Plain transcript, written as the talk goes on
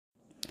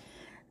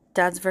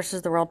Dads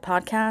vs. the World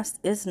podcast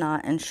is not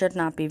and should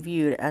not be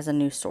viewed as a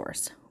news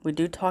source. We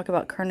do talk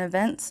about current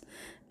events,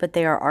 but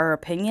they are our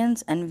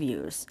opinions and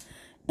views.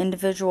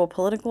 Individual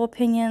political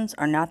opinions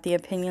are not the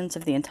opinions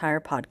of the entire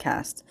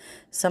podcast.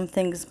 Some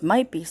things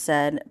might be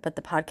said, but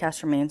the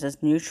podcast remains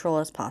as neutral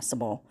as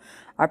possible.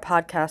 Our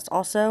podcast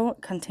also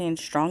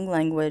contains strong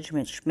language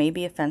which may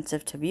be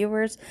offensive to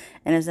viewers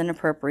and is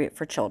inappropriate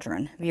for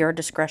children. Viewer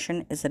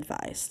discretion is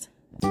advised.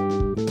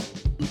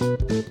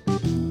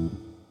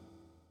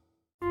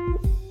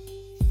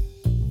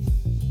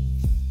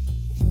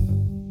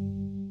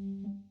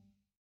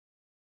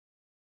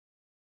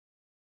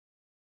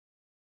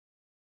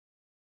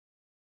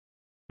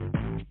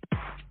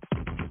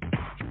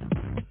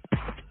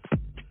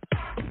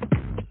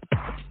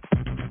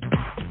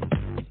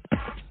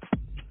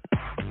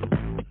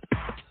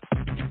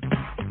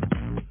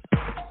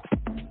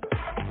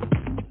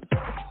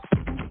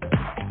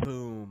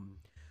 Boom.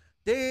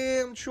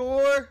 Damn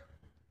sure.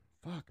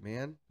 Fuck,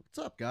 man. What's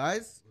up,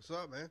 guys? What's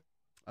up, man?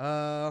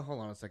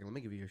 Hold on a second. Let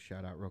me give you a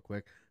shout out real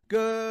quick.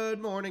 Good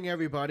morning,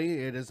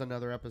 everybody. It is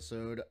another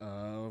episode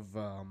of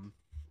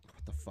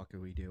what the fuck do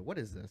we do? What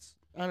is this?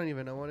 I don't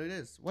even know what it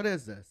is. What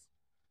is this?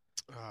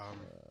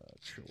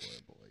 Chore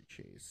boy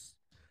Chase.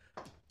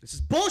 This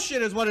is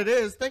bullshit is what it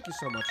is. Thank you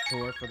so much,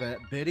 Chore, for that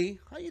biddy.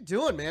 How you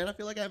doing, man? I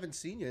feel like I haven't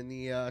seen you in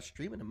the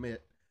stream in a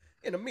minute.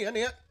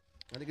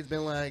 I think it's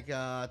been like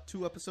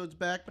 2 episodes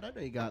back, but I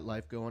know you got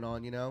life going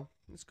on, you know?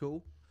 It's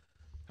cool.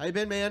 How you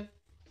been, man?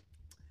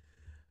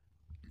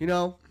 You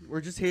know,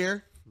 we're just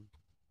here.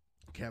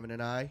 Kevin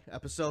and I.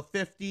 Episode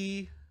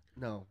 50.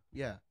 No,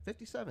 yeah,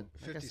 57.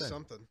 Like 50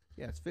 something.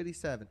 Yeah, it's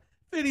 57.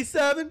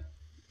 57!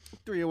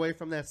 3 away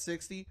from that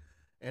 60.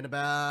 And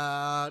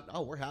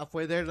about, we're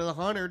halfway there to the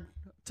 100.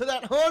 To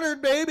that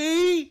 100,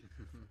 baby!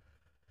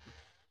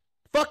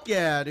 Fuck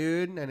yeah,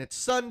 dude. And it's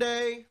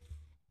Sunday.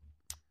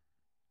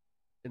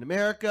 In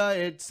America,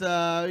 it's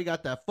we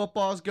got that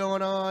footballs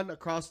going on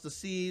across the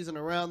seas and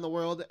around the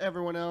world.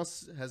 Everyone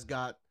else has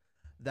got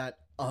that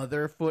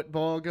other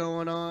football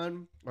going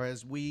on, or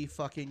as we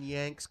fucking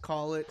Yanks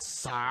call it,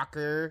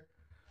 soccer.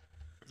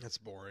 That's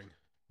boring.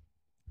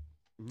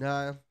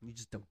 Nah, you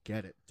just don't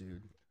get it,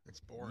 dude. It's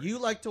boring. You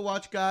like to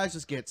watch guys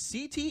just get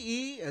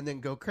CTE and then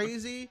go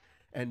crazy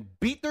and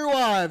beat their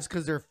wives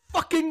because they're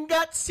fucking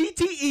got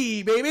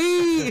CTE,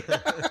 baby.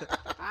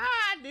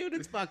 Dude,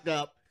 it's fucked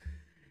up.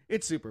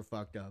 It's super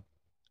fucked up.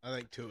 I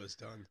think 2 is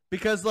done.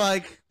 Because,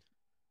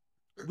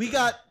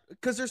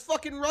 because there's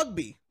fucking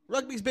rugby.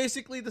 Rugby's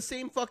basically the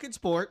same fucking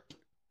sport,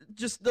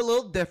 just a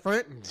little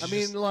different. I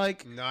mean,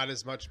 not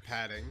as much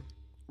padding.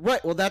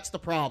 Right, well, that's the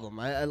problem.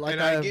 I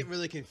get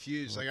really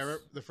confused. Like, I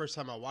remember the first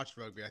time I watched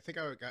rugby, I think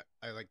I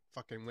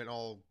fucking went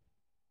all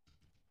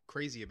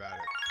crazy about it.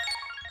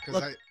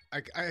 Because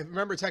I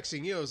remember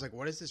texting you. I was like,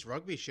 what is this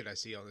rugby shit I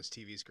see on this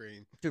TV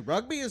screen? Dude,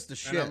 rugby is the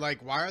shit. And I'm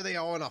like, why are they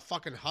all in a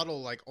fucking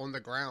huddle, like, on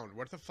the ground?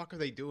 What the fuck are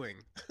they doing?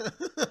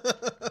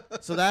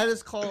 So that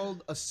is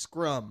called a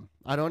scrum.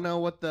 I don't know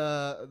what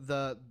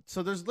so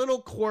there's little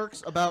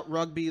quirks about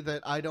rugby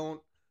that I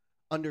don't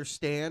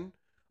understand.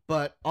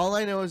 But all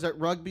I know is that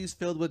rugby's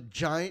filled with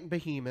giant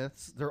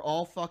behemoths. They're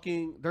all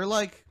they're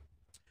like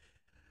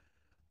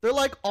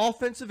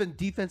offensive and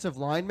defensive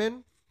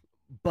linemen,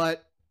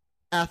 but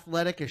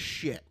athletic as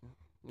shit.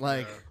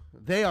 Like,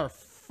 they are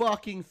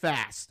fucking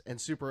fast and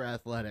super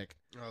athletic.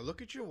 Oh,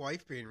 look at your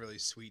wife being really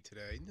sweet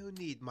today. No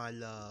need, my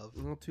love.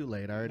 Well, too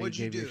late. I already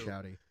gave you a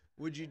shouty.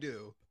 What'd you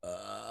do?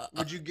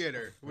 What'd you get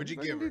her? What'd you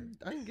give her?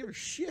 I didn't give her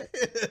shit.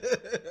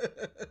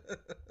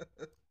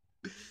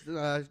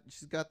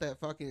 She's got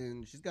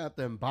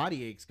them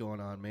body aches going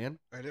on, man.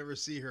 I never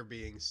see her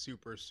being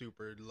super,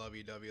 super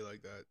lovey-dovey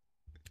like that.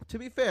 To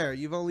be fair,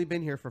 you've only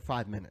been here for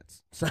 5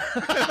 minutes. So,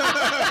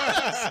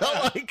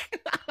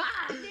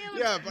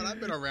 yeah, but I've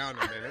been around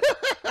a minute.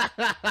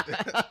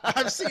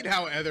 I've seen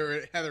how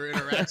Heather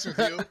interacts with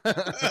you.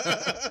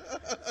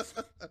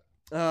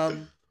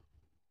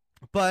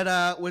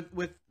 But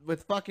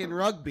with fucking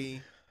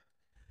rugby,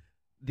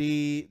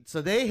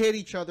 so they hit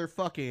each other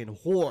fucking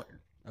hard.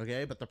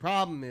 Okay, but the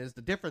problem is,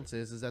 the difference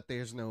is that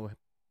there's no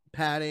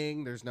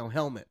padding, there's no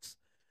helmets.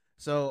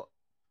 So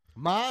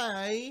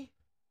my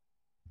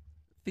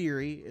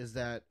theory is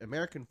that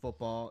American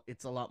football,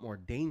 it's a lot more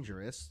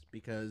dangerous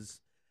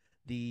because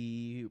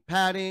the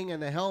padding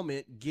and the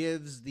helmet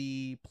gives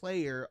the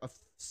player a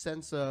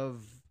sense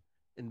of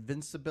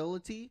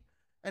invincibility,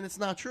 and it's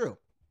not true.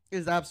 It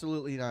is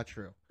absolutely not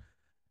true.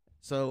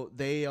 So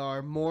they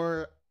are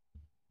more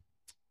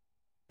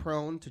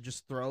prone to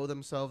just throw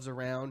themselves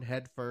around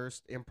head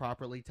first,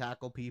 improperly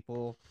tackle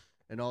people,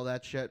 and all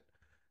that shit.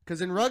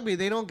 Because in rugby,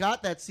 they don't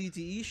got that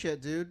CTE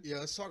shit, dude. Yeah,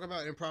 let's talk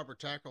about improper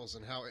tackles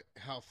and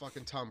how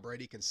fucking Tom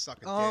Brady can suck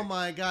a dick. Oh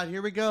my god,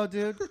 here we go,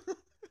 dude.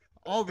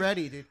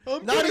 Already, dude.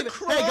 I'm Not gonna even.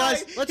 cry. Hey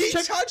guys, let's He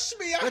check. touched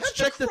me. I let's have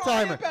check to the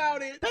cry timer.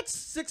 about it. That's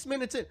 6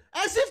 minutes in.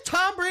 As if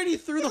Tom Brady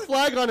threw the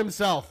flag on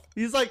himself.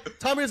 He's like,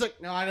 Tom Brady's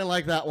like, no, I didn't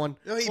like that one.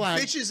 No, he Flag.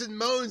 bitches and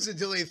moans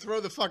until they throw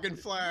the fucking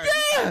flag.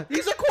 Yeah,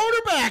 he's a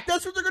quarterback.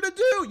 That's what they're gonna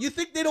do. You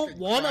think they don't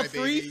want a cry,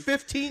 free baby.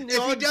 15 If he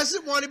yard?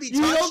 doesn't want to be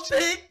You don't touched,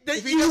 think that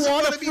if he you doesn't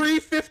want a wanna be- free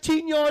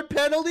 15-yard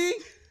penalty?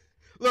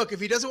 look,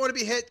 if he doesn't want to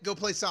be hit, go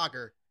play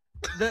soccer.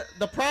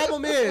 The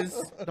problem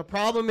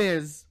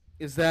is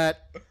that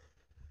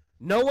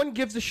no one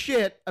gives a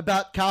shit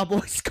about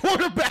Cowboys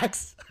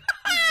quarterbacks.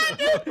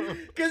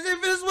 Because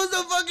if this was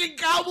a fucking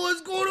Cowboys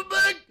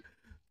quarterback,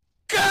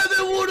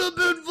 Kevin would have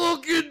been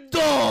fucking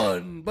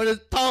done. But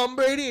it's Tom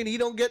Brady, and he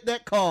don't get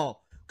that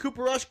call.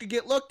 Cooper Rush could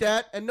get looked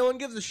at, and no one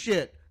gives a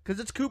shit because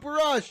it's Cooper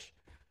Rush.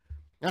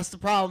 That's the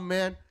problem,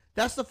 man.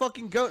 That's the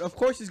fucking GOAT. Of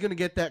course he's gonna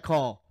get that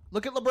call.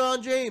 Look at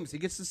LeBron James. He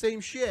gets the same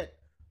shit.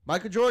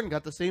 Michael Jordan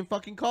got the same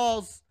fucking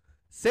calls.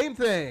 Same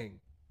thing.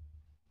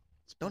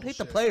 Don't hate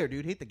the bullshit. player,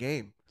 dude. Hate the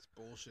game. It's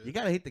bullshit. You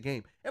gotta hate the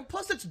game. And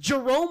plus, it's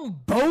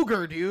Jerome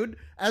Boger, dude,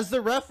 as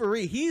the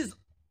referee. He's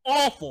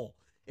awful.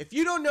 If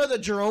you don't know that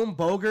Jerome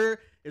Boger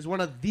is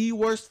one of the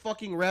worst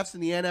fucking refs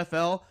in the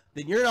NFL,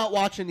 then you're not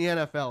watching the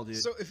NFL, dude.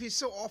 So if he's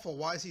so awful,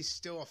 why is he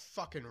still a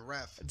fucking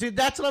ref? Dude,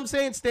 that's what I'm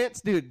saying,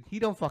 Stance. Dude, he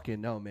don't fucking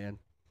know, man.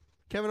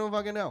 Kevin don't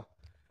fucking know.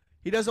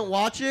 He doesn't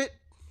watch it.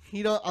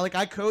 He don't, like,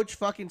 I coach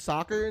fucking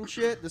soccer and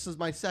shit. This is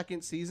my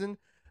second season.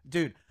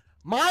 Dude,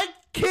 my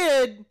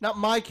kid, not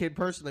my kid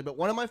personally, but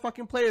one of my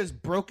fucking players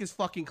broke his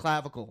fucking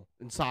clavicle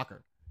in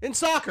soccer. In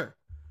soccer.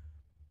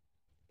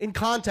 In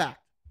contact.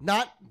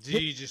 Not. Did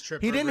he just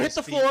trip He over didn't hit his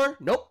the feet? floor.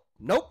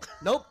 Nope.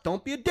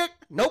 Don't be a dick.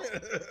 Nope.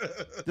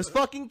 This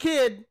fucking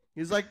kid,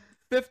 he's like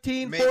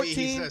 15, Maybe 14.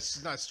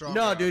 he's not strong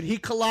No, enough. dude, he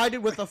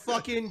collided with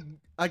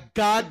a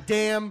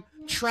goddamn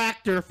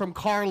tractor from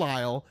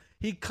Carlisle.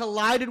 He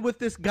collided with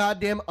this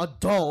goddamn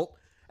adult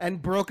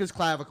and broke his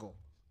clavicle.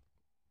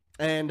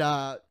 And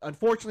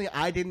unfortunately,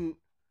 I didn't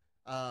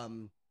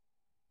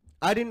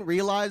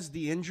realize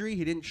the injury.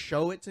 He didn't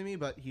show it to me,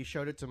 but he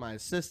showed it to my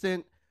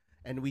assistant,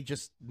 and we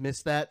just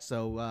missed that.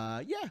 So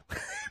yeah,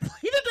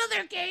 played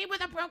another game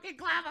with a broken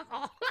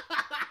clavicle.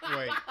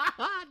 Wait.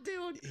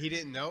 Dude. He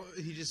didn't know.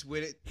 He just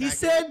went it.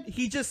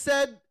 He just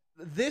said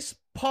this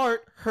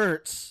part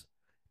hurts,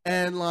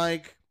 and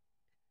like,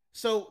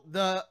 so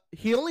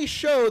he only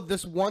showed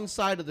this one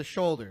side of the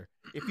shoulder.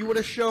 If you would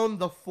have shown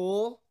the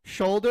full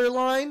shoulder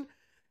line,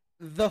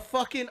 the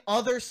fucking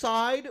other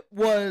side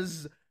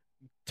was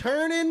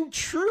turning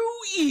true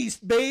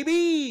east,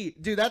 baby.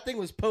 Dude, that thing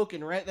was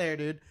poking right there,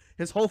 dude.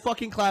 His whole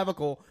fucking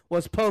clavicle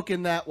was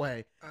poking that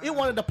way. It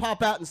wanted to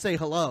pop out and say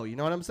hello. You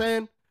know what I'm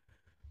saying?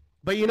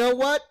 But you know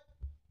what?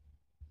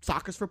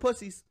 Soccer's for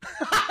pussies.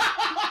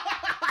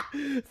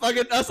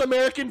 Fucking us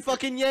American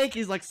fucking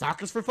Yankees, like,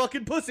 soccer's for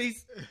fucking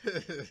pussies.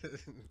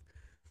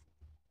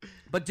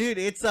 But dude,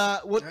 it's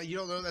what You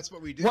don't know that's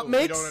what we do. what We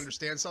makes- don't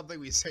understand something,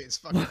 we say it's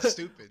fucking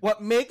stupid.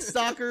 what makes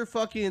soccer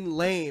fucking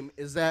lame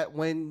is that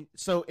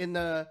in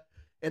the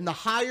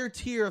higher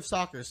tier of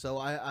soccer,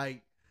 so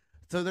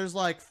there's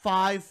like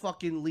 5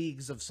 fucking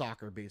leagues of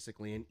soccer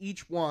basically, and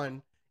each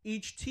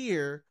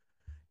tier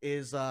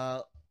is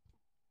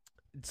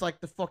it's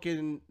like the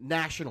fucking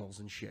nationals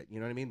and shit. You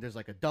know what I mean? There's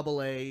like a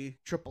AA,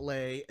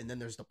 AAA, and then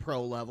there's the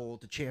pro level,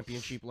 the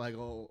championship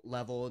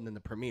level, and then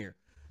the Premier.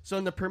 So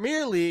in the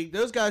Premier League,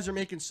 those guys are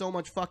making so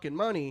much fucking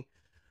money.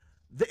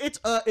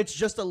 It's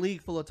just a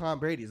league full of Tom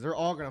Brady's. They're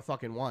all gonna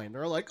fucking whine.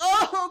 They're like,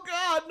 oh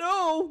god,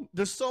 no!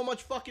 There's so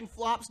much fucking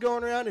flops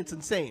going around. It's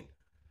insane.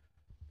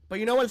 But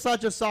you know what? It's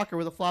not just soccer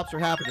where the flops are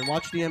happening.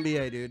 Watch the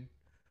NBA, dude.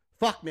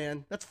 Fuck,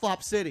 man, that's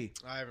flop city,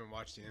 I haven't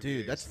watched the NBA.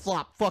 dude. That's since-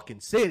 flop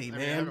fucking city, I man.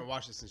 mean, I haven't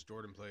watched it since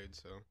Jordan played,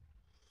 so.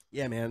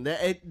 Yeah, man.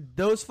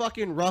 Those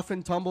fucking rough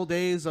and tumble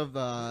days of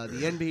the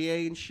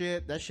NBA and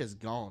shit, that shit's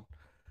gone.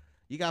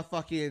 You got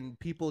fucking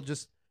people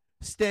just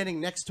standing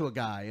next to a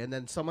guy, and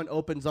then someone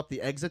opens up the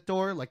exit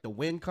door, like the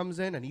wind comes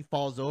in, and he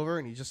falls over,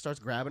 and he just starts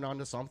grabbing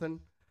onto something.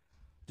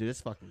 Dude,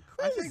 it's fucking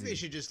crazy. I think they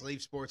should just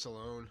leave sports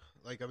alone.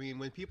 Like, I mean,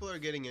 when people are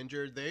getting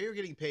injured, they are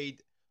getting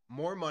paid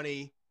more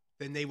money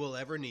than they will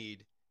ever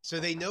need. So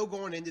they know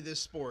going into this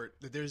sport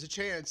that there's a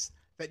chance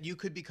that you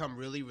could become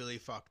really, really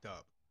fucked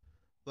up.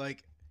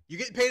 Like, you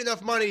get paid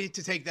enough money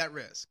to take that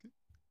risk,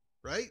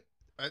 right?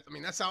 I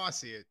mean, that's how I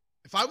see it.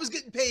 If I was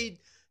getting paid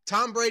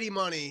Tom Brady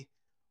money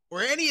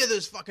or any of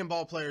those fucking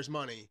ball players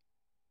money,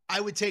 I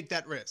would take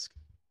that risk.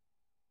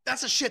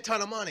 That's a shit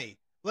ton of money.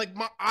 Like,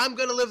 I'm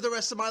going to live the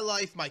rest of my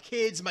life. My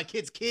kids'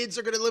 kids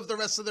are going to live the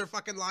rest of their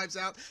fucking lives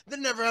out. They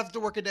never have to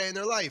work a day in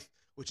their life,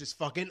 which is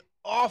fucking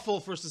awful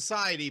for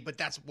society, but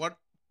that's what...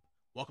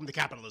 Welcome to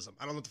capitalism.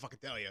 I don't know what to fucking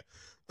tell you.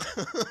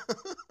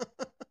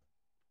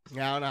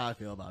 Yeah, I don't know how I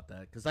feel about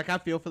that. Because, like, I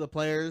feel for the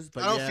players,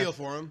 but I don't yeah. feel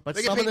for them. But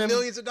They get some of paid them-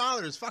 millions of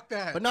dollars. Fuck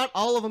that. But not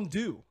all of them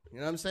do. You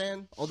know what I'm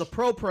saying? Oh, the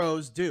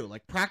pros do.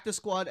 Like, practice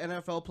squad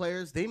NFL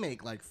players, they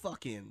make, like,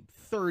 fucking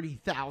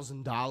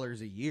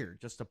 $30,000 a year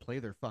just to play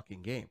their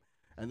fucking game.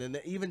 And then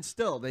even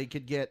still, they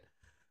could get,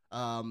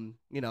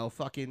 fucking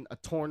a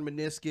torn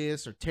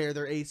meniscus or tear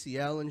their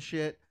ACL and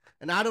shit.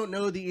 and I don't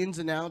know the ins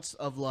and outs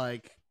of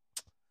like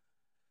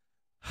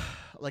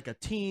a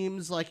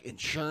team's like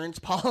insurance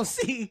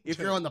policy if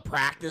you're on the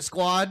practice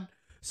squad.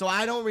 So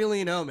I don't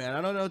really know, man.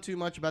 I don't know too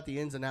much about the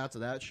ins and outs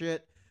of that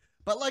shit.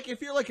 But like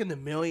if you're like in the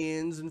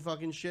millions and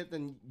fucking shit,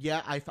 then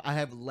yeah, I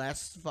have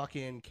less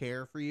fucking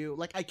care for you.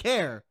 Like I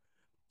care,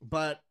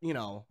 but you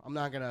know, I'm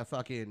not gonna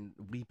fucking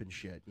weep and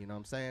shit. You know what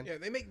I'm saying? Yeah,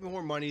 they make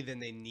more money than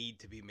they need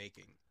to be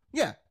making.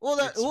 Yeah. Well,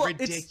 It's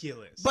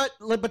ridiculous.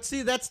 But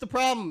see, that's the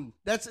problem.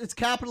 It's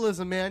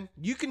capitalism, man.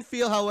 You can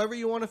feel however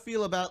you want to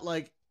feel about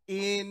like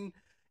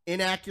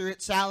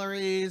inaccurate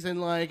salaries and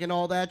like and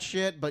all that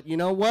shit. But you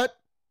know what?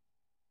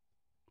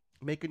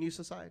 Make a new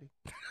society.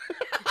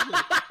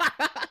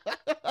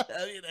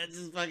 I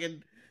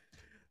mean,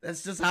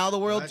 that's just how the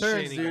world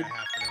turns, dude.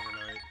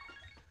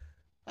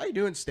 How you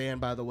doing, Stan,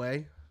 by the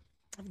way?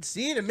 I haven't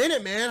seen you in a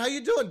minute, man. How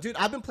you doing? Dude,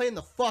 I've been playing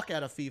the fuck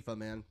out of FIFA,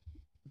 man.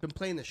 Been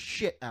playing the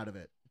shit out of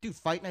it. Dude,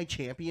 Fight Night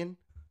Champion?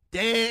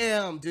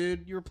 Damn,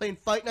 dude. You were playing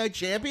Fight Night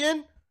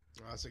Champion?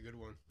 Oh, that's a good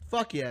one.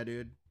 Fuck yeah,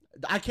 dude.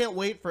 I can't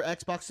wait for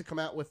Xbox to come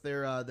out with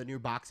their the new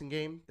boxing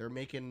game. They're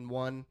making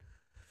one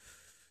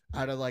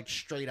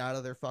straight out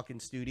of their fucking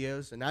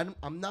studios, and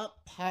I'm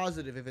not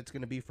positive if it's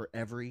gonna be for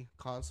every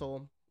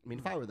console. I mean,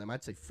 if I were them,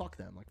 I'd say fuck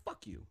them. Like,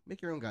 fuck you.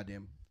 Make your own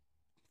goddamn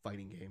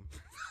fighting game.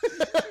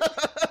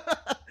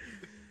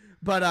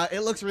 But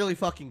it looks really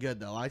fucking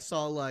good, though. I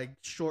saw like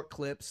short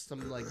clips,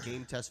 some like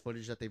game test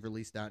footage that they've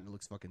released out, and it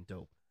looks fucking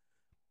dope.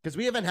 Because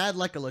we haven't had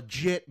like a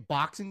legit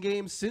boxing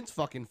game since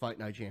fucking Fight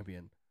Night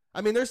Champion.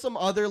 I mean, there's some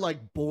other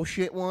like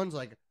bullshit ones,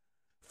 like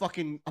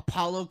fucking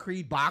Apollo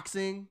Creed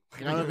Boxing.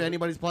 I don't know if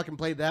anybody's fucking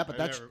played that, but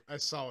I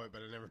saw it,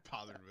 but I never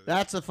bothered with it.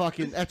 That's a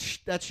fucking that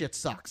shit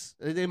sucks.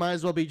 They might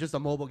as well be just a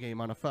mobile game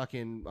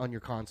on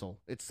your console.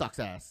 It sucks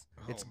ass.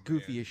 It's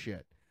goofy as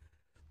shit.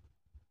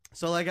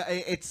 So like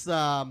it's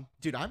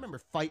dude, I remember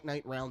Fight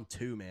Night Round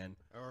 2, man.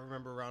 I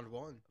remember Round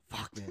 1.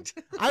 Fuck, man.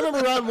 I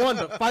remember Round 1,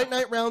 but Fight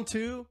Night Round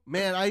 2,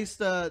 man, I used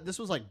to this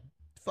was like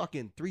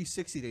fucking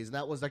 360 days, and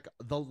that was like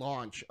the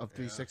launch of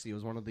 360. It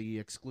was one of the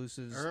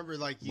exclusives. I remember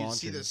like you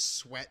launches. see the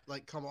sweat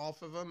like come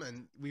off of them,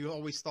 and we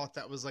always thought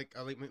that was like,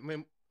 I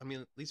mean,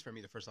 at least for me,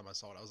 the first time I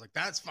saw it, I was like,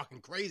 that's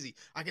fucking crazy.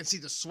 I can see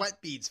the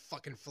sweat beads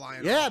fucking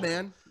flying. Yeah, off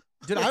man.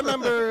 Dude, I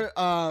remember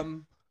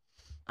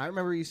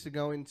I used to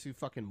go into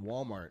fucking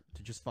Walmart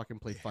to just fucking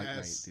play Fight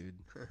Night, dude.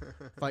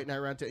 Fight Night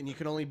Round 2, and you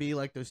can only be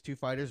like those two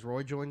fighters,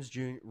 Roy Jones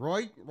Jr.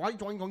 Wow,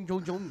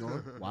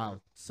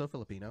 so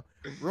Filipino.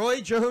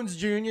 Roy Jones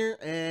Jr.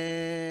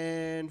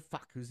 and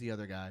fuck, who's the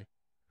other guy?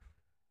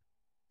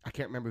 I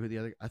can't remember who the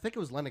other. I think it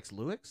was Lennox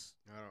Lewis.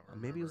 I don't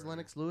remember. Maybe it was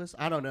Lennox Lewis.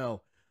 I don't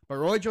know. But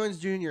Roy Jones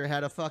Jr.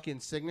 had a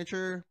fucking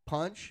signature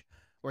punch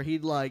where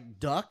he'd like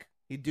duck.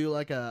 He'd do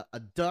like a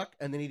duck,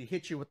 and then he'd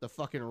hit you with the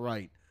fucking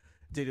right.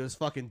 Dude, it was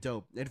fucking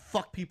dope. It'd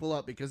fuck people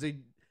up because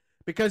you'd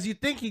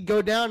think he'd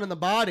go down in the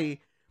body,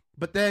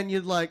 but then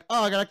you'd like,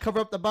 oh, I gotta cover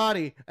up the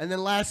body, and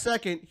then last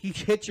second he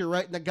hit you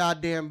right in the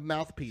goddamn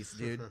mouthpiece,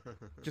 dude.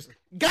 Just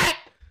got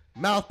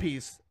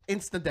mouthpiece,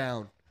 instant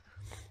down.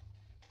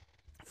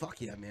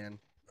 Fuck yeah, man.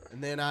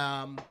 And then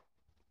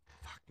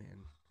fuck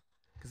man,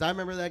 because I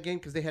remember that game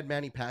because they had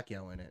Manny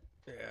Pacquiao in it.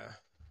 Yeah.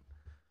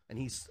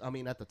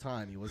 And at the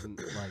time he wasn't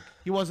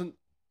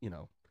you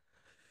know.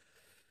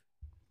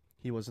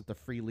 He wasn't the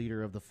free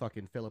leader of the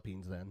fucking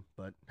Philippines then,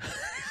 but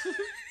he was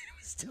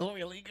still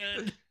really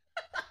good.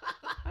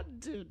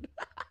 Dude.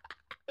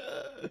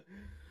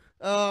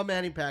 Oh,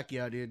 Manny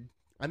Pacquiao, dude.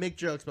 I make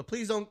jokes, but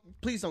please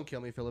don't kill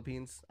me,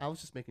 Philippines. I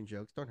was just making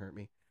jokes. Don't hurt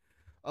me.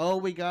 Oh,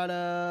 we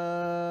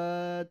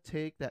gotta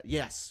take that.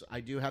 Yes, I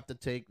do have to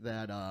take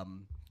that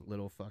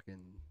little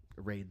fucking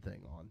raid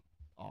thing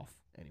off.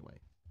 Anyway,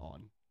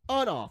 on,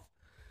 off.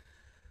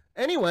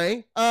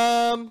 Anyway,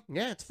 yeah,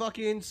 it's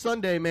fucking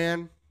Sunday,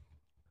 man.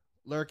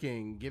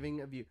 Lurking, giving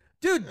a view.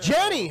 Dude,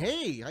 Jenny!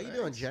 Hey, how you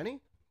doing,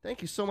 Jenny?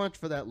 Thank you so much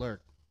for that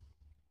lurk.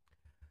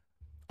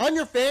 On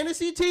your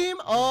fantasy team?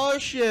 Oh,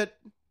 shit.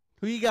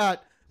 Who you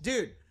got?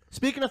 Dude,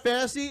 speaking of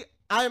fantasy,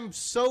 I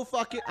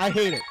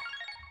hate it.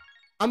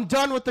 I'm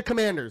done with the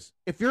Commanders.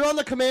 If you're on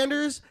the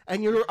Commanders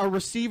and you're a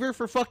receiver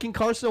for fucking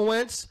Carson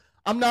Wentz,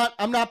 I'm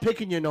not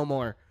picking you no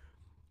more.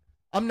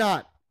 I'm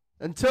not.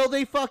 Until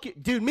they fucking...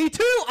 Dude, me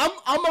too!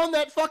 I'm on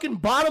that fucking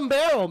bottom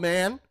barrel,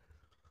 man.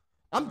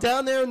 I'm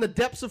down there in the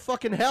depths of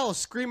fucking hell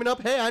screaming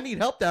up, hey, I need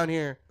help down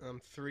here.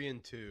 I'm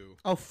 3-2.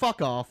 Oh,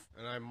 fuck off.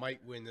 And I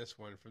might win this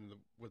one from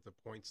what the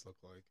points look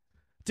like.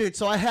 Dude,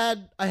 so I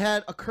had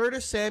a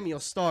Curtis Samuel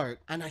start,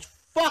 and I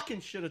fucking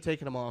should have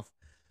taken him off.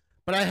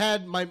 But I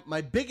had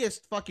my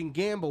biggest fucking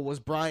gamble was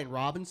Brian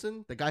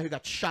Robinson, the guy who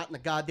got shot in the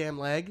goddamn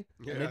leg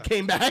and then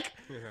came back.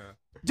 Yeah.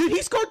 Dude,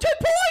 he scored 10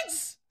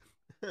 points!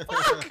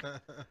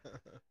 Fuck!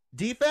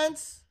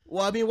 Defense?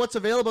 Well, I mean, what's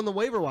available on the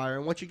waiver wire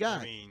and what you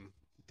got? I mean,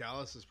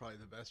 Dallas is probably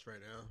the best right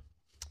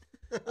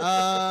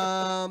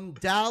now.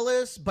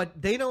 Dallas,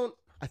 but they don't.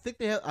 I think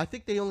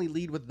they only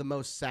lead with the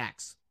most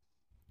sacks.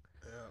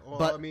 Yeah, well,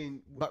 but I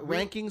mean,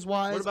 rankings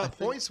wise, what about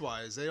points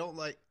wise? They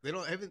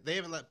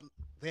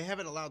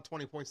haven't allowed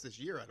 20 points this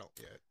year. I don't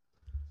yet.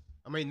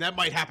 I mean, that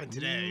might happen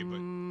today, but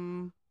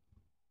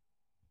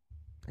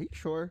Are you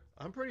sure?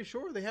 I'm pretty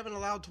sure they haven't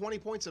allowed 20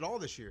 points at all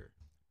this year.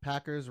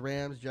 Packers,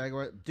 Rams,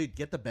 Jaguars. Dude,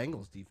 get the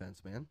Bengals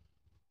defense, man.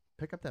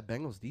 Pick up that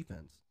Bengals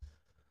defense.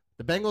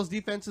 The Bengals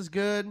defense is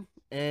good,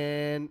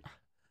 and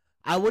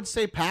I would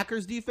say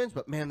Packers defense,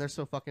 but man, they're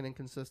so fucking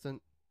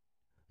inconsistent.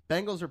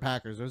 Bengals or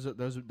Packers,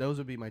 those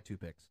would be my two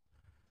picks.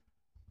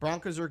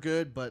 Broncos are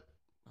good, but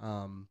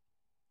I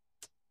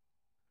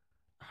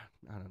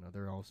don't know.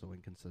 They're also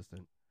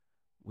inconsistent.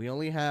 We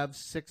only have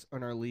 6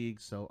 in our league,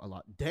 so a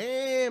lot.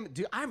 Damn,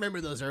 dude, I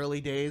remember those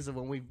early days of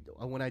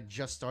when I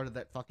just started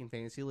that fucking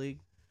fantasy league.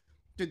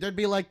 Dude, there'd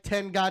be like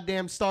 10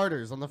 goddamn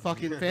starters on the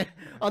fucking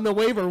on the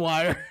waiver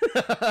wire.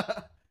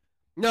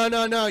 No,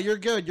 you're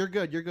good. You're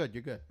good.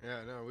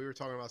 Yeah, no, we were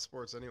talking about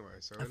sports anyway.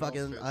 So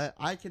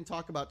I can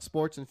talk about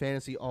sports and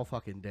fantasy all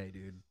fucking day,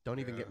 dude. Don't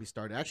even get me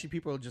started. Actually,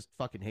 people will just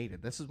fucking hate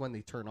it. This is when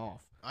they turn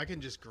off. I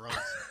can just grunt.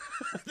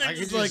 I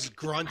can just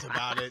grunt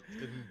about it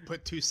and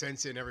put 2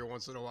 cents in every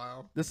once in a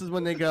while. This is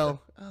when they go.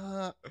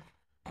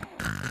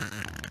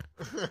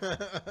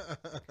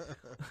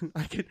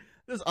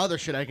 There's other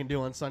shit I can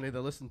do on Sunday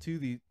to listen to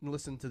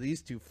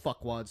these two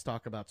fuckwads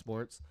talk about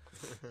sports.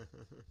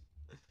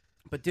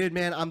 But dude,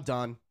 man, I'm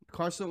done.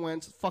 Carson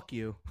Wentz, fuck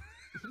you.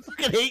 I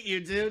fucking hate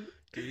you, dude.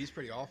 Dude, he's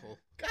pretty awful.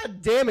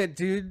 God damn it,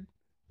 dude.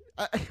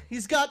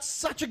 He's got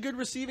such a good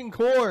receiving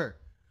core.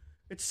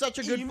 It's such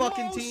a good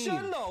fucking team.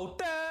 Emotional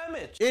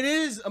damage. It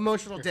is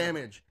emotional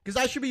damage because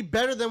I should be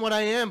better than what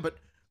I am, but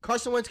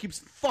Carson Wentz keeps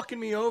fucking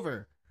me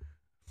over.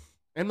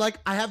 And like,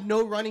 I have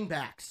no running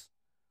backs.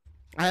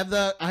 I have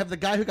the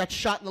guy who got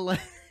shot in the leg.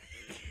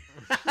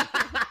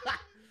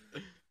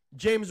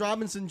 James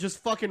Robinson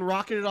just fucking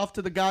rocketed off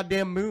to the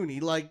goddamn moon. He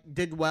like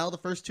did well the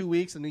first 2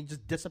 weeks and he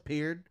just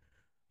disappeared.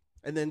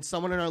 And then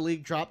someone in our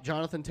league dropped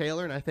Jonathan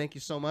Taylor, and I thank you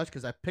so much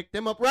because I picked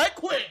him up right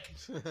quick.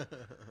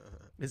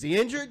 Is he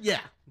injured? Yeah.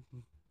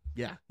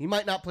 Yeah. He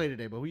might not play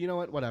today, but you know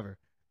what? Whatever.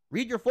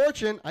 Read your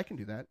fortune. I can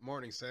do that.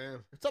 Morning,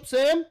 Sam. What's up,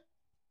 Sam?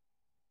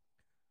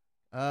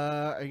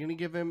 Are you going to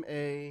give him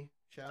a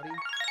shouty?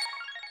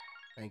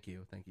 Thank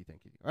you.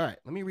 All right.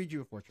 Let me read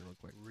you a fortune real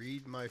quick.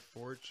 Read my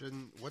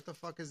fortune. What the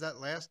fuck is that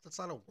last? That's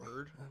not a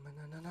word.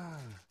 No.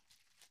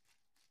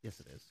 Yes,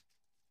 it is.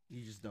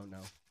 You just don't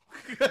know.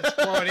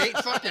 Well, it ain't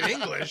fucking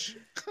English.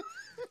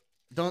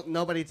 Don't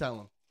nobody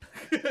tell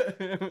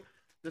him.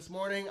 This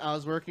morning I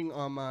was working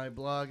on my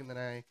blog and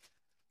then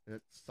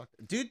it sucked.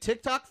 Dude,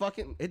 TikTok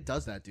fucking it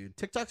does that, dude.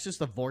 TikTok's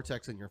just a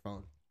vortex in your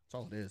phone. That's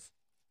all it is.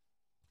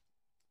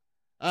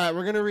 All right,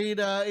 we're gonna read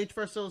H.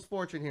 Verso's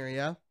fortune here,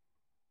 yeah.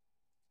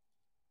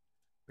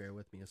 Bear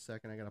with me a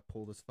second. I gotta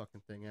pull this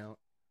fucking thing out.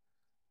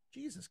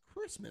 Jesus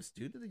Christmas,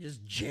 dude! Did they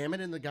just jam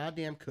it in the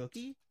goddamn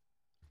cookie?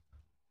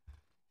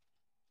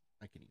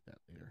 I can eat that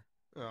later.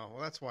 Oh,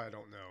 well, that's why I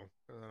don't know.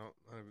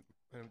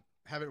 I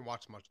haven't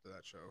watched much of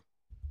that show.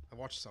 I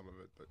watched some of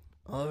it, but...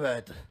 All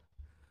right.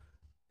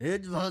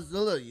 It was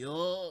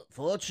your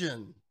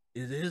fortune.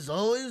 It is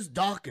always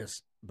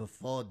darkest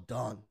before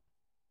dawn.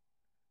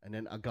 And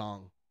then a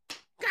gong.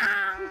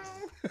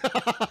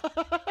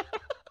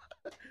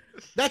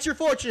 That's your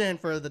fortune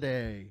for the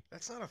day.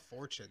 That's not a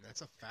fortune.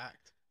 That's a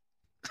fact.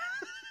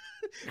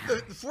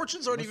 The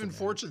fortunes aren't even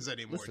fortunes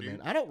anymore, Listen, dude.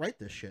 man, I don't write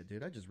this shit,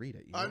 dude. I just read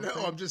it. You know I know.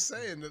 I'm just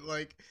saying that,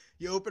 like,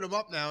 you open them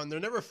up now, and they're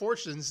never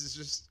fortunes.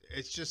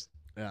 It's just.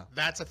 Yeah.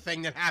 That's a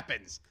thing that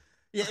happens.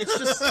 Yeah,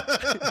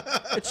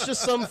 it's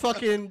just some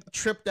fucking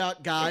tripped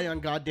out guy on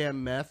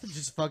goddamn meth,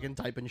 just fucking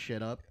typing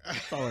shit up.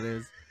 That's all it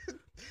is.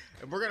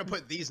 And we're gonna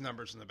put these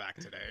numbers in the back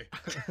today.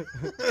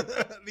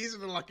 These are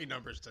the lucky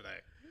numbers today.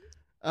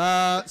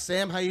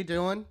 Sam, how you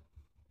doing?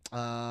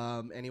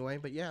 Anyway,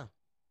 but yeah.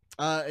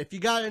 If you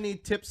got any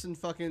tips and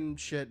fucking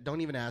shit,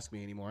 don't even ask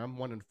me anymore. I'm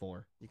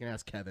 1-4. You can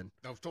ask Kevin.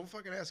 No, don't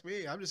fucking ask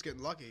me. I'm just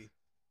getting lucky.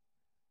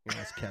 You can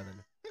ask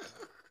Kevin.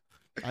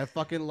 I have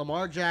fucking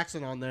Lamar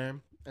Jackson on there,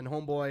 and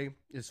homeboy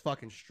is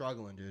fucking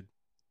struggling, dude.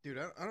 Dude,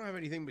 I don't have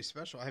anything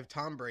special. I have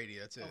Tom Brady.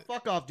 That's it. Oh,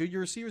 fuck off, dude.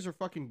 Your receivers are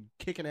fucking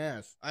kicking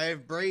ass. I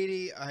have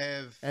Brady.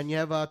 And you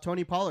have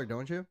Tony Pollard,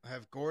 don't you? I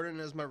have Gordon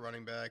as my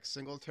running back.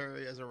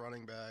 Singletary as a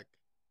running back.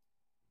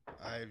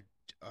 I have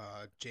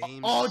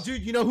James. Oh,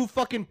 dude, you know who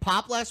fucking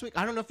popped last week?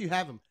 I don't know if you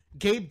have him.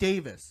 Gabe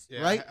Davis,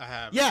 yeah, right? I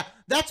have. Yeah,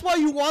 that's why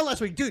you won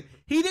last week. Dude,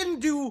 he didn't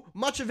do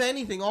much of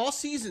anything all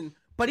season,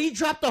 but he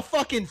dropped a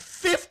fucking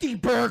 50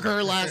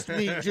 burger last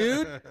week,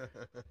 dude.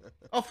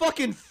 A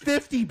fucking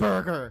 50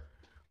 burger.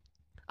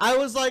 I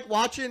was like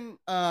watching,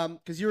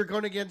 because you were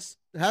going against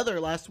Heather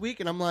last week,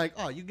 and I'm like,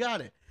 oh, you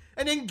got it.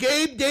 And then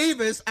Gabe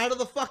Davis, out of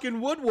the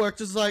fucking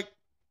woodwork, is like,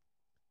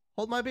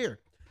 hold my beer.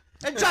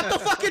 And dropped the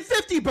fucking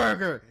 50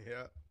 burger.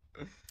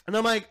 Yeah. And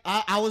I'm like,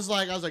 I was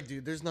like,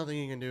 dude, there's nothing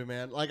you can do,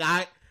 man. Like,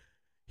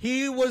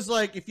 he was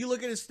like, if you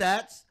look at his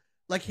stats,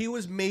 like, he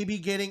was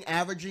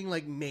averaging,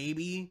 like,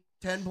 maybe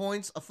 10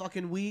 points a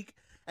fucking week.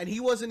 And he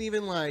wasn't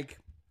even, like,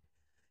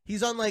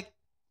 he's on, like,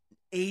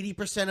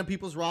 80% of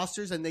people's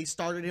rosters, and they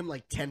started him,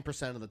 like,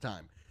 10% of the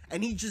time.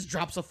 And he just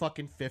drops a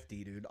fucking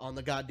 50, dude, on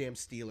the goddamn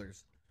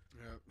Steelers.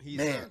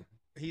 Yeah,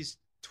 he's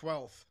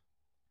 12th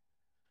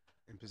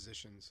in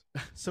positions.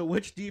 So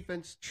which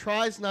defense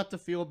tries not to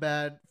feel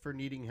bad for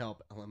needing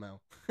help? LML.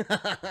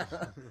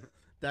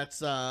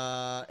 That's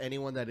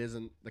anyone that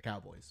isn't the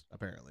Cowboys,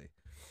 apparently.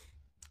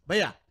 But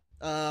yeah,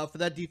 for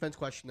that defense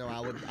question, though,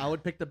 I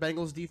would pick the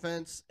Bengals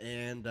defense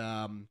and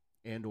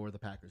or the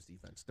Packers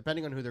defense,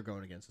 depending on who they're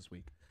going against this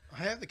week.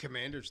 I have the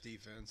Commanders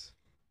defense.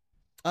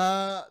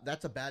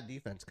 That's a bad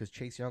defense because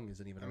Chase Young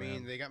isn't even around. I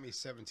mean, they got me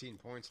 17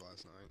 points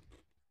last night.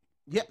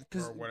 Yeah,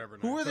 because Or whatever.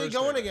 who night. are they Thursday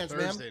going night. against,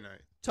 Thursday man?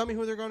 night. Tell me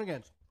who they're going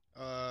against.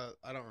 I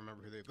don't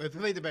remember who they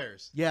played the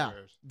Bears. Yeah, The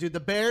Bears. dude, the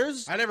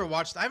Bears. I haven't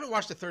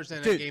watched a Thursday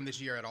night Dude. game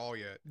this year at all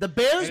yet. The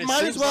Bears And it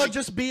might as seems well like-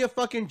 just be a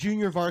fucking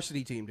junior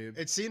varsity team, dude.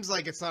 It seems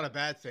like it's not a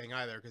bad thing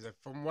either, because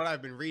from what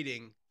I've been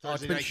reading, Oh,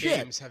 it's Thursday been night shit.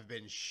 games have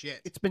been shit.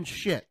 It's been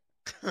shit.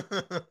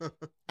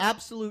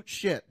 Absolute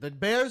shit. The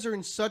Bears are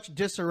in such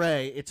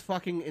disarray. It's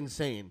fucking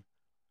insane.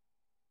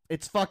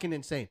 It's fucking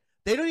insane.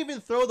 They don't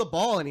even throw the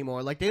ball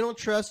anymore. Like, they don't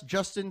trust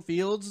Justin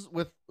Fields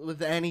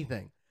with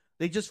anything.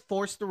 They just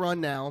force the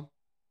run now.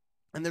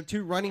 And their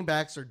two running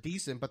backs are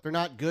decent, but they're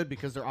not good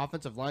because their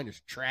offensive line is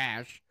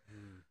trash.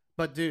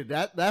 But, dude,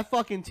 that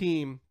fucking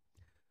team,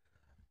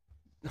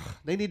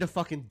 they need to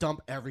fucking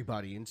dump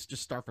everybody and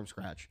just start from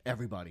scratch.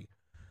 Everybody.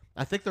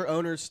 I think their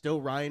owner's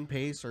still Ryan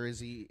Pace, or is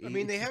he? I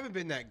mean, they haven't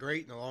been that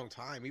great in a long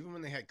time. Even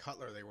when they had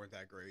Cutler, they weren't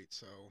that great.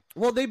 So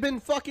Well, they've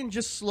been fucking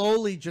just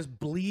slowly just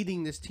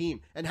bleeding this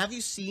team. And have you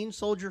seen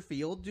Soldier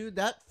Field, dude?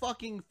 That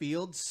fucking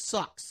field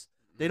sucks.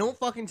 They don't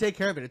fucking take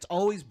care of it. It's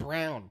always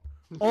brown.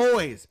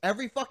 Always.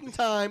 Every fucking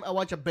time I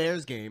watch a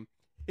Bears game,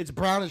 it's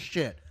brown as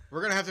shit.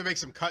 we're gonna have to make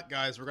some cut,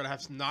 guys. We're gonna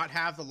have to not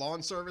have the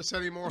lawn service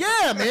anymore.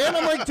 Yeah, man.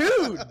 I'm like,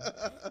 dude,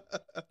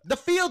 the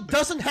field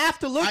doesn't have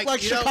to look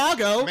like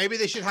Chicago. Maybe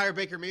they should hire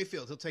Baker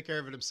Mayfield. He'll take care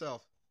of it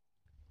himself.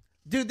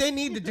 Dude, they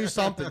need to do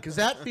something because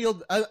that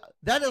field,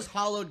 that is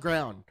hollowed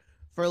ground.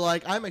 For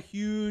like, I'm a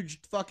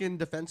huge fucking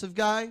defensive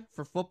guy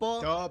for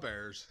football. Duh,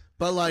 Bears.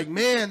 But like,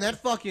 man,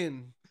 that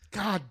fucking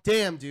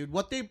goddamn, dude,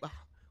 what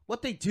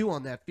they do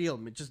on that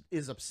field, it just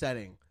is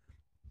upsetting.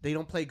 They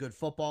don't play good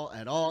football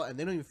at all, and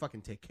they don't even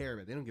fucking take care of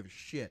it. They don't give a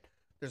shit.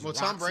 There's Well,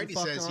 Tom rocks and Brady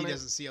fuck says on he it.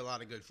 doesn't see a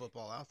lot of good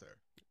football out there.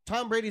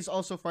 Tom Brady's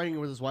also fighting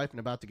with his wife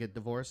and about to get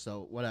divorced,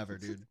 so whatever,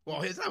 dude.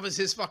 Well, that was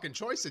his fucking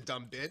choice, the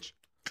dumb bitch.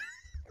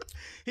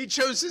 He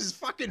chose his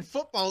fucking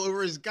football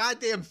over his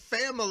goddamn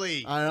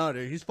family. I know,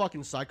 dude. He's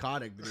fucking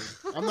psychotic, dude.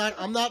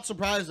 I'm not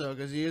surprised though,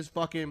 because he is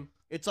fucking.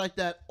 It's like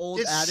that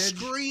old It adage.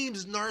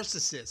 screams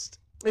narcissist.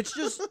 It's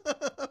just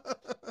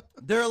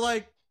they're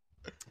like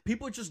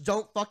people just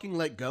don't fucking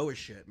let go of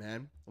shit,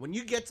 man. When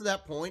you get to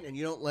that point and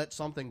you don't let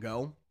something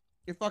go,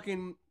 it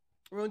fucking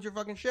ruins your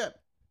fucking shit.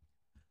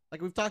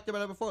 Like we've talked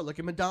about it before. Look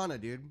at Madonna,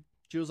 dude.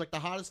 She was like the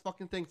hottest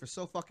fucking thing for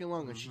so fucking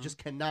long, and she just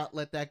cannot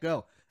let that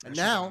go. And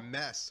She's now, a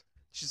mess.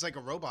 She's like a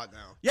robot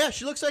now. yeah,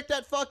 she looks like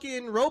that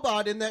fucking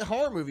robot in that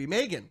horror movie,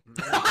 Megan.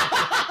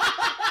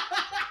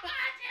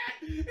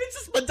 It's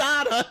just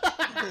Madonna.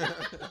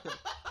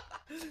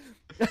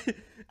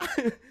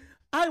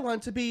 I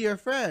want to be your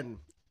friend.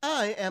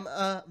 I am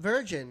a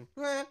virgin.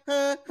 Dude,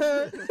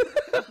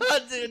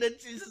 and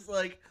she's just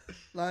like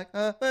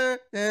a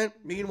virgin.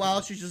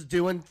 Meanwhile, she's just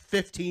doing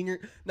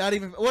not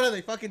even, what are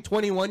they, fucking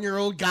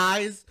 21-year-old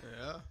guys?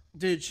 Yeah.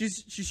 Dude,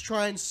 she's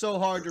trying so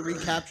hard to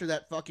recapture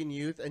that fucking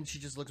youth, and she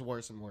just looks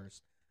worse and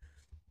worse.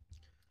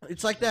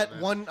 It's like that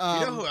one. You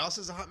know who else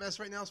is a hot mess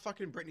right now? Is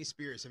fucking Britney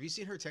Spears. Have you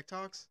seen her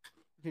TikToks?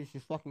 Dude,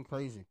 she's fucking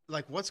crazy.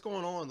 Like, what's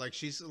going on? Like,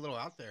 she's a little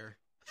out there.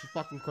 She's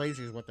fucking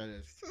crazy is what that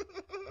is.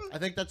 I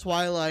think that's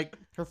why, like,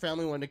 her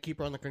family wanted to keep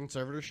her on the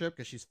conservatorship,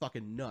 because she's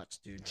fucking nuts,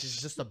 dude.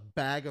 She's just a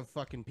bag of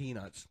fucking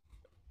peanuts.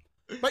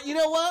 But you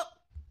know what?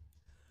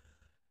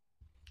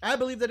 I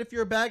believe that if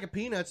you're a bag of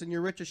peanuts and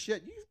you're rich as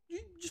shit, you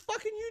just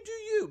fucking you do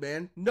you,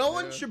 man. No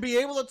one should be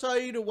able to tell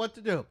you what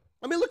to do.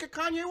 I mean, look at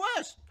Kanye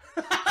West.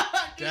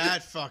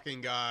 That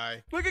fucking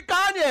guy. Look at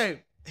Kanye.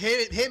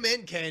 Him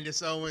and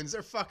Candace Owens,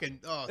 they're fucking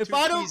If two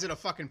I don't- peas in a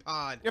fucking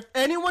pod. If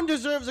anyone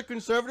deserves a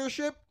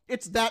conservatorship,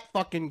 it's that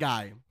fucking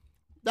guy.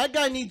 That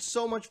guy needs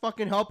so much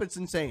fucking help, it's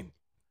insane.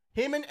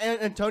 Him and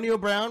Antonio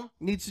Brown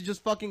needs to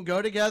just fucking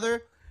go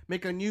together,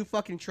 make a new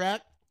fucking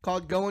track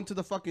called "Going to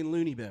the Fucking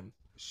Looney Bin."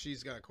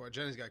 She's got a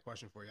Jenny's got a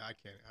question for you. I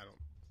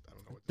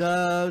don't know what.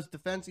 Does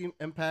defense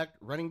impact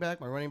running back?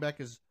 My running back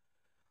is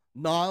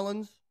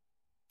Nolans,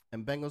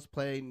 and Bengals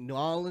play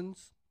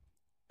Nolans,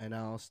 and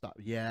I'll stop.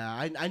 Yeah,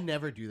 I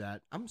never do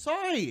that. I'm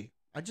sorry.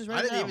 I just read I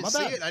it didn't now. even My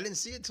see bad. it. I didn't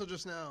see it till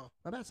just now.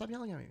 My bad. Stop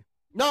yelling at me.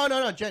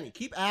 No, Jenny.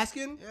 Keep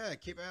asking. Yeah,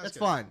 keep asking. That's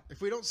fine. If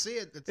we don't see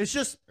it, It's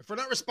just. if we're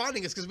not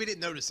responding, it's because we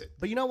didn't notice it.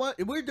 But you know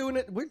what? We're doing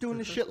it. We're doing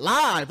this shit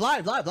live.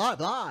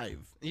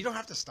 You don't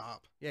have to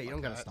stop. Yeah, you Fuck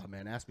don't gotta that. stop,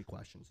 man. Ask me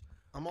questions.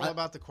 I'm all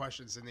about the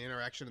questions and the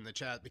interaction in the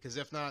chat, because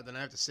if not, then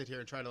I have to sit here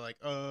and try to like,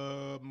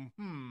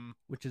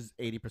 Which is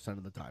 80%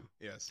 of the time.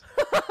 yes.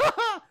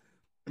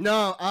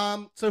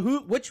 No. So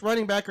which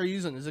running back are you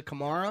using? Is it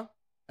Kamara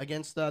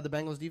against the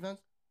Bengals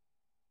defense?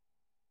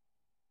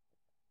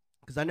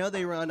 Because I know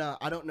they run.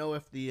 I don't know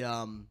if the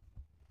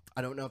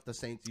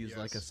Saints use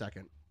like a Yes.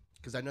 second.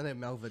 Because I know they have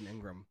Melvin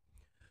Ingram.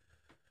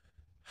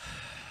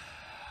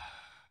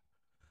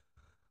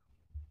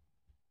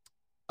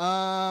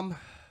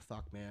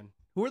 Fuck, man.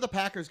 Who are the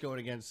Packers going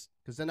against?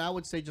 Because then I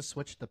would say just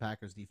switch to the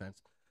Packers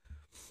defense.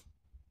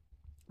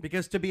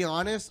 Because to be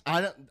honest,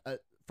 I don't.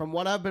 From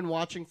what I've been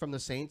watching from the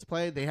Saints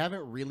play, they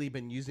haven't really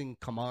been using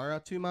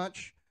Kamara too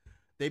much.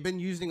 They've been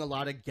using a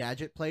lot of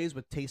gadget plays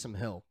with Taysom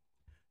Hill.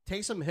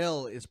 Taysom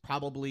Hill is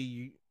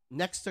probably,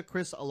 next to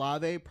Chris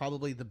Olave,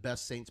 probably the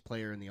best Saints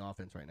player in the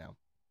offense right now.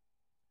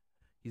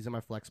 He's in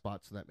my flex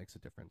spot, so that makes a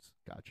difference.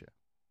 Gotcha.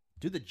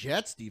 Dude, the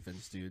Jets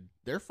defense, dude.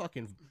 They're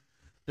fucking...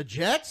 The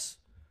Jets?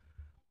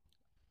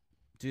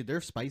 Dude,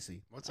 they're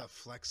spicy. What's a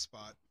flex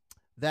spot?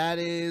 That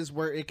is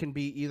where it can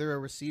be either a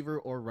receiver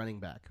or running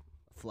back.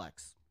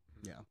 Flex.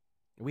 Yeah.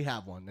 We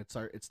have one. It's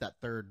that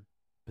third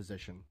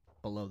position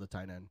below the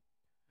tight end.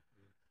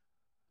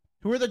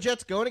 Who are the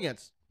Jets going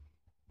against?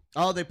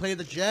 Oh, they play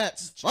the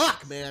Jets.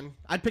 Fuck, man.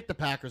 I'd pick the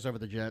Packers over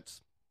the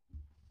Jets.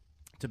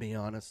 To be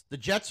honest. The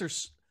Jets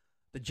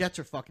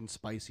are fucking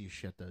spicy as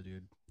shit, though,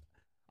 dude.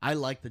 I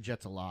like the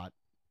Jets a lot.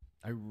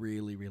 I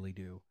really, really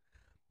do.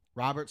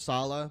 Robert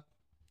Saleh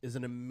is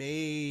an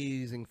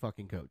amazing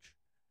fucking coach.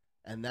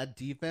 And that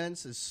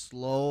defense is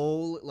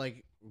slow.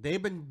 Like,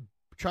 they've been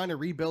trying to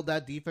rebuild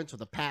that defense for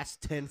the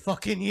past 10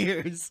 fucking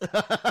years.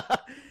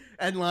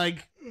 And,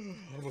 like,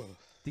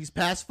 these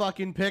past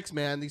fucking picks,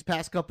 man, these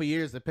past couple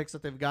years, the picks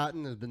that they've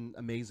gotten has been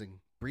amazing.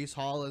 Breece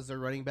Hall as their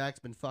running back's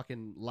been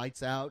fucking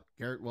lights out.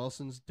 Garrett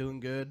Wilson's doing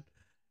good.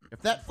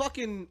 If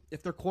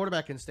their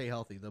quarterback can stay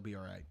healthy, they'll be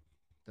all right.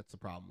 That's the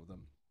problem with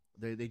them.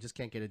 They just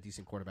can't get a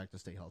decent quarterback to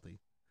stay healthy.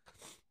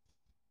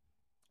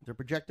 They're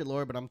projected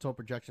lower, but I'm told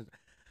projections.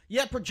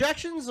 Yeah,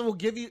 projections will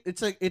give you.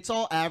 It's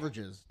all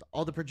averages.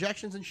 All the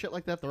projections and shit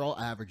like that, they're all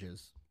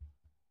averages.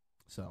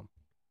 So,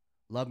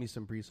 love me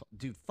some Breece Hall,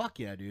 dude. Fuck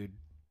yeah, dude.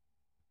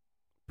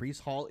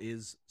 Breece Hall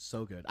is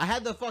so good. I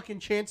had the fucking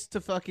chance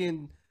to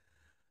fucking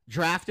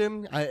draft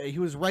him. He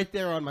was right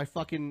there on my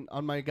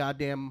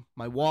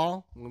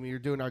wall when we were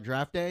doing our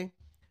draft day,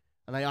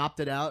 and I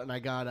opted out and I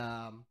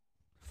got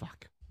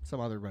some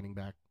other running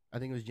back. I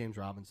think it was James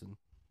Robinson.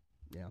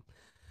 Yeah.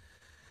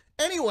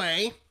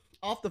 Anyway,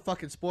 off the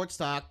fucking sports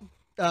talk.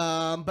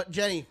 But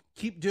Jenny,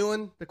 keep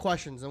doing the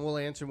questions and we'll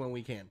answer when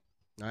we can.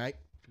 All right?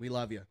 We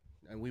love you.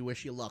 And we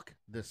wish you luck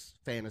this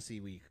fantasy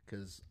week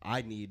because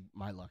I need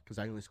my luck because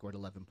I only scored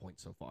 11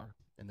 points so far.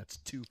 And that's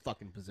 2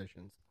 fucking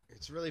positions.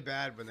 It's really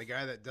bad when the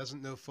guy that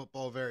doesn't know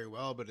football very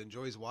well but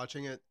enjoys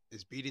watching it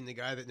is beating the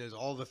guy that knows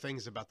all the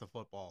things about the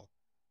football.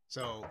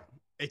 So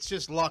it's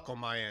just luck on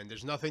my end.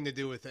 There's nothing to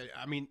do with it.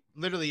 I mean,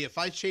 literally, if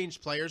I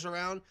change players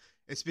around,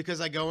 it's because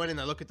I go in and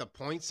I look at the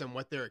points and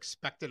what their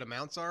expected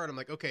amounts are. And I'm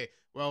like, okay,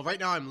 well, right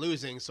now I'm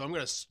losing, so I'm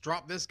going to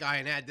drop this guy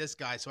and add this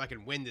guy so I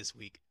can win this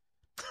week.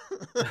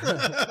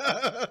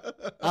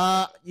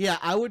 Yeah,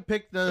 I would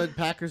pick the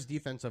Packers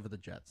defense over the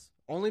Jets.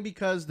 Only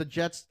because the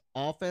Jets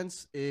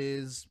offense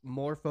is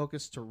more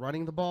focused to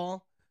running the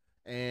ball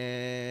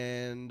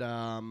and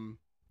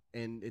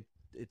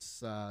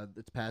its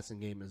passing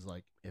game is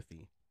like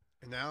iffy.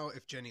 And now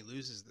if Jenny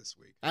loses this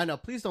week. I know,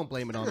 please don't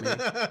blame it on me.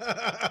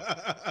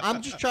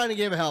 I'm just trying to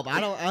give help.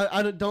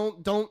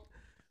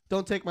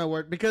 Don't take my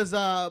word because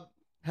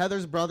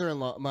Heather's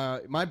brother-in-law,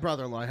 my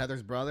brother-in-law,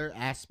 Heather's brother,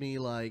 asked me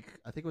like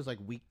I think it was like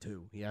week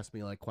 2. He asked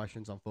me like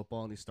questions on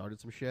football and he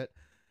started some shit,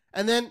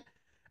 and then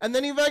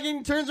he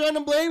fucking turns around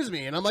and blames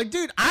me, and I'm like,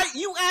 dude,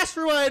 you asked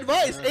for my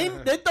advice,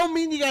 and that don't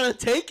mean you gotta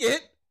take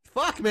it.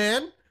 Fuck,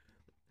 man.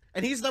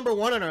 And he's number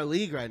 1 in our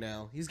league right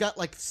now. He's got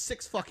like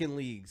 6 fucking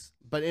leagues,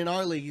 but in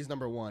our league he's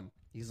number 1.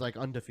 He's like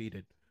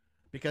undefeated.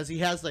 Because he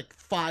has like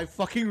 5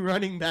 fucking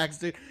running backs,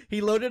 dude.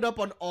 He loaded up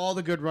on all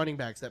the good running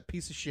backs, that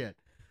piece of shit.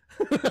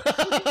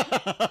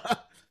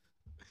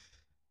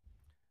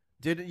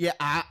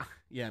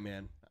 Yeah,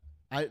 man.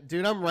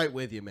 Dude, I'm right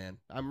with you, man.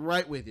 I'm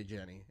right with you,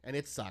 Jenny. And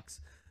it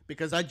sucks.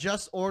 Because I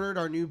just ordered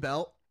our new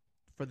belt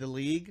for the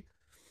league.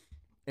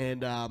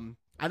 And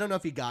I don't know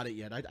if he got it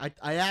yet.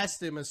 I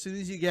asked him, as soon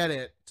as you get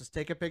it, just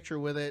take a picture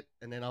with it,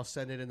 and then I'll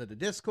send it into the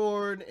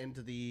Discord,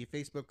 into the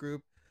Facebook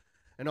group,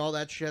 and all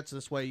that shit. So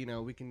this way,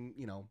 we can,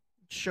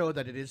 show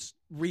that it is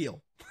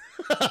real.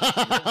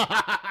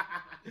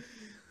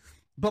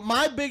 But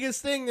my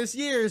biggest thing this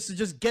year is to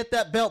just get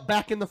that belt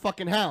back in the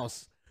fucking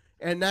house.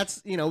 And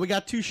that's, we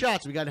got 2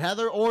 shots. We got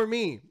Heather or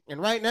me. And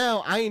right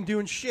now, I ain't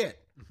doing shit.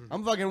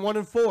 I'm fucking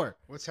 1-4.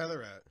 What's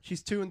Heather at?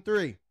 She's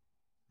 2-3.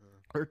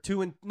 Or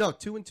 2 and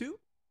 2?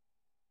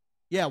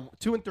 Yeah,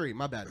 2 and 3.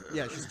 My bad.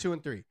 Yeah, she's 2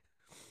 and 3. You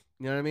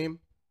know what I mean?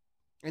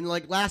 And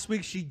like last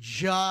week, she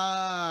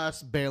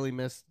just barely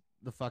missed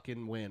the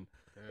fucking win.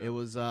 Yeah. It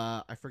was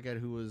I forget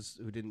who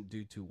didn't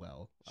do too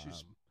well.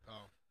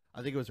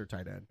 I think it was her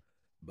tight end.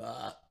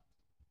 But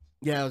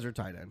yeah, it was her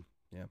tight end.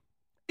 Yeah.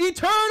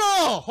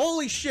 Eternal!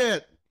 Holy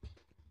shit!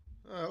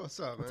 What's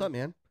up, man? What's up,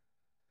 man?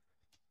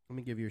 Let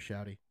me give you a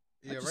shouty.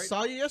 Yeah, I just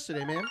saw you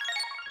yesterday, man.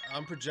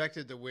 I'm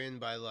projected to win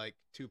by like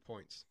 2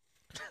 points.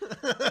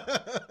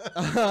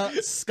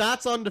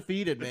 Scott's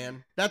undefeated,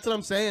 man. That's what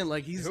I'm saying.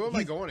 Like Who am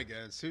I going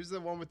against? Who's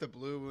the one with the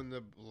blue and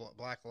the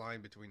black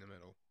line between the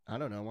middle? I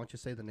don't know. Why don't you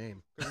say the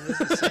name? 'Cause it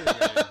doesn't say a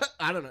name.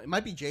 I don't know. It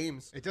might be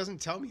James. It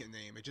doesn't tell me a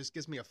name. It just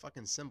gives me a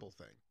fucking symbol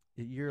thing.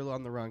 You're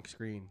on the wrong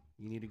screen.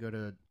 You need to go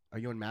to. Are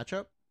you in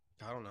matchup?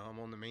 I don't know. I'm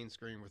on the main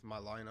screen with my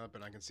lineup,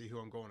 and I can see who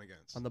I'm going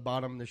against. On the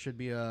bottom, there should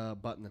be a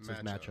button that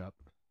says matchup.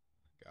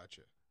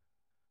 Gotcha.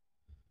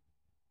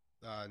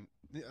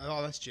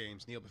 Oh, that's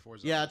James. Neil before.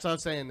 Yeah, that's what I'm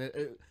saying.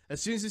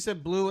 As soon as he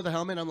said blue with a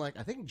helmet, I'm like,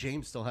 I think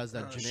James still has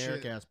that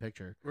generic ass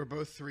picture. We're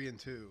both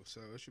 3-2,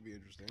 so it should be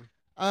interesting.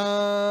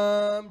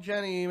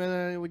 Jenny,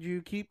 would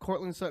you keep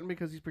Cortland Sutton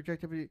because he's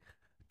projected to be...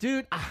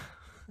 Dude,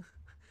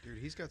 dude,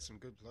 he's got some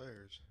good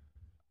players.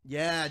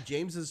 Yeah,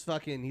 James is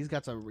fucking... He's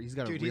got a really good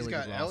roster. He's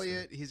got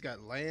Elliott. He's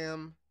got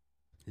Lamb.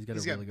 He's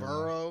got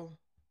Burrow.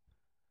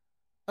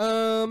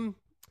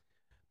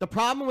 The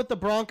problem with the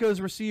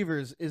Broncos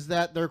receivers is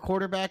that their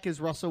quarterback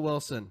is Russell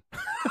Wilson.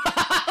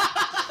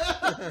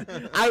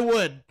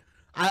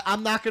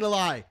 I'm not going to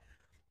lie.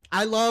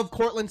 I love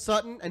Cortland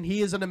Sutton, and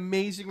he is an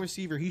amazing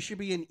receiver. He should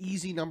be an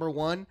easy number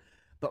one.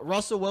 But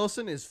Russell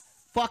Wilson is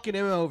fucking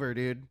him over,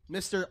 dude.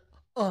 Mr.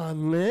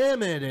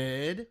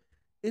 Unlimited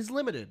is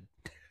limited.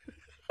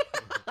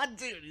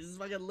 Dude, he's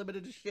fucking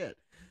limited as shit.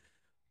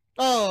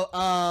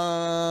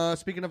 Oh,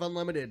 speaking of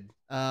unlimited,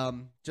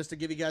 just to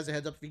give you guys a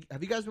heads up,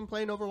 have you guys been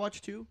playing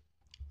Overwatch 2?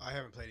 I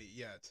haven't played it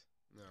yet.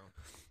 No.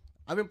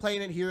 I've been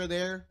playing it here or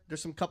there.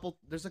 There's a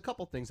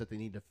couple things that they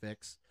need to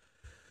fix.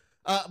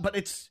 But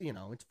it's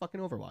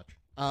fucking Overwatch.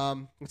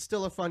 It's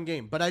still a fun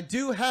game. But I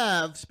do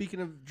have,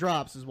 speaking of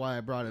drops, is why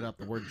I brought it up.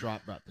 The word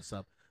drop brought this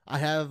up. I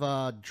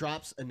have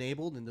drops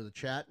enabled into the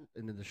chat,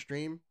 into the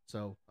stream.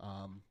 So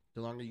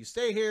the longer you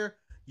stay here,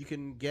 you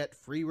can get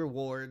free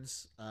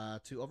rewards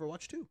to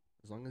Overwatch 2,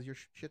 as long as your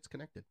shit's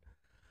connected.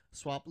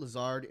 Swap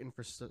Lazard in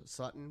for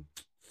Sutton.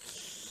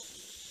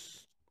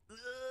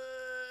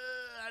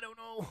 I don't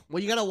know.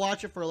 Well, you got to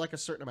watch it for like a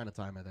certain amount of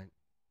time, I think.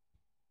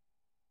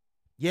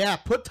 Yeah,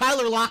 put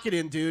Tyler Lockett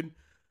in, dude.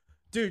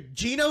 Dude,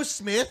 Geno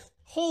Smith?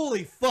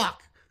 Holy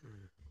fuck.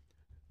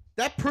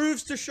 That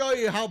proves to show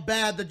you how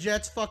bad the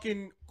Jets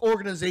fucking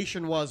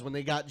organization was when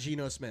they got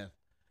Geno Smith.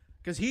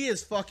 Because he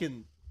is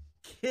fucking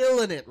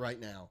killing it right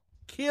now.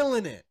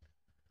 Killing it.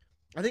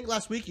 I think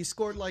last week he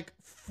scored like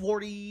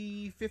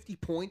 40, 50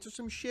 points or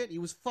some shit. He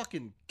was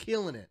fucking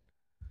killing it.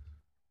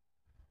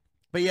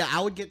 But yeah,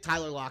 I would get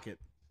Tyler Lockett.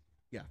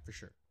 Yeah, for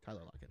sure.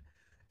 Tyler Lockett.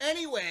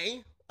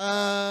 Anyway,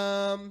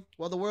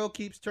 while the world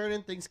keeps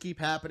turning, things keep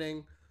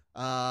happening.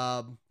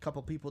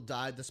 Couple people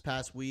died this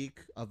past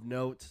week of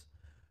note.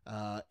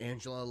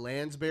 Angela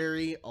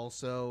Lansbury,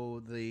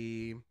 also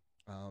the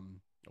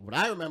what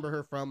I remember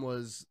her from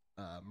was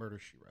Murder,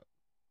 She Wrote.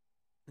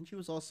 And she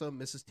was also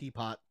Mrs.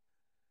 Teapot,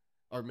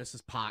 or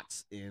Mrs.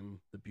 Potts in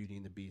the Beauty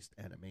and the Beast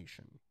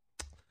animation.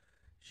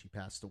 She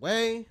passed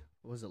away,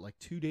 what was it, like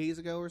 2 days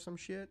ago or some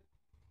shit?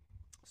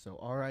 So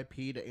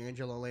R.I.P. to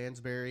Angela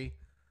Lansbury.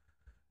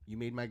 You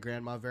made my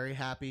grandma very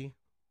happy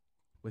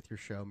with your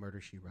show,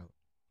 Murder, She Wrote.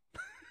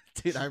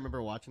 Dude, I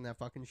remember watching that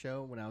fucking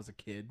show when I was a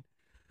kid.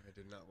 I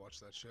did not watch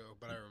that show,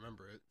 but I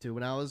remember it. Dude,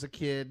 when I was a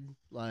kid,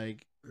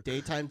 like,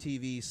 daytime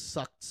TV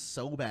sucked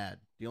so bad.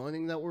 The only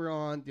things that were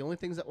on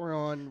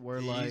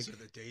were These are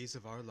the days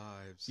of our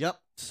lives. Yep.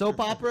 Soap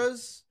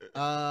operas,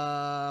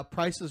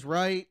 Price is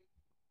Right,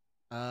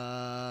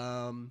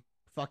 fucking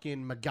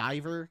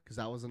MacGyver, because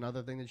that was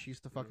another thing that she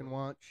used to fucking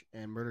watch,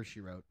 and Murder, She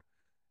Wrote.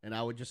 And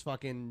I would just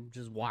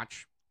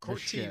watch Court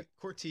shit.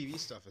 TV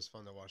stuff is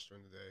fun to watch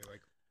during the day. Like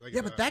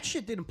Yeah, but that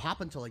shit didn't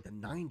pop until like the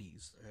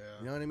 90s. Yeah.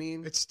 You know what I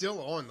mean? It's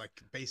still on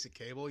like basic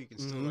cable. You can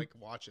still like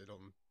watch it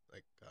on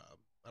like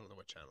I don't know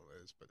what channel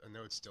it is, but I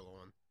know it's still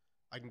on.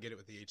 I can get it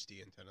with the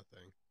HD antenna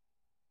thing.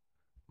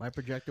 My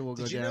projector will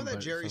go down. Did you know that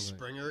but Jerry it sounds like-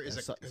 Springer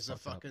is yeah, a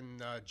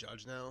fucking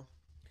judge now?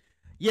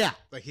 Yeah.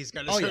 Like he's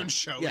got his own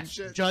show Yeah. and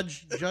shit.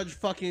 Judge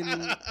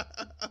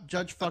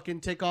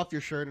fucking take off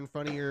your shirt in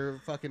front of your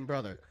fucking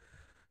brother.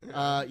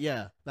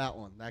 Yeah,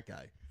 that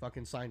guy.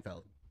 Fucking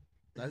Seinfeld.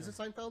 Is it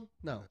Seinfeld?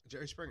 No.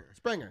 Jerry Springer.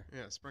 Springer.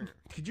 Yeah, Springer.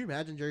 Could you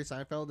imagine Jerry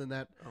Seinfeld in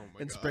that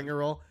God. Springer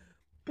role?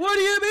 What do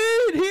you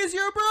mean? He's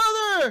your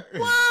brother.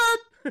 What?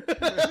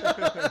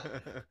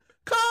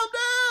 Calm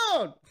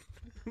down.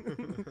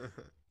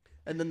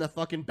 And then the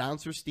fucking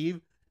bouncer,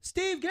 Steve.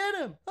 Steve, get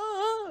him.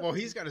 Well,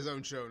 he's got his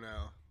own show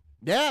now.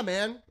 Yeah,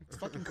 man. It's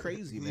fucking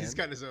crazy, man. He's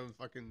got his own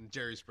fucking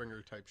Jerry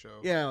Springer type show.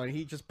 Yeah, and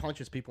he just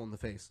punches people in the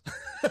face.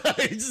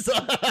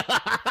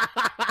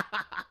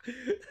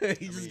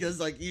 He just goes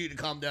like, you need to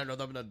calm down or I'm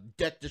going to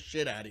deck the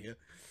shit out of you.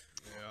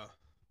 Yeah.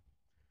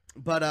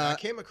 But I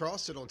came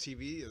across it on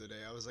TV the other day.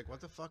 I was like, what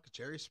the fuck?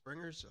 Jerry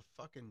Springer's a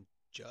fucking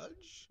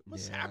judge?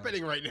 What's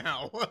happening right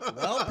now?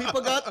 Well,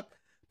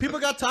 people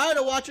got tired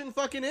of watching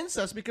fucking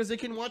incest because they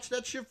can watch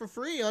that shit for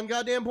free on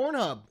goddamn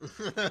Pornhub.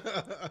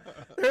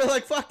 They're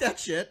like, fuck that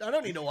shit. I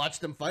don't need to watch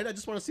them fight. I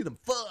just want to see them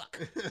fuck.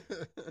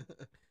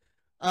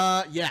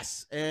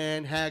 Yes,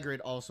 and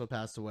Hagrid also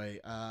passed away.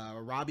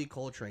 Robbie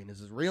Coltrane is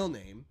his real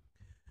name.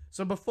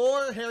 So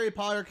before Harry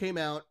Potter came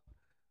out,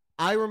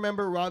 I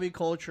remember Robbie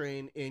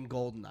Coltrane in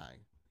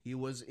Goldeneye. He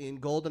was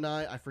in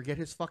Goldeneye. I forget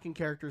his fucking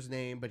character's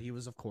name, but he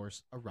was, of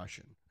course, a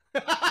Russian.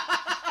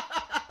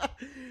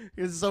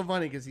 It's so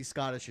funny because he's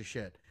Scottish as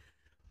shit.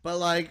 But,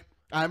 like,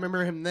 I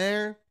remember him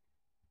there.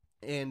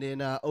 And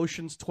in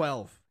Ocean's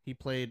 12, he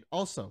played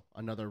also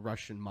another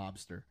Russian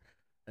mobster.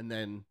 And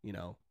then, you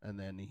know,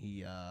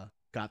 he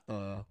got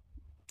the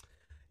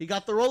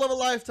role of a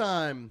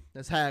lifetime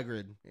as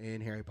Hagrid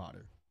in Harry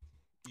Potter.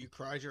 You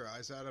cried your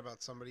eyes out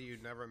about somebody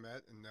you'd never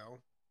met and know?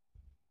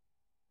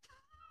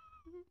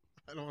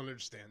 I don't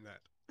understand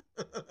that.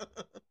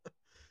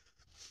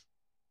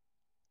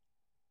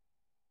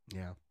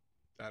 Yeah.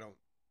 I don't.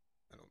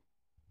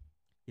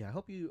 Yeah, I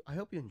hope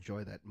you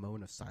enjoy that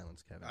moment of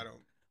silence, Kevin. I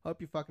don't. I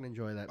hope you fucking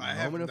enjoy that I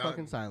moment have of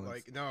fucking silence.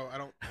 Like, no, I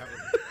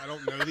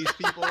don't know these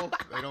people.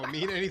 They don't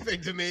mean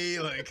anything to me.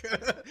 Like,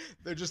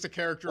 they're just a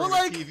character on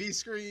a TV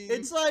screen.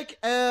 It's like,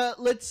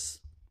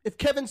 if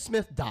Kevin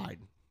Smith died.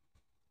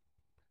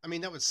 I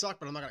mean, that would suck,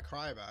 but I'm not gonna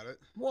cry about it.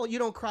 Well, you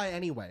don't cry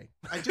anyway.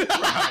 I do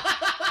cry.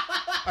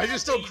 I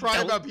just don't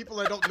cry about people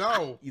I don't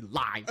know. You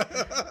lie.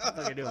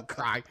 Fucking don't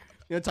cry. You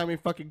know what time he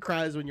fucking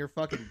cries when you're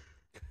fucking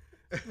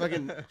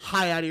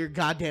high out of your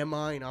goddamn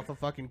mind off of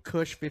fucking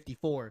Kush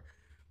 54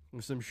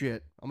 or some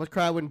shit. I'm gonna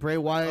cry when Bray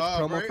Wyatt's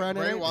promo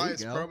Friday. Bray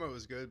Wyatt's promo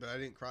was good, but I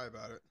didn't cry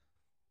about it.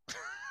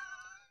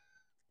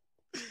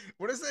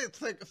 What is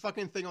that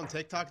fucking thing on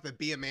TikTok? The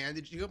Be a Man?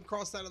 Did you come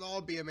across that at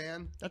all? Be a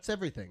Man? That's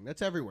everything.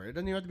 That's everywhere. It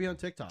doesn't even have to be on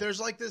TikTok. There's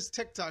like this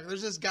TikTok.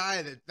 There's this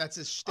guy that's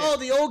his shtick. Oh,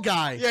 the old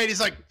guy. Yeah, and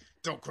he's like,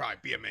 "Don't cry,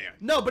 be a man."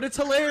 No, but it's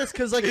hilarious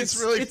because like it's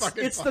really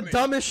fucking it's funny. the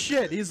dumbest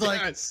shit. He's like,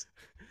 Yes.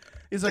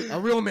 he's like, a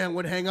real man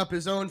would hang up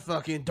his own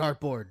fucking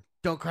dartboard.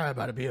 Don't cry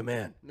about it. Be a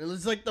man.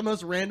 It's like the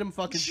most random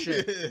fucking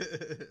shit.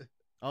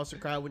 I also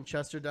cried when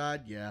Chester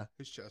died. Yeah.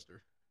 Who's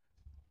Chester?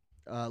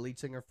 Lead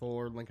singer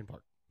for Linkin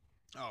Park.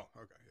 Oh,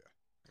 okay,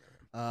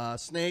 yeah.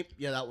 Snape.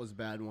 Yeah, that was a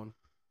bad one.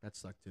 That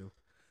sucked too.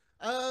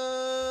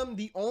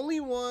 The only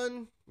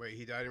one. Wait,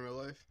 he died in real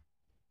life?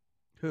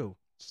 Who?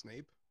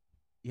 Snape?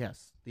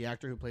 Yes, the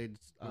actor who played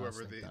Whoever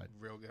Snape the died.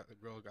 real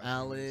guy.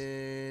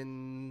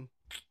 Alan.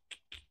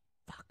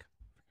 Fuck.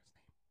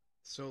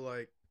 So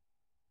like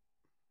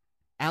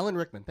Alan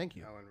Rickman. Thank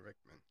you. Alan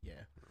Rickman. Yeah.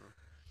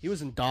 He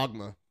was in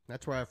Dogma.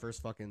 That's where I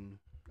first fucking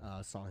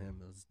saw him.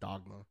 It was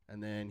Dogma.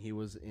 And then he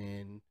was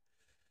in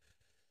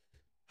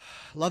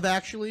Love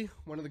Actually,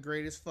 one of the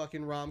greatest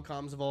fucking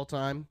rom-coms of all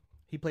time.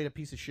 He played a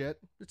piece of shit.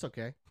 It's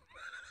okay.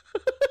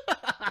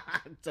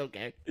 It's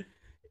okay.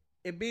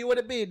 It be what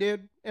it be,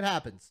 dude. It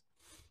happens.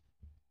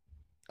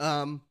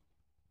 Yeah,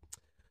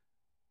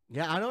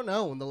 I don't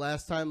know when the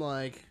last time,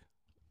 like,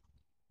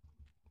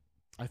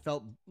 I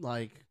felt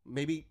like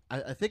maybe,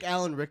 I think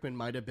Alan Rickman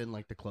might have been,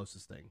 like, the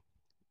closest thing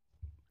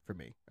for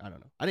me. I don't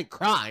know. I didn't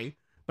cry,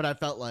 but I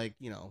felt like,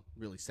 you know,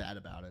 really sad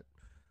about it.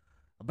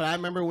 But I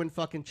remember when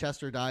fucking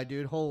Chester died,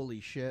 dude.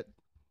 Holy shit.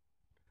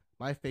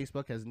 My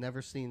Facebook has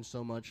never seen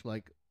so much,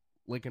 like,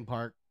 Linkin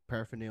Park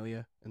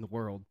paraphernalia in the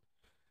world.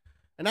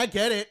 And I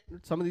get it.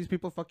 Some of these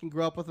people fucking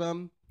grew up with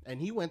them.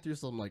 And he went through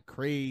some, like,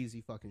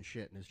 crazy fucking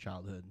shit in his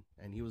childhood.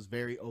 And he was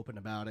very open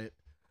about it.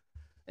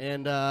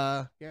 And,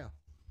 yeah.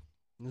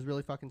 It was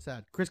really fucking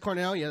sad. Chris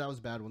Cornell, yeah, that was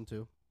a bad one,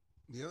 too.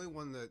 The only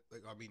one that,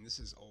 like, I mean, this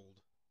is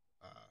old.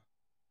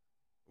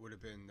 Would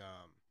have been,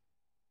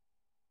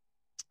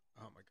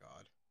 oh my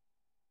God.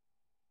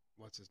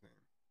 What's his name?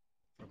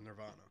 From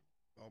Nirvana.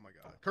 Oh my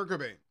God. Kurt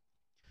Cobain.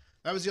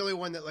 That was the only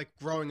one that, like,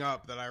 growing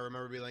up that I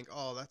remember being like,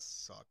 oh, that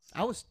sucks.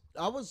 I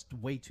was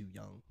way too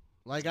young.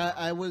 Like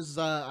I was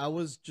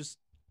just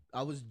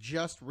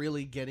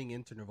really getting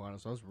into Nirvana,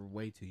 so I was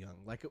way too young.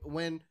 Like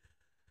when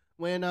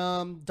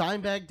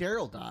Dimebag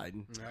Darrell died,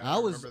 Yeah, I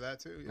remember that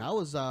too. Yeah. I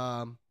was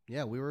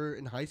yeah, we were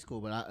in high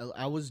school, but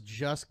I was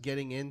just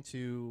getting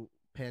into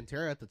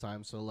Pantera at the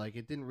time, so like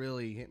it didn't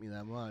really hit me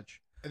that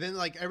much. And then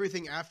like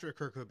everything after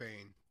Kurt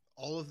Cobain,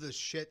 all of the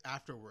shit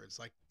afterwards,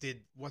 like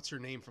did what's her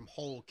name from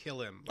Hole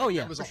kill him? Like, Oh,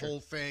 yeah, that was for a sure. whole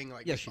thing.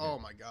 Like, Yeah, she oh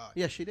did. my God.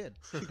 Yeah, she did.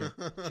 She did.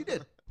 She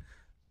did.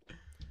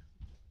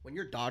 When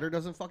your daughter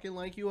doesn't fucking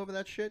like you over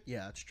that shit,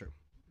 yeah, it's true.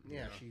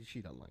 Yeah, Yeah. she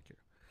doesn't like you.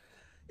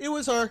 It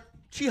was her.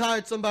 She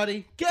hired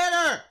somebody. Get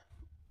her.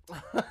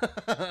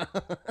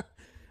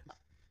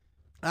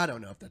 I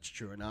don't know if that's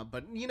true or not,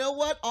 but you know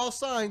what? All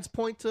signs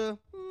point to.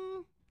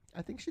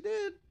 I think she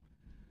did.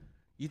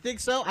 You think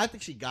so? I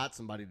think she got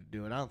somebody to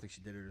do it. I don't think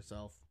she did it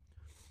herself.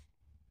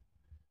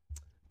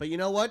 But you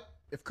know what?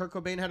 If Kurt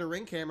Cobain had a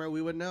Ring camera,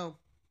 we would know.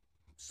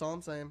 That's all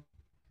I'm saying.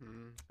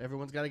 Hmm.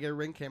 Everyone's got to get a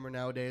Ring camera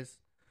nowadays.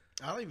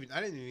 I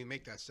didn't even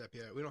make that step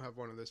yet. We don't have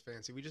one of those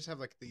fancy. We just have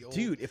like the old.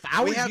 Dude, if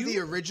I we was have you, the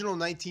original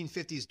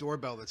 1950s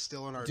doorbell that's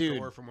still on our dude,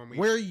 door from when we.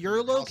 where when you're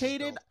the house was located,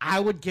 built. I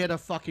would get a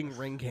fucking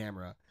Ring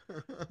camera.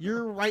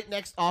 You're right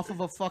next off of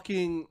a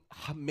fucking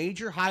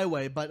major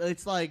highway, but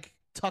it's like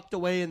tucked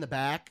away in the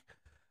back.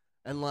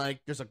 And like,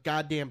 there's a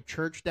goddamn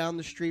church down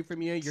the street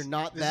from you. You're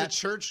not There's that a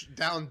church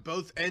down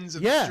both ends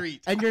of yeah, the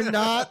street, and you're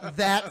not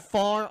that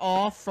far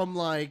off from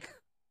like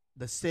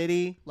the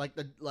city. Like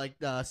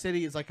the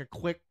city is like a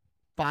quick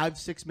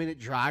 5-6 minute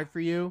drive for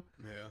you.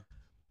 Yeah.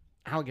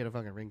 I don't get a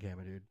fucking ring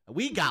camera, dude.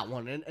 We got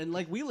one, and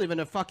like we live in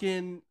a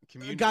fucking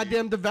Community.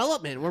 goddamn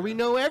development where we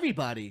know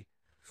everybody.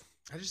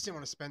 I just didn't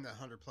want to spend that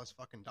 $100+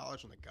 fucking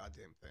dollars on the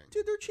goddamn thing.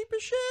 Dude, they're cheap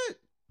as shit.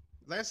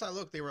 Last I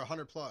looked, they were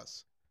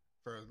 $100+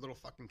 for a little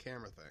fucking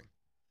camera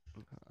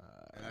thing,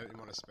 and I didn't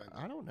want to spend.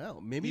 I don't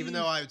know. Maybe Even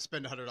though I would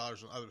spend $100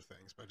 on other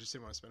things, but I just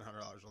didn't want to spend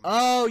 $100 on.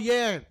 Oh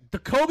yeah, the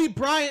Kobe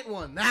Bryant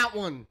one. That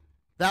one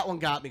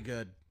got me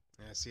good.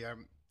 Yeah, see, I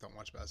don't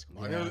watch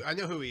basketball. Yeah. I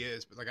know who he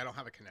is, but like I don't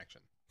have a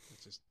connection.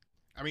 It's just,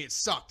 I mean, it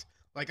sucked.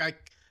 Like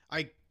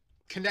I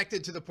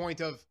connected to the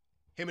point of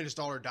him and his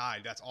daughter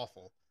died. That's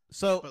awful.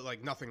 So, But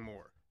like nothing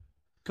more.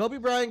 Kobe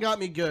Bryant got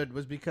me good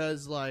was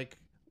because like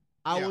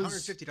I was.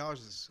 $150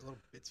 is a little.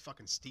 It's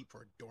fucking steep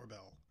for a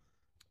doorbell.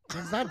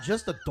 It's not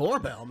just a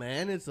doorbell,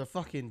 man. It's a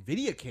fucking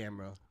video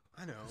camera.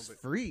 I know, It's but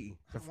free.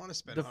 I don't want to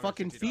spend The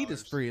fucking feed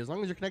is $150. free as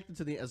long as you're connected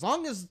to the. As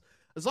long as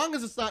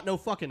it's not no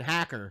fucking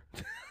hacker.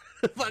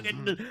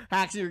 Fucking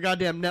hacks your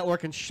goddamn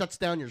network and shuts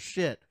down your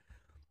shit.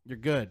 You're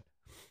good.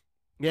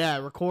 Yeah,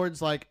 it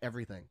records like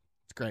everything.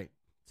 It's great.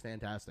 It's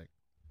fantastic.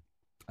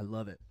 I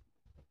love it.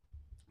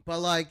 But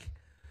like,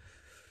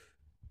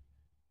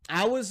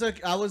 I was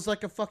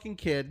like a fucking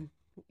kid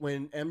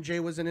when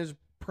MJ was in his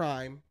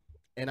prime,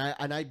 and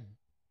I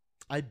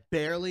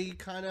barely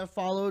kind of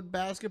followed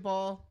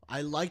basketball. I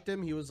liked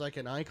him. He was like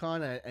an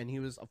icon, and he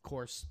was, of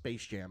course,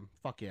 Space Jam.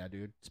 Fuck yeah,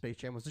 dude. Space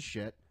Jam was the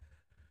shit.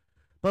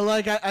 But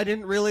like, I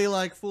didn't really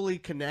like fully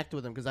connect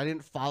with him because I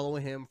didn't follow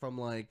him from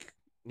like,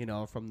 you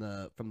know, from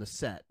the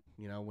set.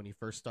 You know, when he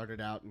first started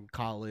out in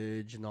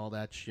college and all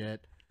that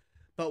shit.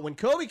 But when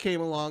Kobe came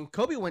along,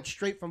 Kobe went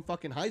straight from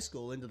fucking high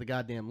school into the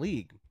goddamn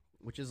league,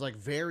 which is like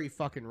very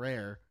fucking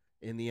rare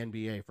in the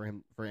NBA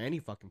for any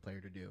fucking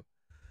player to do.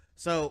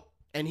 So,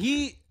 and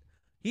he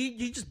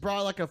just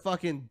brought like a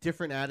fucking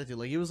different attitude.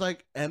 Like he was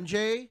like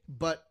MJ,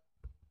 but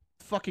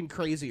fucking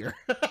crazier.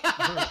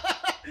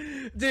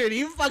 Dude,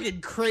 he was fucking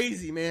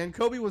crazy, man.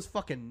 Kobe was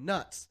fucking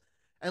nuts.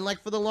 And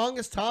like for the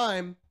longest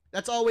time,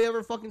 that's all we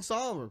ever fucking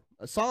saw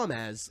him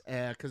as,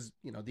 because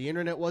you know the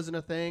internet wasn't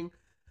a thing.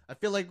 I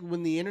feel like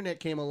when the internet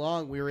came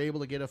along, we were able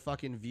to get a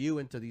fucking view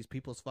into these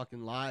people's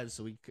fucking lives,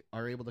 so we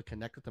are able to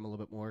connect with them a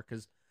little bit more.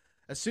 Because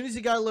as soon as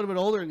he got a little bit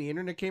older and the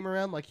internet came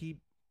around, like he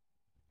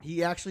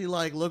actually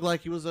like looked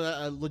like he was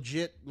a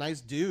legit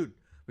nice dude.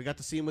 We got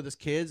to see him with his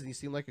kids, and he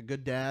seemed like a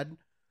good dad.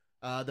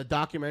 The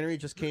documentary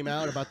just came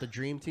out about the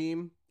Dream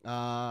Team.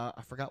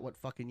 I forgot what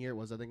fucking year it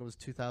was. I think it was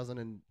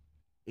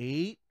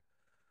 2008.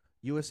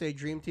 USA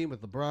Dream Team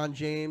with LeBron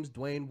James,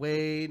 Dwayne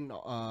Wade, and,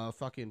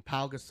 fucking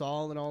Pau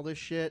Gasol and all this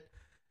shit.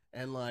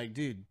 And like,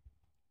 dude,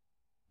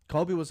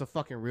 Kobe was a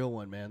fucking real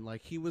one, man.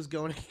 Like he was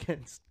going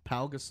against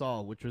Pau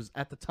Gasol, which was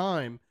at the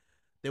time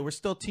they were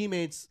still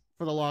teammates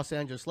for the Los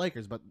Angeles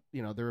Lakers, but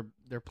you know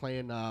they're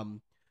playing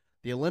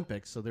the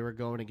Olympics, so they were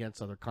going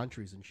against other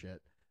countries and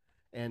shit.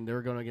 And they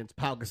were going against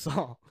Pau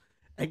Gasol,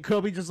 and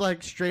Kobe just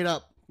like straight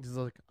up, he's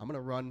like, I'm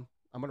gonna run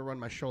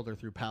my shoulder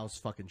through Pau's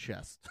fucking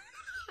chest.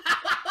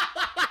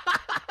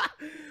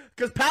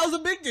 Because Pau's a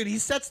big dude. He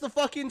sets the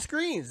fucking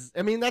screens.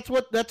 I mean, that's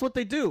what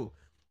they do.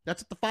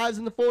 That's what the 5s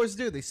and the 4s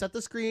do. They set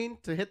the screen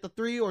to hit the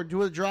 3 or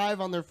do a drive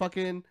on their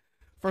fucking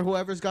for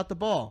whoever's got the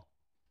ball.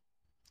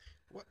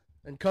 What?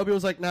 And Kobe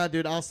was like, nah,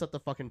 dude, I'll set the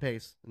fucking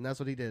pace. And that's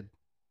what he did.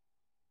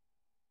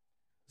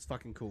 It's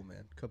fucking cool,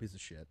 man. Kobe's a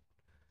shit.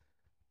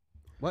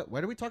 What? Why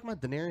are we talking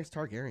about Daenerys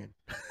Targaryen?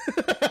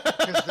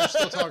 Because they're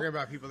still talking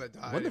about people that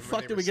died. When the and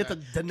fuck they did were we get to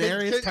sad.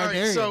 Daenerys All right,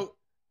 Targaryen? so,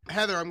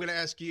 Heather, I'm going to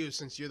ask you,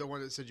 since you're the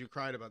one that said you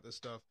cried about this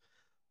stuff.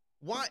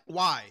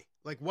 Why?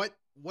 Like, what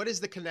is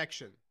the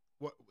connection?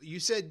 What you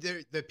said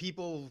that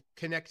people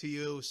connect to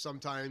you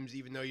sometimes,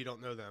 even though you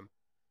don't know them.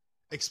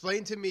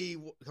 Explain to me,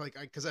 like,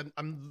 because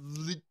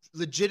I'm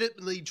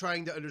legitimately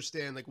trying to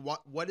understand, like,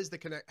 what is the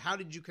connect? How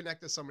did you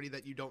connect to somebody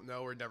that you don't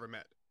know or never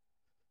met?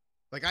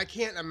 Like, I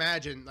can't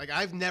imagine. Like,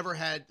 I've never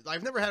had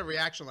a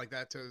reaction like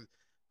that to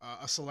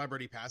a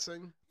celebrity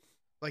passing.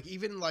 Like,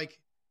 even like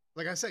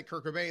I said,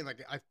 Kurt Cobain.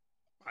 Like, I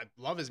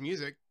love his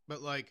music,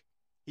 but like,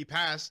 he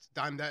passed.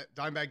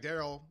 Dimebag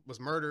Darrell was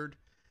murdered.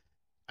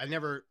 I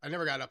never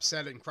got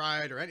upset and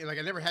cried or anything. Like,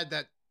 I never had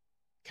that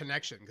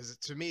connection, because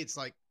to me, it's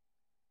like,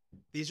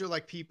 these are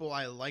like people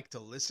I like to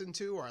listen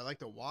to or I like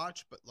to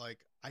watch, but like,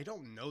 I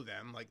don't know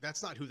them. Like,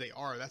 that's not who they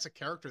are. That's a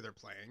character they're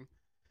playing,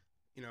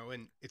 you know,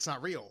 and it's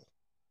not real.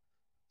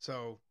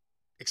 So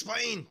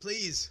explain,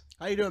 please.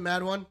 How you doing,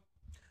 Mad One?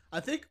 I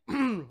think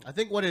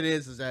what it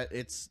is that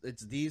it's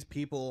these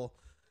people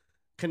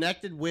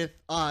connected with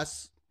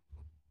us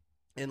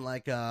in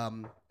like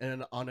on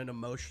an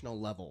emotional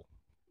level.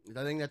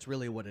 I think that's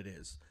really what it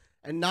is.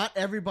 And not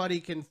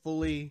everybody can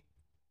fully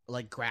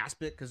like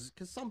grasp it, because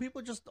some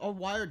people just are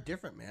wired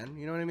different, man.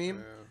 You know what I mean?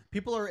 Yeah.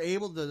 People are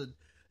able to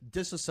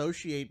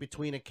disassociate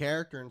between a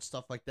character and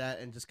stuff like that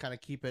and just kind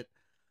of keep it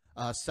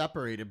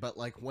separated. But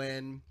like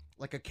when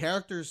like a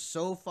character is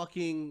so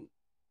fucking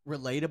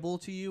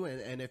relatable to you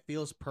and it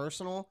feels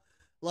personal,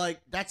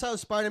 like that's how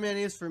Spider-Man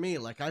is for me.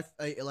 Like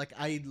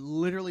I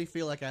literally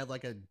feel like I have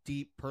like a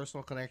deep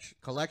personal connection.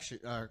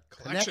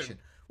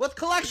 What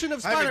collection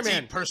of I have a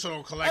Spider-Man? deep personal I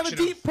have collection. a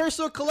deep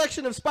personal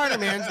collection of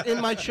Spider-Mans in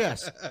my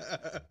chest.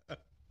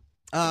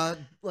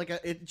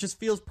 It just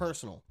feels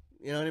personal.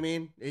 You know what I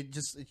mean? It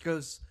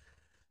goes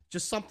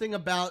just something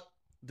about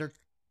their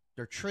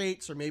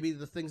traits, or maybe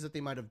the things that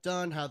they might have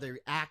done, how they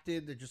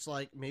acted. They're just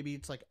like, maybe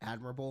it's like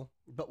admirable.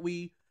 But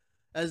we,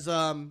 as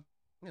some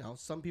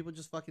people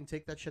just fucking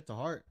take that shit to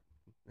heart.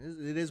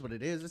 It is what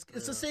it is.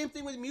 It's the same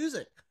thing with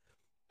music,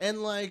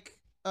 and like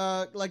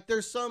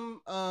there's some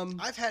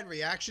I've had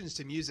reactions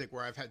to music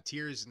where I've had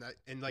tears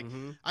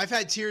I've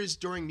had tears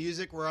during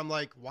music where I'm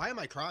like, why am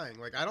I crying?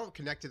 Like, I don't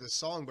connect to this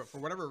song, but for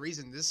whatever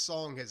reason, this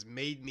song has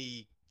made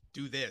me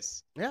do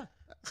this. Yeah.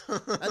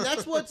 and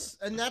that's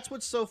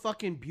what's so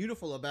fucking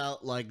beautiful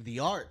about like the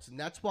arts, and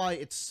that's why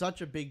it's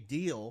such a big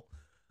deal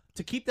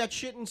to keep that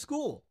shit in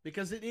school,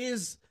 because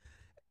it's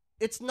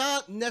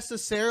not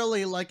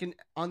necessarily like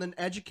on an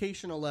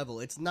educational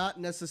level. It's not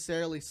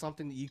necessarily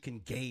something that you can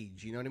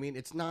gauge, you know what I mean?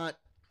 It's not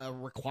a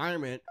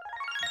requirement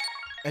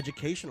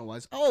educational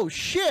wise. Oh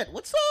shit,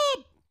 what's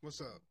up?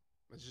 What's up?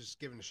 Let's just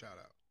give him a shout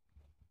out.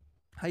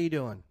 How you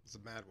doing? It's a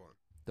mad one.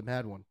 The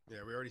mad one. Yeah,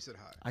 we already said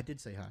hi. I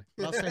did say hi.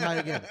 I'll say hi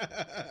again.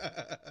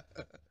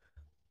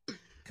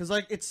 Because,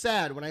 like, it's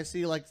sad when I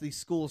see, like, these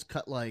schools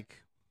cut,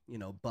 like,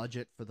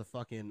 budget for the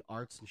fucking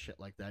arts and shit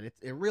like that.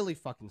 It really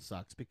fucking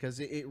sucks, because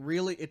it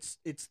really,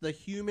 it's the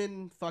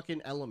human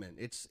fucking element.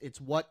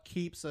 It's what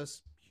keeps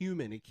us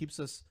human. It keeps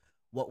us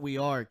what we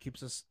are. It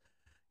keeps us,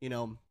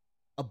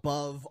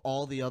 above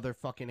all the other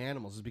fucking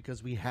animals, is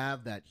because we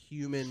have that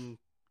human,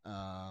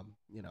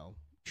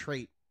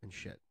 trait and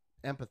shit.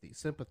 Empathy,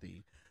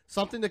 sympathy.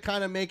 Something to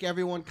kind of make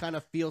everyone kind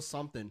of feel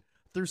something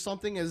through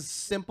something as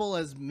simple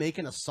as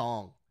making a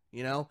song,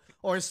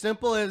 or as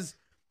simple as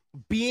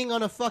being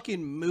on a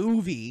fucking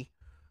movie,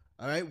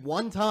 all right,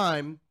 one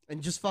time,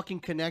 and just fucking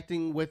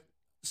connecting with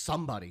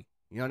somebody.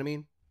 You know what I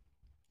mean?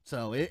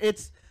 So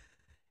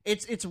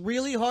it's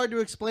really hard to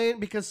explain,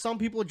 because some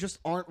people just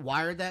aren't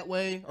wired that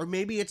way, or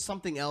maybe it's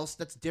something else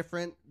that's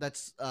different,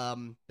 that's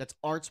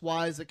arts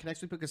wise, that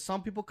connects with people, because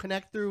some people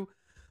connect through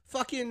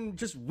fucking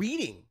just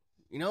reading.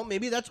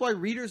 Maybe that's why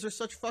readers are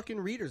such fucking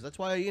readers. That's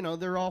why,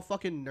 they're all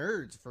fucking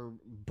nerds, for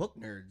book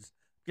nerds,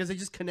 because they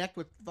just connect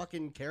with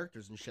fucking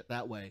characters and shit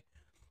that way.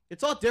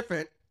 It's all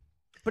different,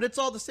 but it's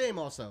all the same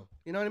also.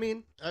 You know what I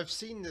mean? I've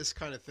seen this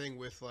kind of thing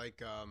with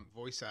like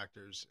voice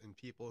actors and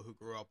people who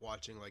grew up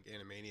watching like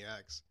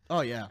Animaniacs.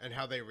 Oh yeah. And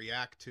how they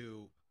react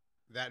to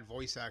that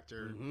voice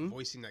actor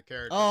voicing that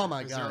character. Oh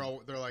my god.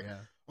 They're like, yeah.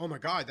 Oh my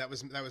god, that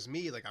was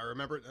me. Like, I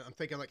remember. I'm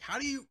thinking like,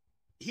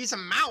 he's a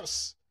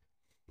mouse.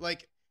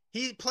 Like,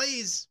 he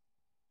plays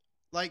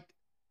like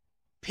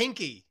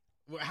Pinky.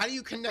 How do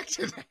you connect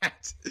to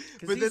that?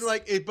 But then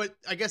but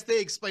I guess they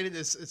explained it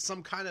as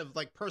some kind of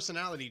like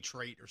personality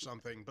trait or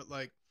something. But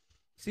like,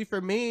 see,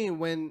 for me,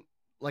 when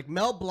like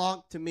Mel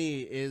Blanc to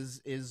me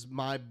is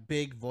my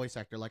big voice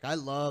actor. Like, I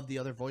love the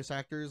other voice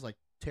actors. Like,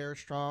 Tara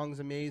Strong's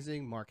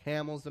amazing. Mark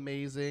Hamill's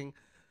amazing.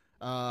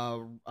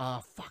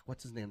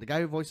 What's his name? The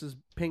guy who voices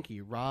Pinky,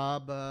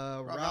 Rob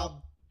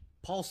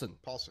Paulson.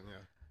 Paulson, yeah.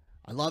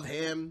 I love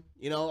him.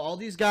 All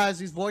these guys,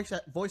 these voice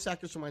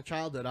actors from my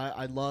childhood,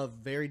 I love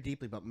very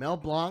deeply. But Mel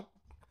Blanc,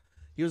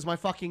 he was my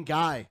fucking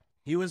guy.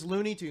 He was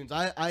Looney Tunes.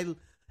 I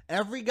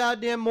every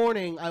goddamn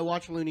morning I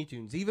watch Looney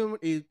Tunes. Even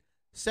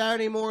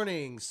Saturday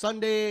morning,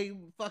 Sunday,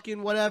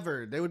 fucking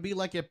whatever. There would be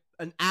like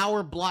an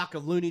hour block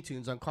of Looney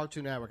Tunes on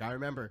Cartoon Network. I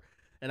remember,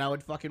 and I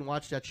would fucking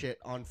watch that shit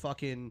on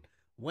fucking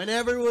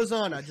whenever it was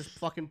on. I just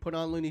fucking put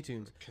on Looney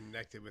Tunes.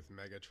 Connected with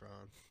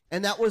Megatron.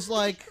 And that was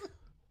like.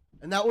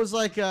 And that was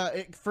like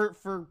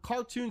for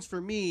cartoons, for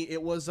me,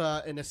 it was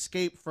an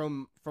escape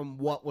from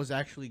what was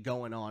actually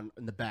going on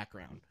in the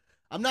background.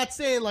 I'm not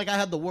saying like I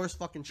had the worst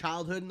fucking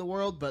childhood in the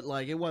world, but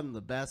like it wasn't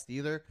the best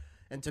either.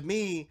 And to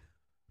me,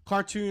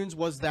 cartoons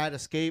was that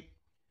escape.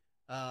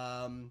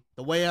 The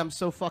way I'm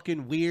so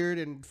fucking weird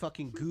and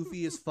fucking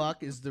goofy as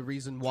fuck is the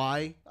reason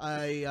why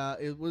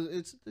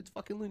it's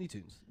fucking Looney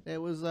Tunes.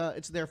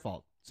 It's their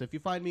fault. So if you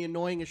find me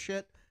annoying as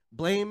shit,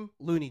 blame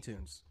Looney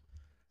Tunes.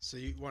 So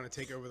you want to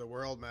take over the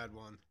world, Mad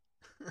One?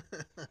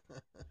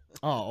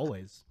 Oh,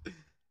 always.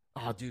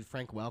 Oh, dude,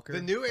 Frank Welker.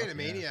 The new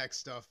Animaniacs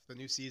stuff, the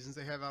new seasons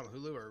they have out on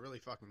Hulu are really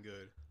fucking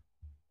good.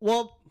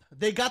 Well,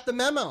 they got the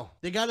memo.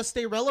 They got to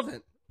stay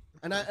relevant,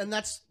 and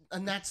that's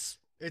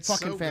it's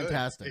fucking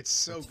fantastic. It's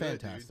so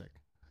good, fantastic.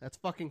 Dude. That's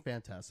fucking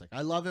fantastic.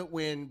 I love it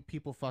when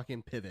people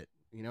fucking pivot.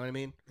 You know what I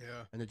mean?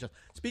 Yeah. And they're just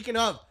speaking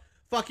of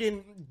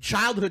fucking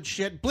childhood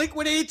shit.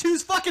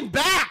 Blink-182's fucking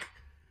back.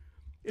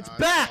 It's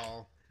back.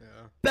 Yeah.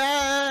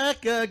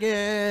 Back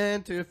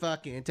again to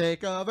fucking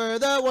take over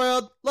the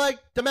world like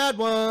the Mad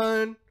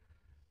One.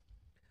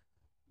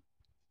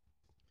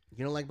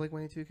 You don't like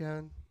Blink-182,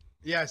 Kevin?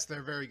 Yes,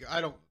 they're very good.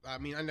 I know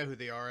who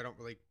they are. I don't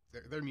really.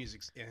 Their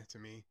music's to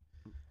me.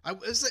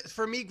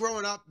 For me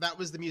growing up, that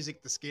was the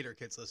music the skater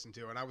kids listened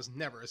to, and I was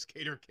never a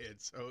skater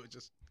kid, so it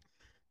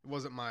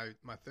wasn't my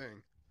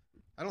thing.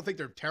 I don't think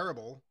they're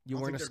terrible. You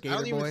weren't a skater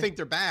boy? I don't even think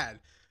they're bad.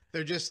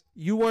 They're just.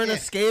 You weren't a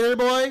skater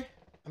boy?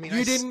 I mean,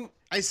 you didn't.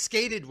 I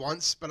skated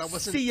once, but I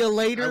wasn't. See you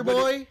later,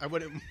 boy. I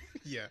wouldn't.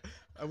 Yeah,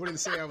 I wouldn't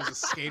say I was a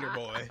skater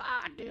boy.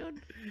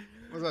 Dude.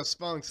 What's up,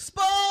 Spunks?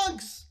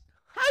 Spunks,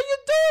 how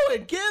you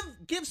doing?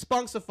 Give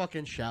Spunks a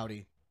fucking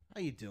shouty.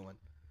 How you doing?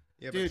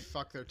 Yeah, Dude. but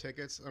fuck their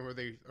tickets. Or are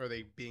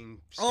they being?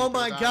 Oh stupid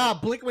my about god,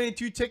 it?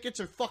 Blink-182 tickets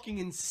are fucking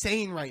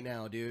insane right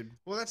now, dude.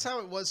 Well, that's how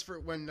it was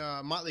for when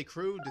Motley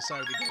Crue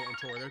decided to go on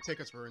tour. Their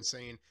tickets were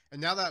insane, and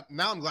now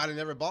I'm glad I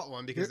never bought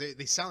one because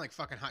they sound like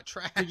fucking hot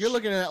trash. Dude, you're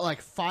looking at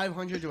like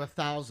 500 to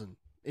 1,000.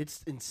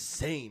 It's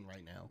insane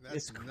right now. That's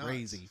it's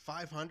crazy.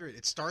 500.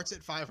 It starts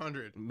at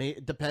 500.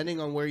 Depending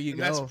on where you And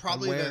go. that's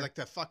probably and where.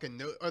 the fucking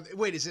no.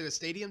 Wait, is it a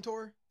stadium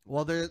tour?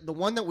 Well, the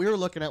one that we were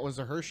looking at was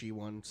the Hershey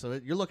one, so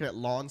you're looking at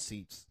lawn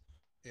seats.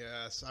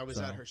 Yes, I was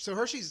So. at Hershey. So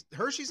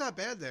Hershey's not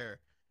bad there.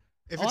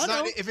 If Oh, it's I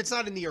not know. if it's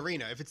not in the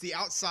arena, if it's the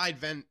outside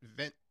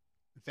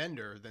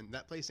vendor, then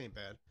that place ain't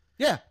bad.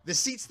 Yeah, The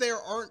seats there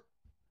aren't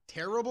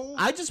terrible.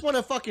 I just want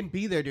to fucking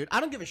be there, dude. I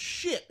don't give a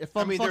shit if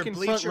I'm I mean, they're fucking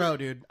front bleacher- row,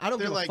 dude. I don't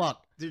they're give like a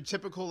fuck. they're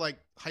typical like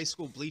high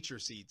school bleacher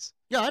seats.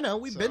 Yeah, I know.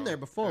 We've been So, there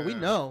before. We yeah.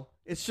 know.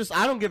 It's just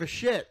I don't give a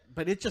shit,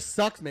 but it just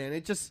sucks, man.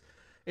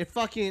 It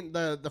fucking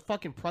the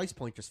fucking price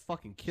point just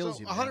fucking kills So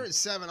you. Man.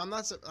 107. I'm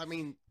not. I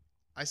mean,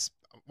 I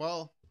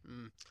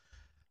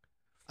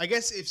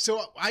guess if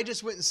so. I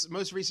just went.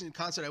 Most recent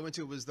concert I went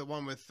to was the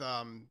one with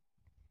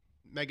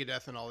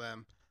Megadeth and all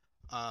them.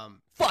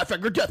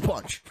 Five-finger death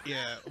punch.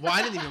 Yeah. Well,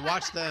 I didn't even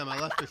watch them. I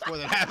left before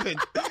that happened.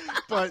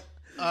 But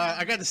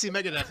I got to see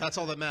Megadeth. That's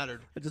all that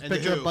mattered. I just And The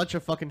picture a Who. bunch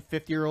of fucking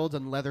 50-year-olds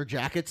in leather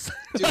jackets.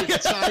 Dude,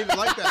 it's not even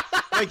like that.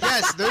 Like,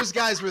 yes, those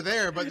guys were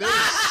there, but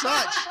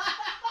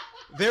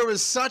there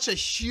was such a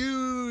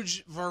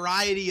huge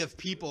variety of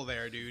people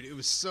there, dude. It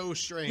was so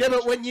strange. Yeah,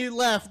 but when you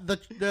left,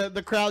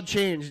 the crowd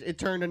changed. It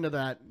turned into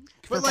that.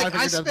 But For like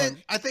Five-Finger Death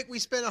Punch. I think we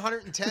spent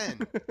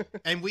 110,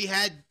 and we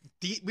had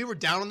we were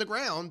down on the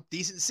ground,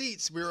 decent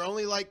seats. We were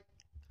only like,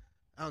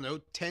 I don't know,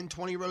 10,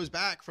 20 rows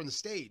back from the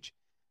stage.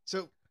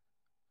 So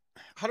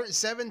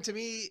 107 to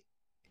me,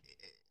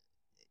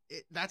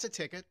 that's a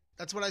ticket.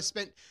 That's what I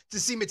spent to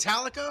see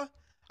Metallica.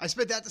 I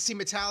spent that to see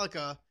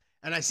Metallica,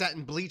 and I sat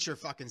in bleacher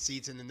fucking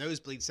seats in the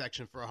nosebleed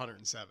section for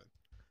 107.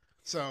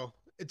 So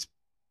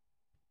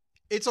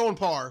it's on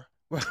par.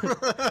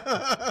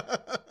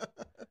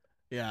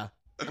 Yeah.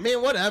 I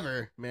mean,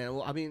 whatever, man.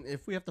 Well, I mean,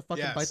 if we have to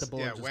fucking bite the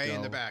bullet, yeah, just way in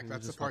go. the back. We'll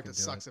That's the just part fucking that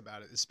do sucks it.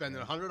 about it. Is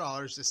spending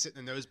 $100 to sit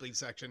in the nosebleed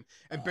section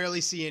and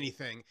barely see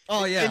anything.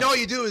 Oh yeah. And all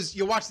you do is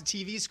you watch the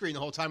TV screen the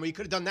whole time. Where you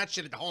could have done that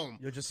shit at home.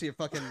 You'll just see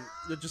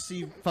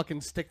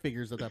fucking stick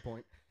figures at that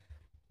point.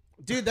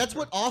 Dude, that's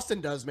what Austin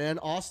does, man.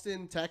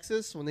 Austin,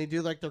 Texas, when they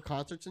do like their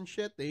concerts and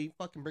shit, they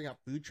fucking bring out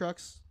food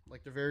trucks.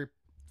 Like they're very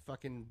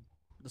fucking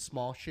the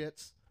small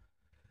shits.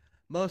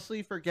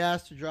 Mostly for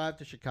gas to drive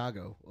to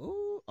Chicago.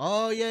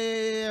 Oh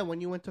yeah.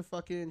 When you went to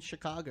fucking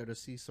Chicago to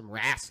see some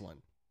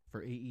wrestling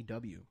for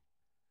AEW.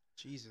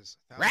 Jesus,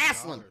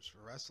 Wrestling. $1,000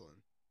 for wrestling.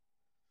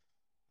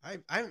 I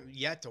haven't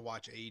yet to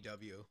watch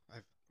AEW.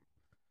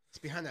 It's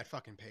behind that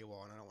fucking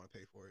paywall, and I don't want to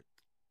pay for it.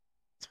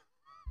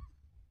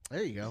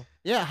 There you go.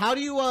 Yeah, how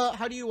do you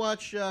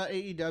watch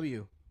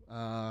AEW?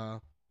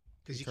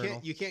 Because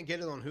you can't get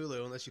it on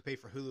Hulu unless you pay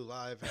for Hulu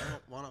Live. I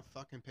don't want to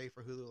fucking pay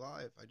for Hulu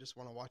Live. I just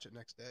want to watch it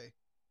next day.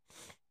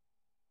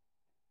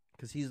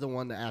 Because he's the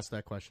one that asked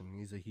that question.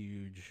 He's a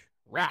huge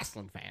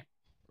wrestling fan.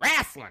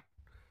 Wrestling.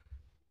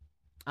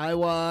 I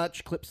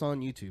watch clips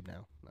on YouTube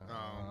now.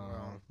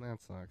 well. That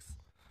sucks.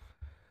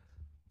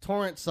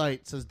 Torrent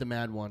site says the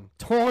mad one.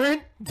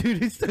 Torrent?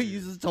 Dude, he still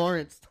uses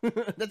torrents.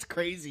 That's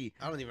crazy.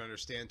 I don't even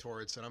understand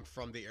torrents, and I'm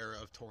from the era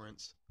of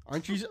torrents.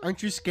 Aren't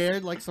you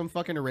scared like some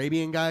fucking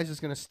Arabian guy's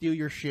just gonna steal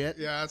your shit?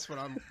 Yeah, that's what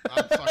I'm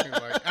fucking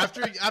like.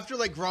 After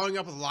like growing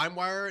up with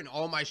LimeWire and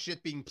all my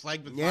shit being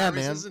plagued with Yeah,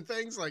 viruses man. and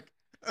things, like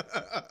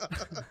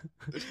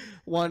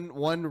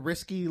One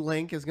risky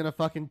link is gonna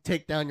fucking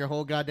take down your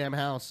whole goddamn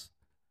house.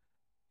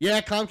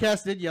 Yeah,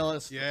 Comcast did yell at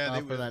us yeah,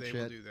 they for that will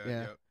shit. do that.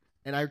 Yeah. Yep.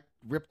 And I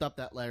ripped up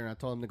that letter and I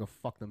told them to go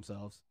fuck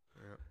themselves.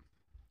 Yep.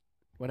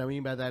 What I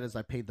mean by that is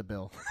I paid the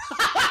bill.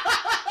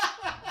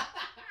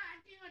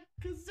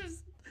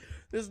 Because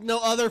there's no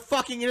other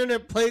fucking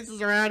internet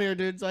places around here,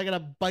 dude. So I gotta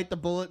bite the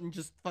bullet and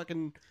just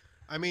fucking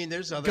I mean,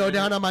 there's other go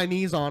down on my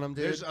knees on them,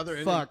 dude. There's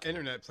other Fuck.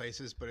 internet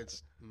places, but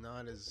it's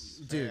not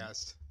as Dude.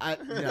 fast.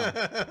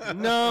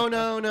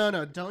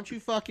 No. Don't you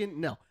fucking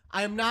no.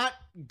 I am not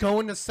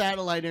going to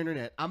satellite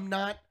internet. I'm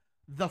not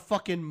the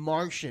fucking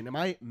Martian. Am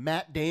I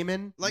Matt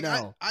Damon? Like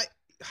no.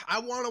 I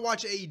want to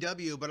watch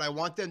AEW, but I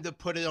want them to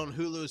put it on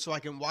Hulu so I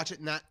can watch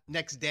it not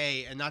next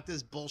day and not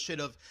this bullshit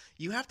of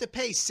you have to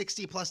pay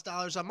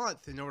 $60+ a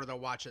month in order to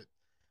watch it.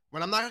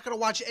 When I'm not going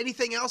to watch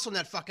anything else on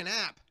that fucking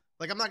app.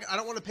 Like I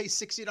don't want to pay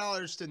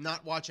 $60 to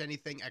not watch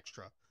anything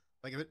extra.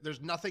 Like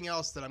there's nothing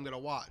else that I'm going to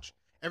watch.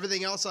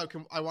 Everything else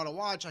I want to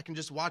watch, I can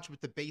just watch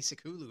with the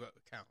basic Hulu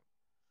account.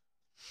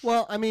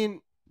 Well, I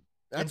mean,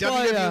 And that's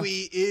why,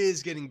 WWE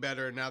is getting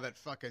better now that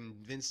fucking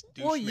Vince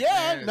douche well,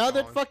 yeah, McMahon is now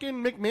that gone.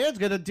 fucking McMahon's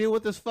got to deal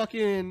with this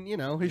fucking,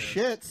 his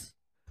shits.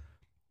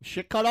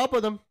 Shit caught up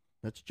with him.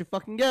 That's what you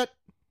fucking get.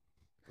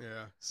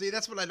 Yeah. See,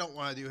 that's what I don't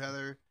want to do,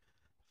 Heather.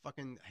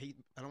 fucking hate.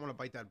 I don't want to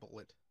bite that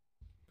bullet.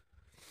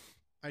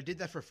 I did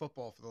that for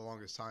football for the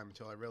longest time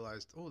until I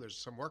realized, oh, there's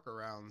some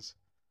workarounds.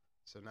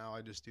 So now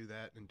I just do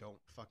that and don't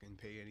fucking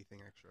pay anything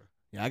extra.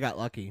 Yeah, I got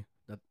lucky.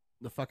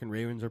 The fucking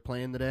Ravens are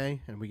playing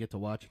today, and we get to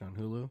watch it on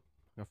Hulu.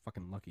 I got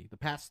fucking lucky. The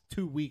past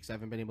 2 weeks, I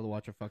haven't been able to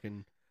watch a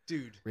fucking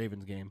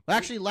Ravens game. Well,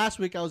 actually, last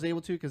week I was able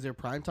to because they're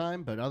prime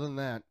time, but other than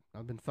that,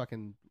 I've been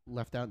fucking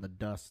left out in the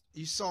dust.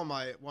 You saw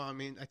I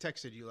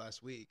texted you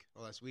last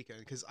weekend,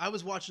 because I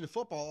was watching the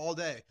football all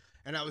day,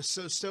 and I was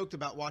so stoked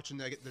about watching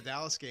the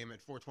Dallas game at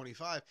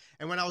 4:25.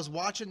 And when I was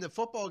watching the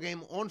football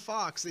game on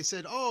Fox, they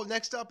said, "Oh,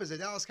 next up is the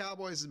Dallas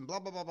Cowboys," and blah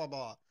blah blah blah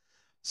blah.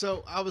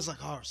 So I was like,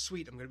 "Oh,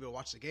 sweet! I'm gonna be able to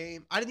watch the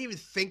game." I didn't even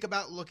think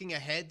about looking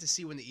ahead to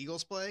see when the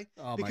Eagles play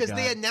because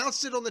they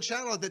announced it on the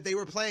channel that they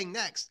were playing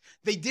next.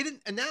 They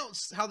didn't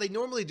announce how they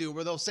normally do,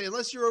 where they'll say,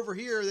 "Unless you're over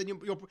here, then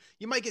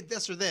you might get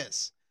this or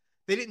this."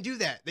 They didn't do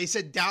that. They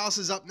said Dallas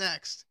is up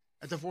next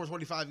at the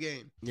 4:25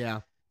 game.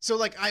 Yeah. So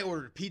like I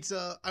ordered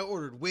pizza, I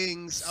ordered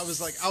wings. I was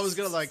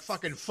gonna like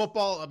fucking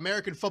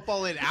American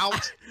football it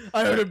out.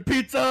 I ordered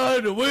pizza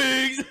and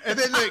wings. And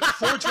then like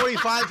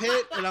 4:25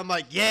 hit, and I'm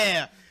like,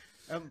 yeah.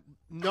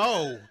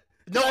 No,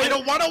 I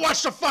don't want to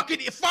watch fuck the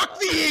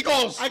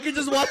Eagles. I could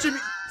just watch him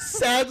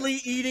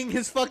sadly eating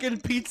his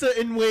fucking pizza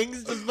and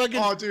wings. Just fucking.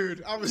 Oh,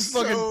 dude, I was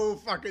so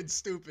fucking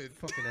stupid.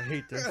 Fucking, I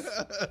hate this.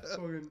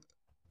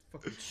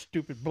 fucking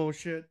stupid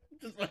bullshit.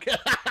 Just fucking.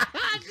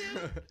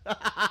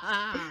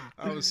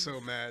 I was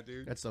so mad,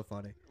 dude. That's so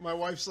funny. My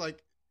wife's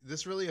like,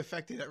 "This really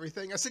affected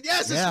everything." I said,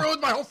 "Yes, this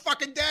ruined my whole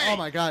fucking day." Oh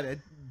my god, it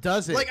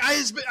does it. Like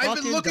I've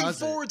been looking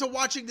forward to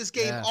watching this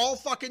game all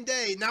fucking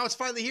day. Now it's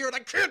finally here, and I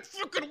can't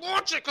fucking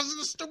watch it because of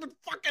the stupid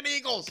fucking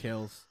Eagles.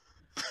 Kills.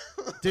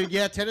 Dude,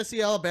 yeah,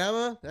 Tennessee,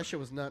 Alabama, that shit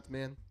was nuts,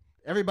 man.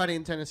 Everybody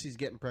in Tennessee's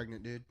getting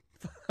pregnant, dude.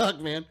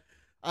 Fuck, man.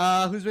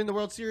 Who's winning the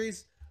World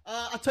Series?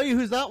 I'll tell you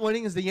who's not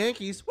winning is the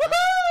Yankees. Woohoo!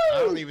 I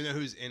don't even know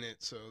who's in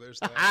it, so there's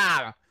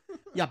that.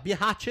 Yeah,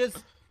 biatches.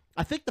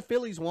 I think the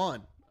Phillies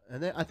won,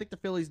 and I think the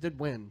Phillies did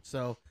win.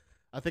 So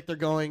I think they're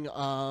going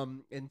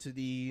into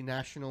the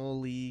National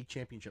League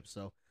Championship.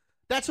 So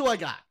that's who I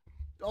got.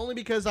 Only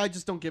because I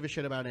just don't give a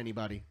shit about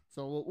anybody.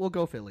 So we'll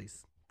go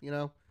Phillies. You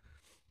know.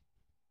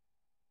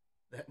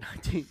 That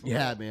 19.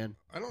 Yeah, man.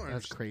 I don't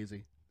understand. That's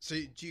crazy. So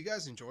do you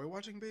guys enjoy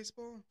watching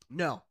baseball?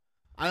 No.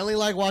 I only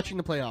like watching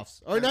the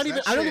playoffs. Or not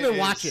even. I don't even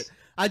watch it.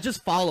 I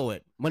just follow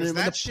it.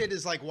 Shit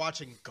is like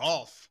watching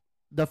golf.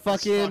 The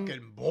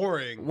fucking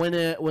boring. When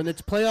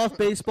it's playoff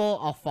baseball,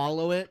 I'll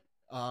follow it.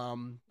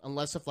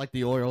 Unless if like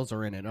the Orioles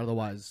are in it.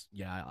 Otherwise,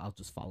 yeah, I'll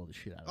just follow the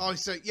shit out of it. Oh,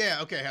 so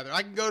yeah, okay, Heather.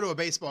 I can go to a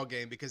baseball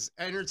game because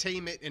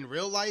entertainment in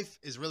real life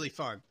is really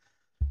fun.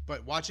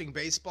 But watching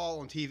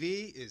baseball on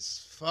TV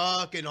is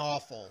fucking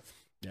awful.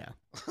 Yeah.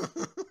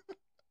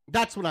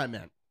 That's what I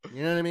meant.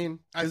 You know what I mean?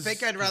 I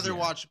think I'd rather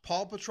watch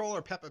Paw Patrol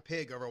or Peppa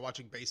Pig over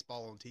watching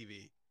baseball on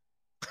TV.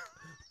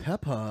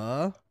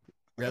 Peppa.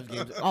 Revs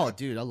games. Oh,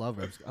 dude, I love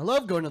Revs. I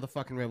love going to the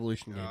fucking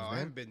Revolution games, man. I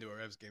haven't been to a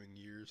Revs game in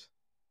years.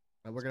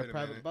 I work at a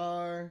private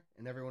bar,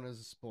 and everyone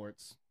is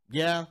sports.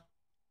 Yeah.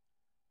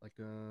 Like,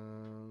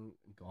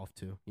 golf,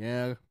 too.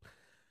 Yeah.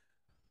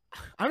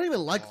 I don't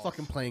even like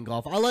fucking playing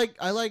golf. I like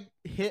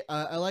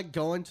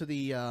going to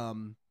the,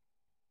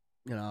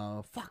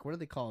 fuck, what are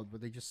they called? Where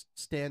they just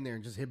stand there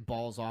and just hit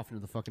balls off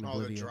into the fucking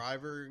oblivion. The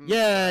driver.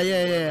 Yeah.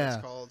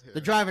 It's called. The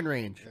driving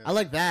range. Yeah. I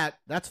like that.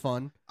 That's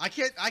fun. I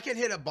can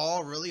hit a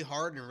ball really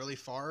hard and really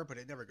far, but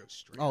it never goes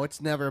straight. Oh,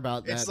 it's never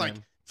about that. It's like,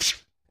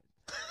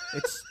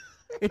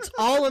 it's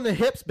all in the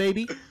hips,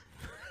 baby.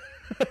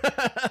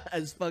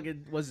 As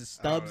fucking was it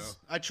Stubbs?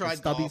 I tried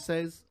Stubby golf.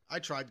 Says I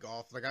tried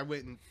golf. Like I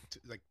went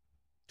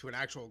to an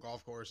actual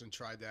golf course and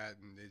tried that,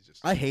 and it just.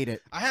 I hate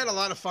it. I had a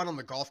lot of fun on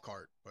the golf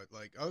cart, but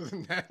like other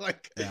than that,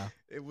 like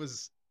it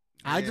was.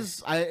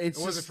 It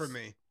wasn't for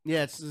me.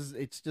 Yeah, it's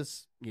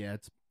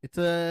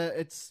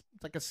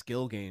like a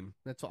skill game.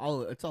 That's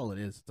all. It's all it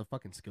is. It's a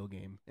fucking skill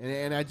game,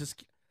 and I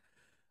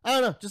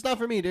don't know, just not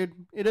for me, dude.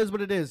 It is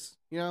what it is.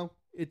 You know,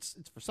 it's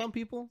for some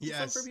people.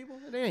 Yes. Some for people,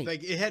 it ain't.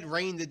 Like it had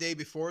rained the day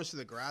before, so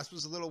the grass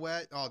was a little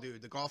wet. Oh,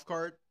 dude, the golf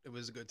cart, it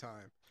was a good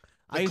time.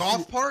 The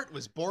golf part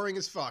was boring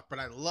as fuck, but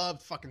I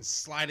loved fucking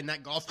sliding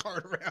that golf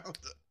cart around.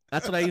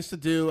 That's what I used to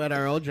do at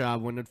our old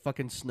job when it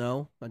fucking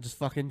snow. I just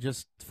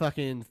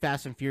fucking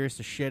Fast and Furious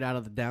the shit out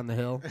of down the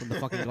hill with the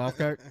fucking golf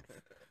cart.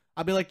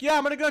 I'd be like, yeah,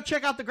 I'm gonna go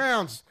check out the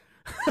grounds.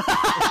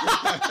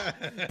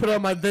 Put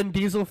on my Vin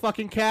Diesel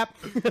fucking cap.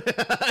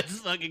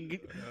 Just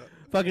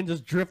fucking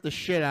just drift the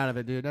shit out of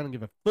it, dude. I don't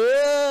give a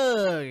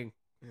fuck.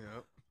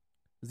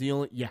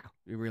 Yeah.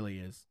 It really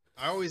is.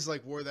 I always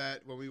wore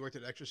that when we worked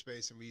at Extra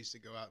Space and we used to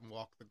go out and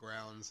walk the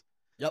grounds.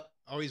 Yep.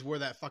 I always wore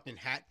that fucking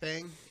hat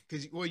thing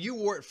because you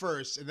wore it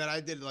first, and then I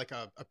did like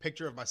a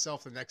picture of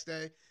myself the next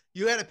day.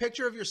 You had a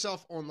picture of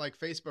yourself on like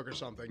Facebook or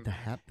something. The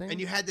hat thing.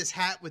 And you had this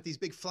hat with these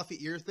big fluffy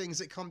ear things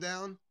that come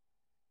down.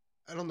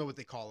 I don't know what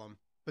they call them,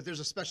 but there's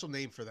a special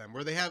name for them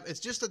where they have. It's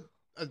just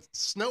a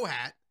snow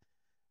hat,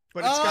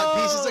 But it's got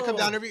pieces that come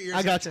down every ear. I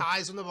It's got got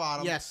ties on the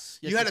bottom. Yes.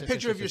 You had a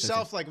picture of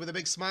yourself like with a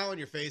big smile on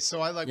your face.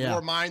 So I Yeah.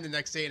 wore mine the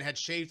next day and had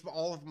shaved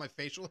all of my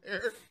facial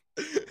hair.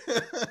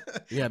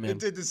 Yeah, man. It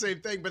did the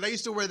same thing. But I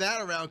used to wear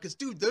that around because,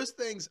 dude, those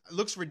things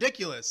looks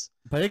ridiculous.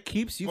 But it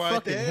keeps you But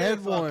fucking they're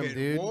head warm, fucking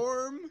dude.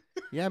 warm.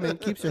 Yeah, man.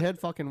 It keeps your head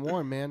fucking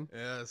warm, man.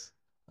 Yes.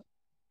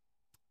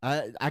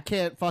 I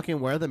can't fucking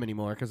wear them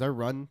anymore because I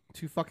run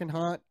too fucking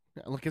hot.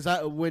 Because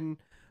when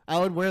I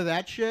would wear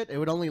that shit, it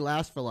would only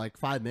last for like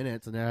 5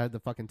 minutes, and then I had to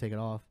fucking take it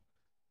off.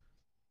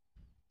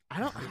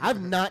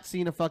 I've not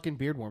seen a fucking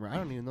beard warmer. I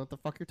don't even know what the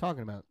fuck you're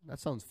talking about. That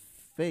sounds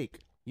fake.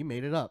 You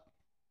made it up.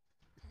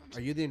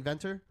 Are you the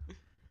inventor?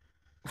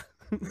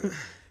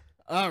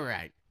 All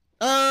right.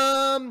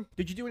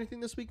 Did you do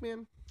anything this week,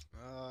 man?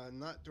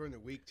 Not during the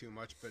week too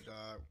much, but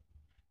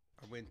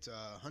I went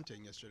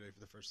hunting yesterday for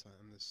the first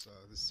time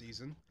this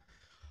season.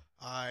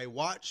 I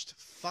watched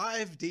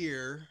 5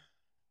 deer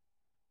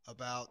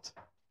about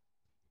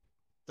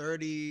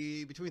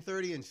between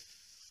 30 and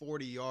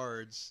 40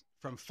 yards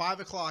from 5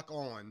 o'clock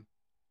on,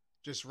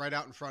 just right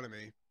out in front of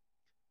me.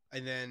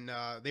 And then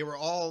they were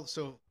all,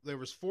 so there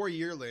was 4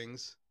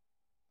 yearlings,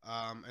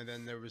 and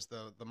then there was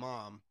the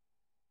mom.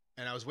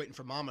 And I was waiting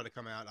for mama to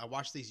come out. I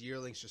watched these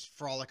yearlings just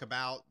frolic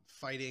about,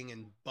 fighting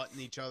and butting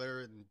each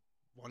other, and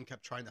one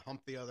kept trying to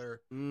hump the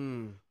other.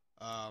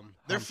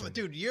 They're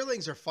dude,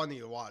 yearlings are funny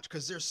to watch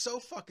because they're so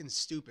fucking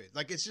stupid.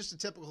 Like, it's just a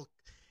typical,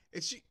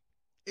 it's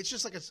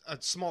just like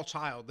a small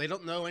child. They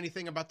don't know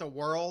anything about the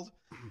world,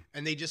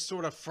 and they just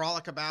sort of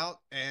frolic about,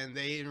 and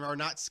they are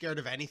not scared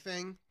of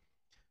anything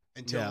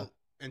until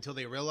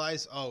they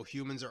realize, oh,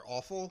 humans are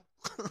awful.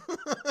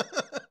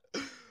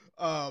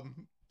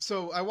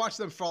 So I watched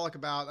them frolic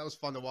about. That was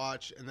fun to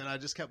watch. And then I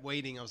just kept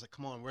waiting. I was like,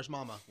 come on, where's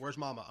mama? Where's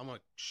mama? I'm going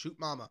to shoot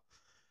mama.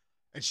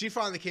 And she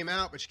finally came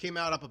out, but she came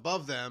out up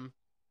above them,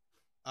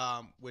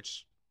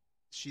 which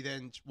she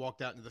then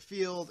walked out into the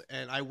field.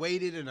 And I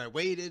waited and I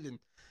waited. And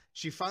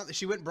she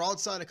went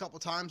broadside a couple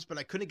times, but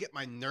I couldn't get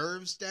my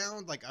nerves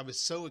down. Like, I was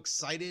so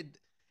excited,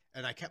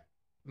 and I kept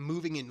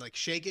moving and like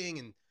shaking,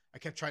 and I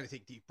kept trying to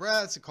take deep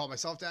breaths and calm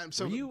myself down.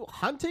 So, are you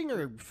hunting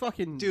or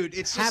fucking dude,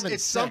 it's having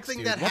it's sex, something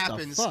dude? that What the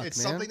happens. fuck, It's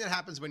man? something that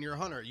happens when you're a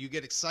hunter. You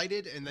get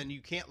excited, and then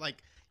you can't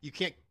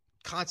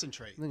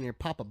concentrate. And then you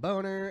pop a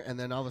boner, and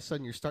then all of a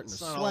sudden you're starting to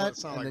It's not sweat,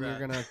 it's not and like then that.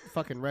 you're gonna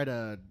fucking write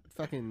a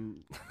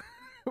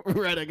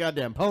write a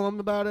goddamn poem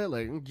about it.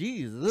 Like,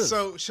 Jesus.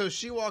 So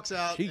she walks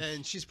out, Sheesh.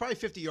 and she's probably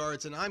 50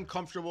 yards, and I'm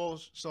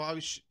comfortable. So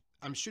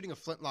I'm shooting a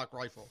flintlock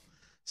rifle,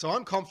 so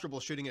I'm comfortable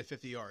shooting at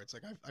 50 yards.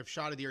 Like, I've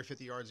shot a deer at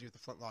 50 yards with the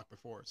flintlock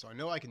before, so I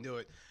know I can do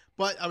it.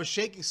 But I was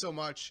shaking so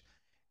much,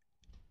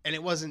 and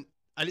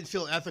I didn't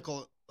feel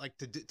ethical like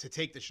to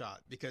take the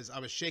shot because I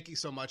was shaking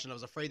so much, and I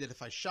was afraid that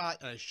if I shot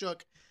and I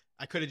shook,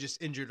 I could have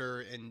just injured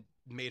her and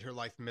made her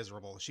life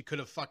miserable. She could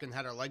have fucking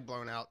had her leg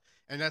blown out,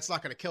 and that's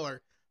not going to kill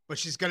her, but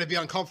she's going to be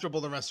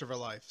uncomfortable the rest of her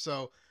life.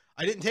 So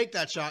I didn't take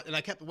that shot, and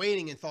I kept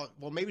waiting and thought,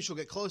 well, maybe she'll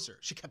get closer.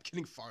 She kept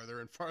getting farther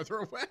and farther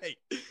away.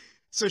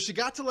 So she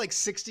got to like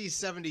 60,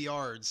 70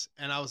 yards,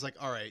 and I was like,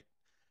 all right.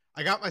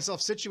 I got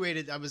myself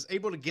situated. I was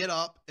able to get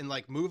up and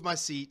like move my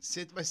seat,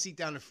 sit my seat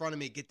down in front of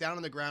me, get down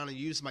on the ground, and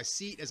use my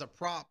seat as a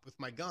prop with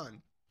my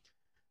gun.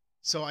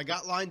 So I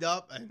got lined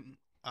up, and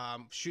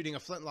shooting a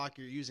flintlock,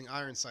 you're using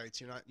iron sights.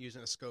 You're not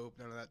using a scope,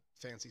 none of that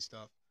fancy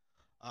stuff.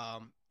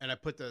 And I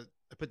put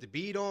the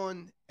bead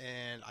on,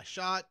 and I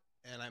shot,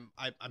 and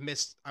I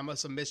missed. I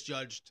must have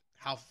misjudged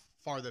how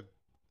far the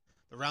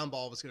round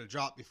ball was going to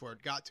drop before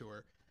it got to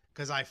her,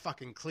 because I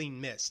fucking clean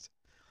missed.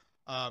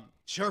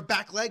 Her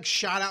back leg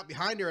shot out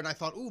behind her, and I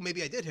thought, ooh,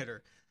 maybe I did hit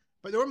her.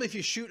 But normally, if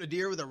you shoot a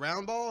deer with a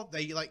round ball,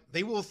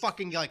 they will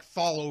fucking like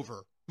fall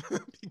over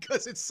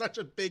because it's such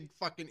a big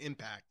fucking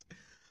impact.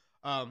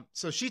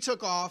 So she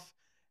took off,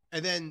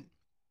 and then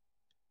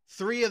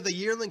 3 of the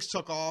yearlings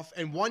took off,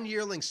 and 1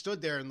 yearling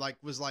stood there and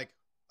was like,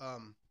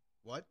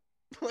 what?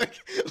 like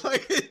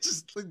it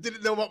just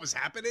didn't know what was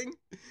happening.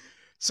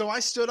 So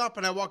I stood up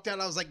and I walked out.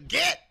 And I was like,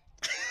 get.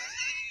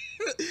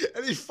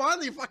 And he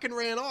finally fucking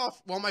ran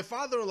off while my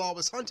father-in-law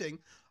was hunting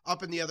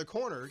up in the other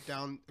corner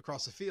down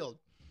across the field.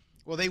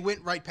 Well, they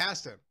went right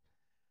past him.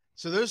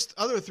 So those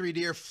other 3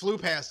 deer flew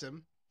past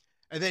him.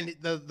 And then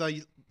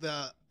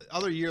the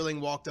other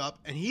yearling walked up,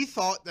 and he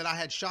thought that I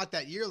had shot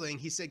that yearling.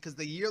 He said, because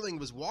the yearling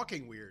was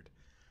walking weird.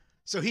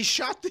 So he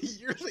shot the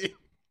yearling.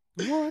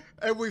 What?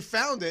 And we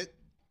found it.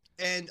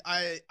 And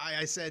I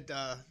said,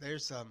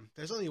 there's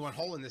only 1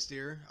 hole in this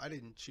deer. I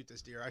didn't shoot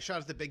this deer. I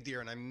shot at the big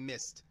deer, and I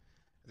missed.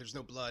 There's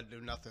no blood, no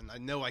nothing. I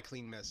know I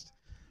clean missed.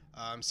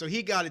 So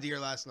he got a deer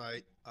last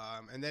night,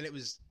 and then it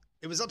was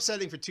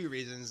upsetting for 2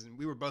 reasons, and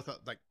we were both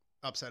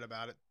upset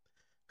about it,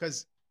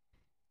 because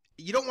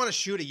you don't want to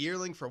shoot a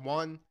yearling for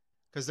one,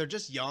 because they're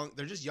just young.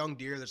 They're just young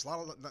deer. There's not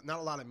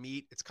a lot of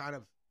meat. It's kind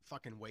of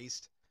fucking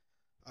waste.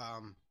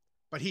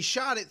 But he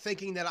shot it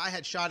thinking that I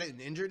had shot it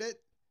and injured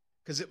it,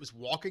 because it was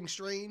walking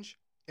strange.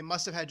 It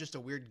must have had just a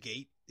weird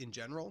gait in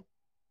general.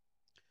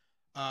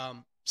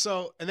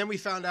 So, and then we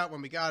found out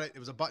when we got it, it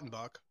was a button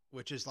buck,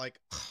 which is like,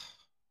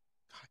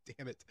 God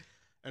damn it.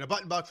 And a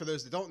button buck, for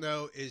those that don't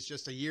know, is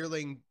just a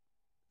yearling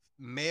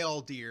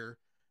male deer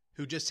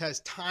who just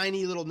has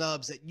tiny little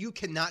nubs that you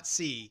cannot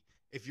see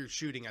if you're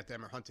shooting at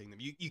them or hunting them.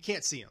 You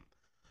can't see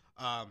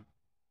them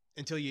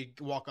until you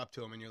walk up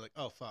to them and you're like,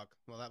 oh, fuck.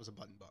 Well, that was a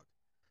button bug.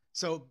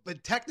 So,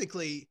 but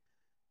technically,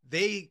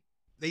 they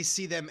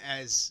see them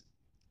as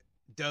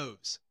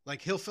does.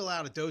 Like, he'll fill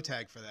out a doe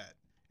tag for that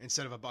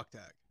instead of a buck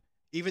tag.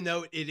 Even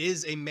though it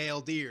is a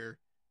male deer,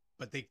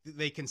 but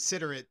they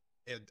consider it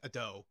a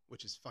doe,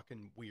 which is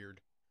fucking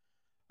weird.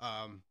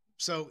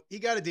 So he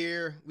got a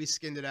deer. We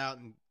skinned it out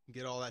and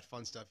get all that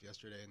fun stuff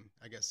yesterday. And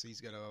I guess he's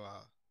going to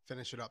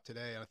finish it up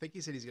today. And I think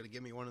he said he's going to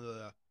give me one of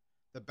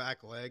the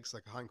back legs,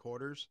 like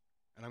hindquarters,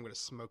 and I'm going to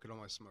smoke it on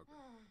my smoker.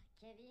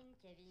 Kevin.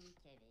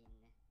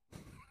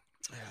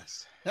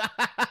 Yes.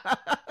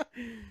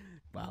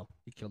 Wow,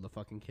 you killed the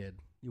fucking kid.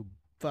 You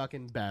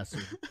fucking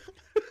bastard.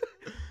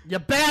 You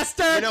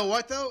bastard! You know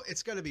what, though?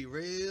 It's going to be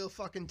real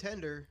fucking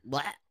tender.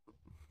 What?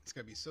 It's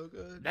going to be so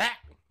good. Not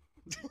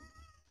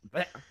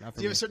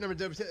Do you have a certain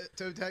number of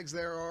toe tags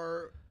there,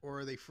 or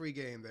are they free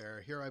game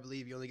there? Here, I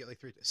believe you only get like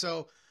 3.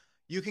 So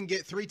you can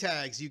get 3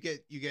 tags. You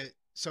get.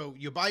 So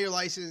you buy your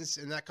license,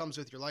 and that comes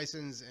with your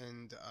license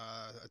and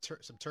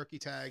some turkey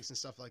tags and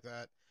stuff like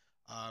that,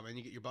 and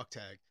you get your buck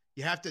tag.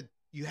 You have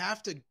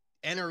to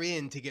enter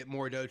in to get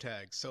more doe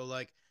tags. So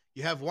like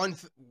you have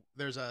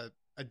there's a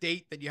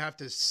date that you have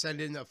to send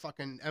in a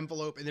fucking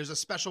envelope, and there's a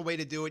special way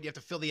to do it. You have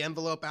to fill the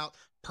envelope out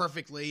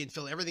perfectly and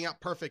fill everything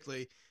out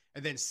perfectly,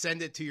 and then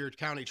send it to your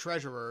county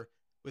treasurer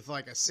with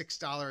like a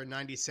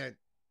 $6.90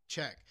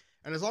 check.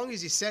 And as long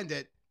as you send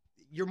it,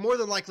 you're more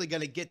than likely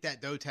going to get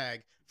that doe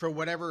tag for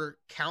whatever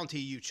county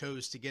you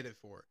chose to get it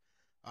for.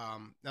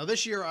 Now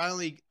this year I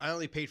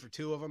only paid for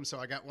 2 of them, so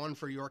I got one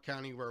for York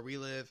County where we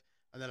live,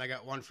 and then I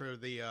got one for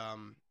the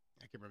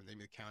I can't remember the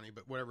name of the county,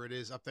 but whatever it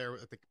is up there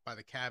by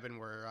the cabin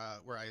where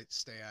I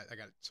stay at. I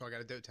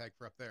got a doe tag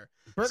for up there.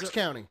 Berks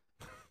County.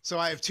 So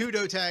I have 2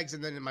 doe tags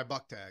and then my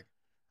buck tag.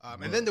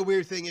 And then the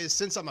weird thing is,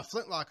 since I'm a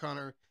flintlock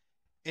hunter,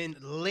 in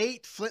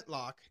late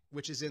flintlock,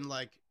 which is in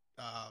like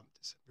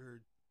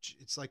December,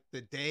 it's like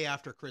the day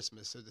after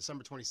Christmas, so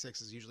December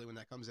 26th is usually when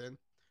that comes in.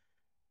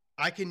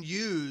 I can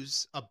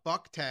use a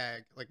buck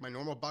tag, like my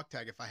normal buck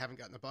tag, if I haven't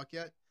gotten a buck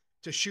yet,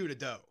 to shoot a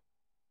doe.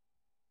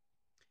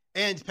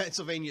 And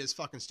Pennsylvania is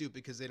fucking stupid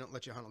because they don't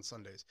let you hunt on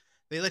Sundays.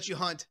 They let you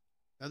hunt.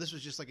 Now this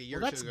was just like a year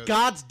or 2 ago. That's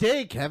God's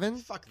day, Kevin.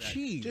 Fuck that.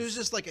 Jeez. It was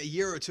just like a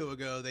year or 2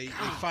 ago. They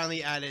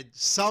finally added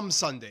some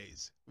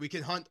Sundays. We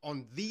can hunt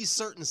on these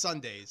certain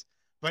Sundays,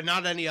 but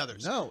not any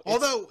others. No.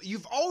 Although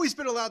you've always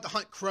been allowed to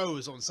hunt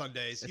crows on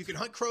Sundays. You can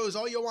hunt crows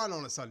all you want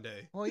on a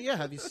Sunday. Well, yeah.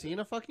 Have you seen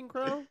a fucking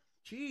crow?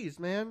 Jeez,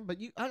 man. But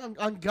you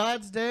on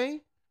God's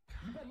day?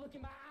 You better look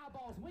in my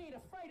eyeballs. We ain't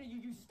afraid of you,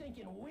 you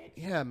stinking witch.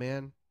 Yeah,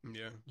 man.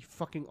 Yeah. You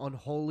fucking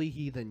unholy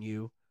heathen,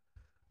 you.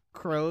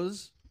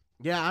 Crows?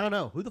 Yeah, I don't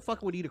know. Who the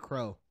fuck would eat a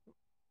crow?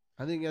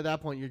 I think at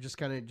that point you're just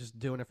kind of just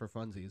doing it for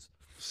funsies.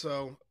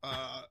 So,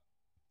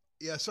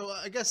 yeah, so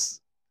I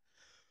guess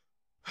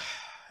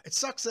it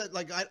sucks that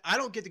like I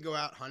don't get to go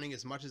out hunting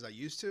as much as I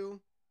used to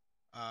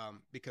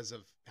because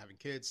of having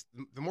kids.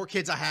 The more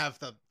kids I have,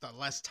 the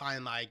less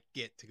time I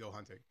get to go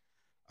hunting.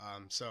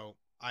 So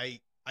I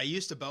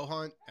used to bow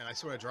hunt, and I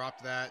sort of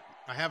dropped that.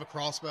 I have a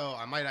crossbow.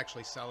 I might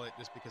actually sell it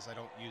just because I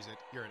don't use it.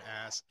 You're an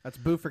ass. That's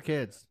boo for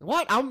kids.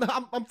 What? I'm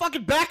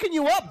fucking backing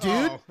you up,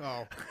 dude.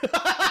 Oh.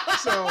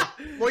 So,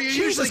 well, you're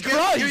Jesus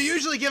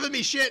usually giving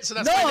me shit, so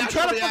that's no, my I'm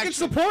trying to natural fucking reaction.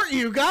 support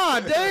you.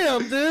 God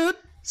damn, dude.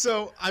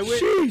 So I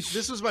went. Sheesh.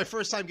 This was my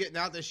first time getting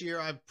out this year.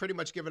 I've pretty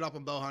much given up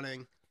on bow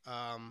hunting,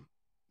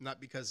 not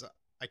because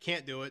I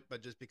can't do it,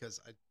 but just because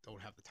I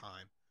don't have the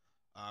time.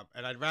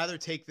 And I'd rather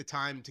take the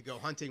time to go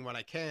hunting when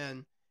I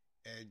can,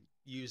 and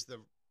use the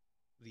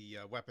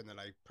weapon that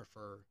I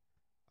prefer.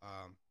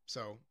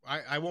 So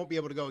I won't be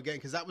able to go again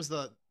because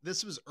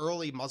this was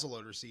early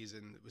muzzleloader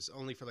season. It was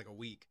only for like a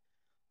week,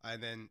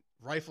 and then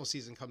rifle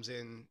season comes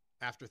in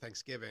after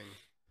Thanksgiving.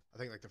 I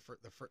think like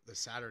the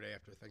Saturday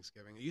after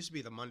Thanksgiving. It used to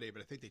be the Monday,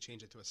 but I think they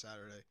changed it to a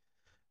Saturday.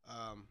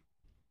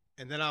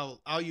 And then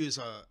I'll use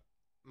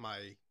my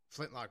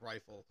flintlock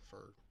rifle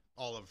for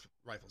all of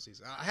rifle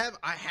season. I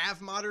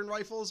have modern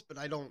rifles, but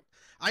I don't.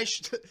 I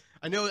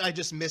know I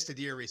just missed a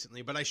deer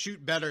recently, but I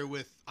shoot better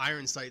with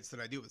iron sights than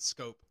I do with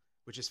scope,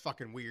 which is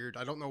fucking weird.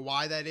 I don't know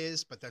why that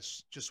is, but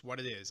that's just what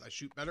it is. I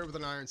shoot better with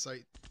an iron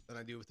sight than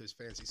I do with those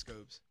fancy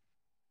scopes.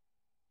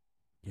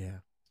 Yeah,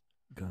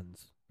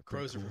 guns.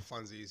 Crows are for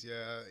funsies.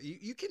 Yeah,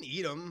 you can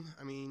eat them.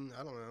 I mean,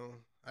 I don't know.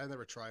 I've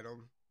never tried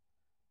them,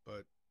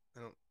 but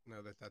I don't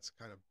know that that's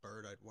the kind of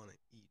bird I'd want to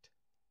eat.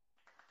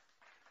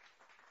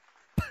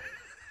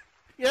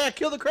 Yeah,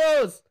 kill the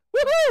crows.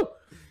 Woohoo!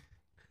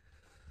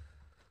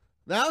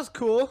 That was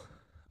cool.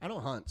 I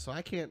don't hunt, so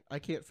I can't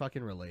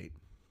fucking relate.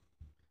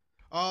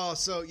 Oh,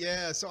 so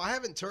yeah, so I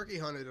haven't turkey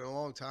hunted in a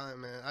long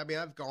time, man. I mean,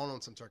 I've gone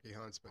on some turkey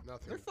hunts, but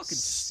nothing. They're fucking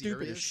serious.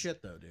 stupid as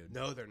shit, though, dude.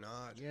 No, they're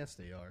not. Yes,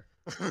 they are.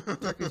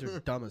 Turkeys are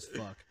dumb as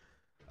fuck.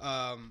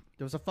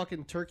 There was a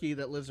fucking turkey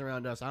that lives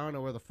around us. I don't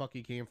know where the fuck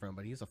he came from,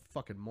 but he's a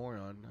fucking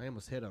moron. I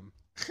almost hit him.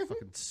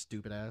 Fucking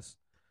stupid ass.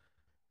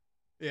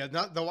 Yeah,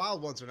 not the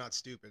wild ones are not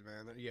stupid,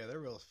 man. Yeah,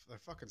 they're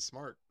fucking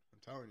smart. I'm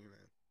telling you, man.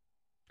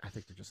 I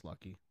think they're just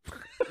lucky.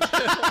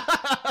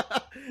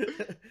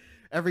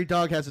 Every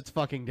dog has its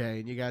fucking day,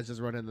 and you guys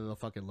just run into the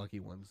fucking lucky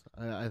ones.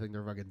 I think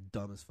they're fucking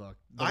dumb as fuck.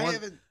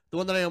 The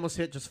one that I almost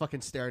hit just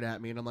fucking stared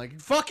at me, and I'm like,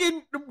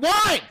 fucking,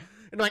 why?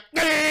 And I'm like,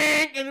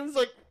 and it was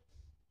like,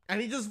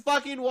 and he just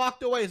fucking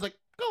walked away. He's like,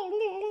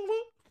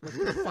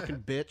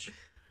 fucking bitch.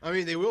 I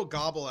mean, they will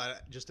gobble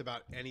at just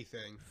about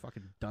anything.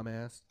 Fucking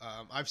dumbass.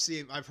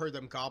 I've heard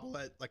them gobble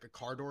at like a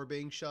car door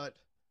being shut,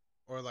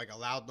 or like a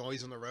loud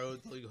noise on the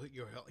road.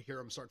 You hear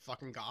them start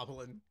fucking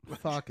gobbling.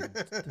 Fucking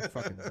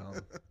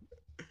dumb.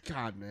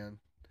 God, man.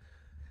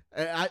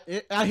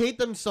 I hate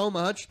them so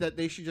much that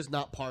they should just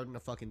not pardon a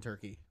fucking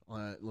turkey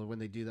when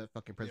they do that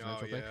fucking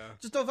presidential thing.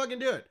 Just don't fucking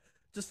do it.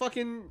 Just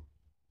fucking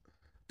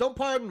don't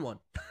pardon one.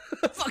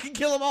 Fucking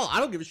kill them all. I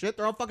don't give a shit.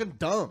 They're all fucking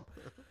dumb.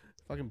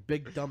 Fucking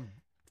big dumb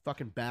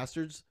fucking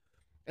bastards.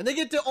 And they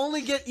get to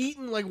only get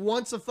eaten like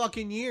once a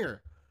fucking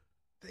year.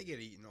 They get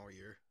eaten all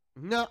year.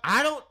 No,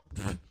 I don't.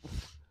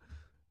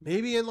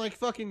 Maybe in like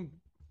fucking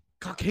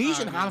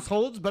Caucasian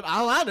households, but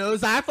all I know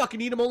is I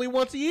fucking eat them only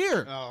once a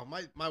year. Oh,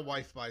 my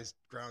wife buys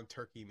ground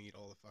turkey meat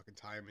all the fucking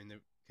time, and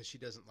because she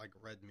doesn't like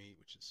red meat,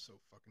 which is so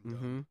fucking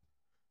dumb.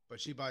 But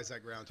she buys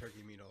that ground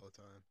turkey meat all the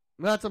time.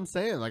 That's what I'm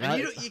saying. Like,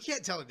 you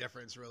can't tell the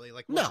difference really.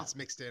 Like once it's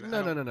mixed in.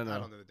 No. I don't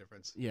know the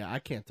difference. Yeah, I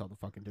can't tell the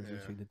fucking difference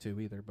between the two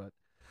either. But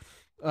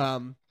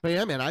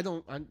yeah, man, I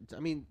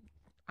mean,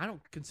 I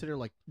don't consider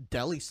like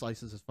deli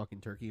slices as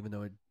fucking turkey, even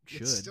though it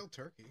should. It's still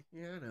turkey.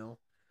 Yeah, I know.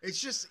 It's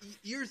just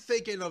you're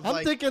thinking of.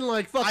 I'm thinking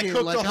like fucking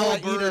like how I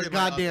eat a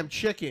goddamn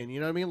chicken. You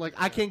know what I mean? Like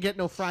I can't get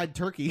no fried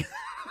turkey.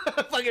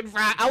 Fucking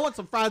fried. I want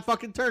some fried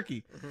fucking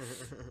turkey.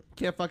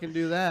 Can't fucking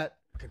do that.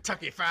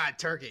 Kentucky Fried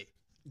Turkey.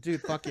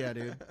 Dude, fuck yeah,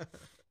 dude.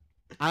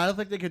 I don't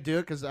think they could do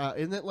it because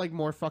isn't it like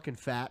more fucking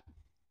fat?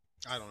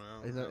 I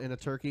don't know. In a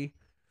turkey?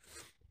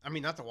 I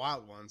mean, not the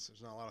wild ones.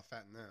 There's not a lot of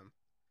fat in them.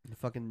 The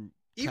fucking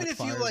even if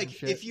you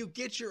like, if you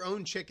get your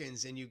own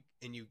chickens and you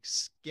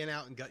skin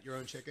out and gut your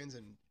own chickens,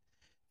 and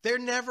they're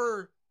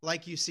never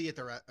like you see at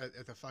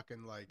the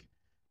fucking like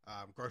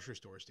grocery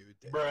stores, dude.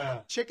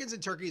 Bruh. Chickens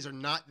and turkeys are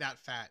not that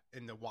fat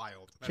in the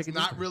wild. That's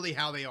not really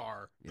how they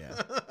are. Yeah.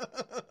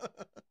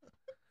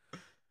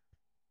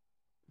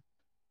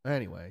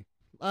 Anyway,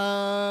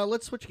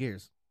 let's switch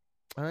gears.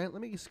 All right,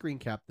 let me screen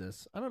cap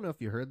this. I don't know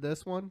if you heard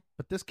this one,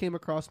 but this came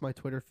across my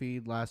Twitter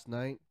feed last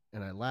night,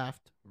 and I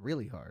laughed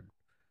really hard.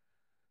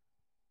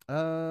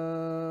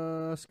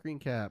 Screen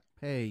cap.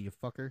 Hey, you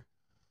fucker.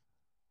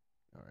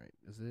 All right,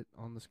 is it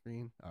on the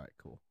screen? All right,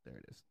 cool. There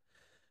it is.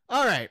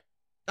 All right.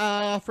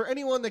 For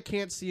anyone that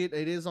can't see it,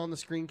 it is on the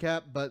screen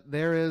cap, but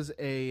there is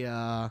a,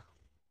 let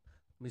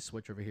me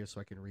switch over here so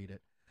I can read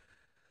it.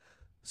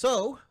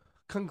 So,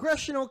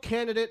 congressional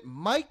candidate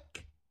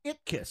Mike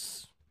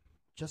Itkes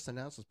just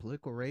announced his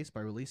political race by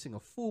releasing a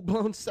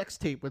full-blown sex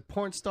tape with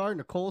porn star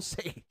Nicole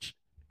Sage.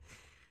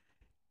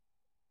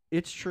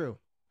 It's true.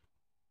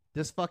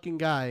 This fucking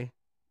guy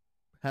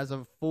has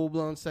a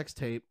full-blown sex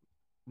tape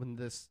with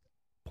this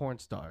porn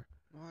star.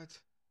 What?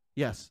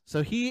 Yes.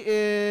 So he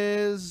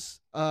is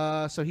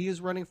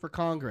running for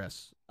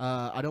Congress.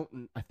 I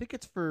think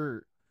it's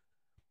for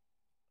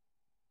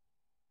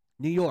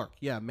New York.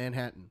 Yeah,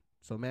 Manhattan.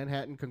 So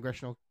Manhattan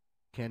congressional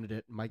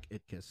candidate Mike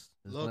Itkes.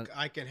 Look,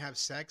 I can have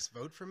sex,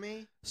 vote for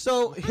me?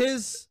 So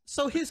his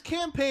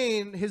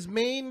campaign, his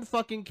main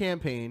fucking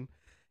campaign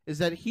is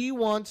that he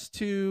wants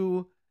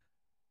to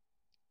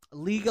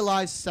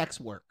legalize sex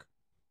work.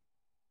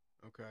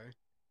 Okay.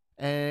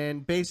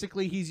 And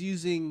basically he's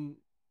using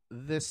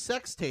this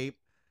sex tape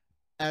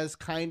as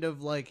kind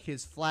of like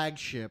his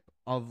flagship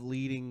of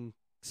leading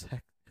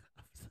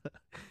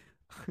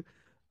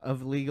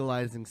of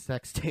legalizing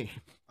sex tape.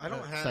 I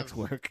don't have sex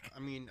work. I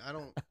mean,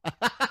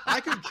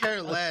 I could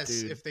care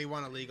less if they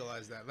want to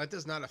legalize that. That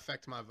does not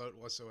affect my vote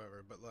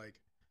whatsoever. But like,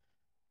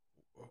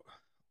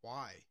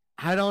 why?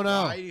 I don't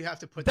know. Why do you have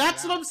to put?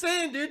 That's what I'm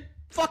saying, dude.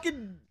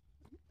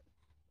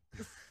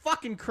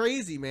 Fucking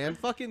crazy, man.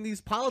 Fucking these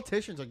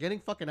politicians are getting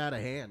fucking out of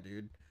hand,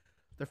 dude.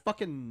 They're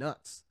fucking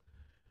nuts.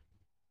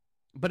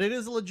 But it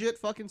is a legit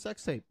fucking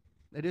sex tape.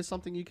 It is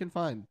something you can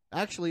find.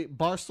 Actually,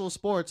 Barstool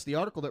Sports, the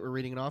article that we're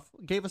reading it off,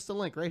 gave us the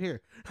link right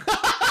here.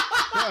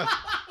 The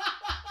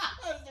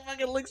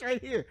fucking link's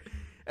right here.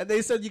 And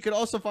they said you could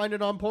also find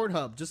it on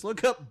Pornhub. Just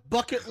look up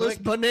Bucket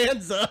List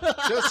Bonanza.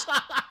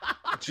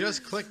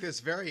 Just click this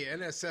very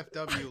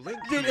NSFW link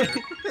Dude, here.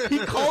 He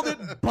called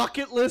it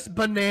Bucket List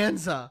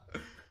Bonanza.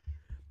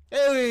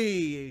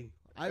 Hey,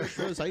 Irish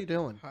Rose, how you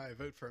doing? Hi,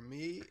 vote for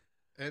me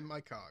and my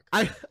cock.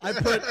 I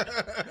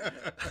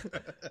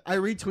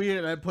retweeted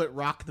and I put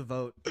rock the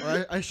vote.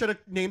 Or I should have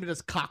named it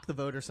as cock the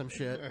vote or some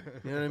shit.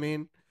 You know what I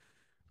mean?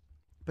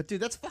 But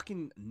dude, that's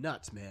fucking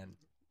nuts, man.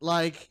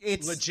 Like,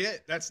 it's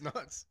legit. That's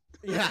nuts.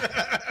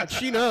 Yeah.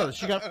 She knows.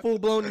 She got full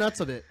blown nuts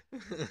of it.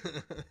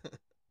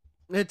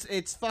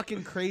 It's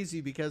fucking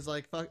crazy because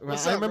like fuck.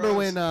 I remember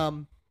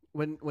when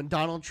when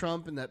Donald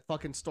Trump and that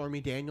fucking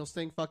Stormy Daniels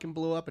thing fucking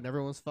blew up and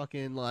everyone's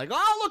fucking like,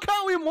 oh, look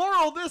how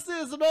immoral this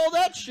is and all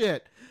that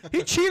shit.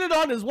 He cheated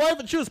on his wife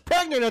and she was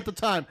pregnant at the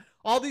time.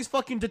 All these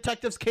fucking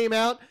detectives came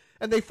out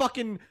and they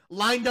fucking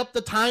lined up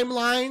the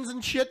timelines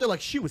and shit. They're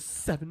like, she was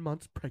 7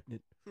 months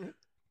pregnant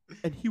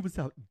and he was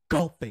out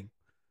golfing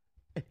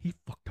and he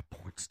fucked a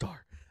porn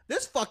star.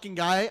 This fucking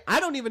guy, I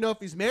don't even know if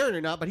he's married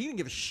or not, but he didn't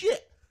give a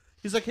shit.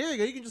 He's like, here you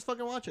go. You can just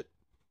fucking watch it.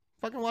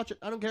 Fucking watch it.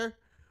 I don't care.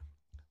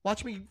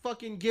 Watch me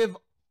fucking give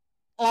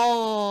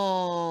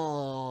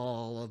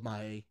all of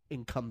my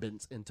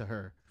incumbents into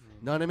her.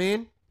 Know what I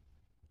mean?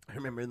 I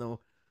remember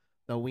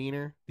the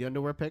wiener, the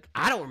underwear pic.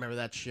 I don't remember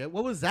that shit.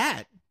 What was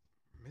that?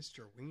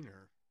 Mr.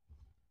 Wiener.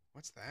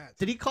 What's that?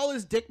 Did he call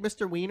his dick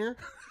Mr. Wiener?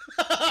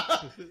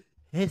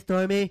 Hey,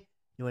 Stormy.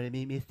 You want to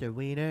meet Mr.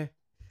 Wiener?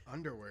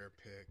 Underwear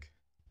pic.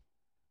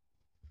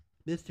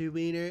 Mr.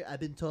 Wiener, I've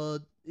been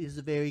told he's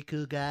a very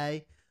cool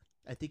guy.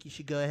 I think you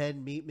should go ahead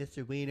and meet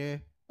Mr.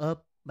 Wiener. Oh,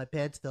 my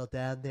pants fell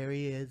down. There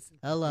he is.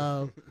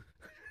 Hello.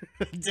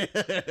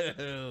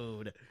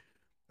 Dude.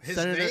 His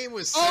Senator... name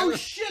was Oh,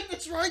 shit,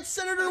 that's right.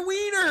 Senator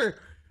Wiener.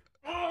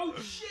 Oh,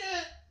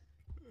 shit.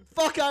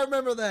 Fuck, I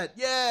remember that.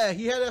 Yeah,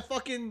 he had a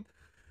fucking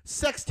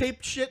sex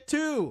tape shit,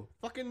 too.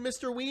 Fucking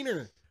Mr.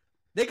 Wiener.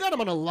 They got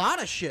him on a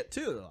lot of shit,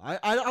 too.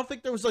 I don't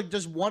think there was, like,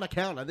 just one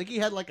account. I think he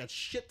had, like, a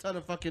shit ton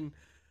of fucking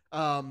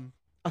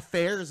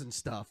affairs and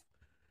stuff.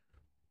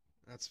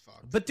 That's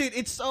fucked. But, dude,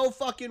 it's so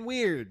fucking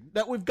weird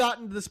that we've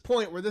gotten to this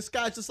point where this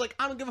guy's just like,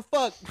 I don't give a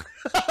fuck.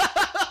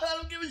 I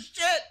don't give a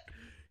shit.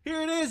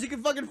 Here it is. You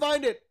can fucking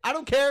find it. I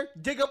don't care.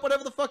 Dig up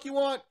whatever the fuck you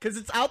want because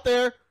it's out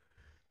there. You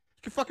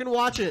can fucking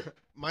watch it.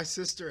 My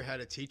sister had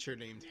a teacher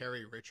named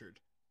Harry Richard.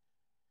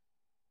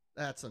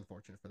 That's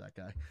unfortunate for that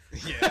guy.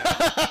 Yeah.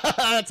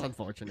 That's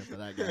unfortunate for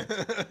that guy.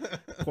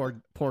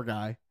 Poor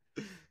guy.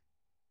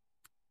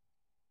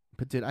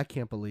 But, dude, I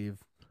can't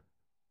believe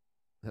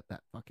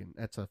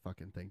that's a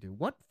fucking thing, dude.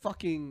 What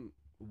fucking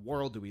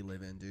world do we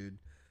live in, dude?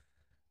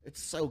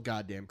 It's so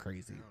goddamn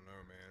crazy. I don't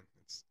know,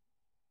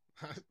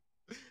 man.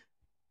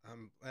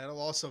 I'm at a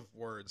loss of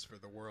words for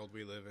the world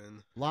we live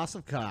in. Loss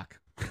of cock.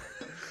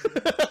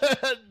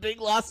 Big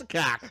loss of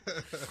cock.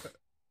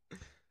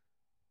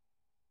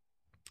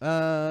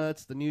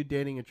 It's the new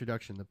dating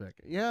introduction, the pick.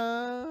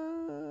 Yeah.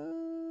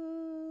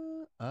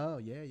 Oh,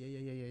 yeah.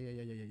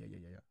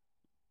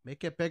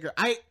 Make it bigger.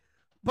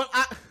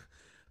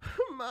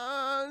 Come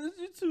on,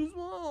 it's too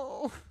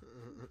small.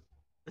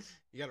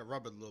 You gotta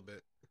rub it a little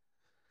bit.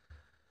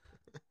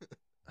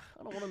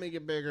 I don't want to make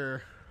it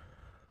bigger.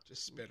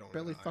 Just spit on it.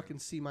 Barely Ian. fucking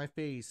see my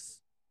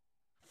face.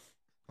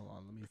 Hold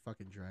on, let me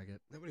fucking drag it.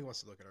 Nobody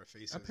wants to look at our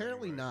faces.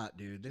 Apparently anyway. not,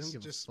 dude. They don't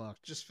give a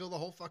fuck. Just fill the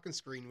whole fucking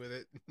screen with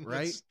it.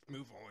 Right? Let's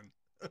move on.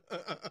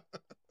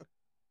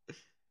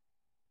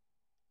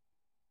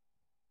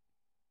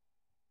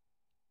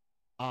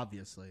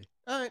 Obviously.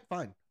 All right,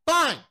 fine.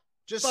 Fine.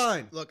 Just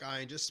Fine. Look,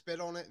 Ian, just spit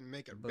on it and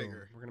make it Boom.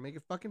 bigger. We're gonna make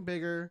it fucking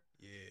bigger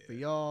for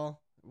Yeah. y'all.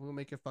 We'll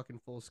make it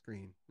fucking full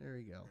screen. There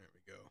you go. There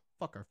we go.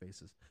 Fuck our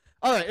faces.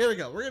 All right, here we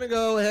go. We're gonna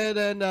go ahead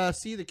and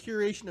see the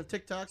curation of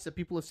TikToks that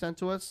people have sent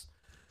to us.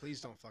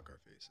 Please don't fuck our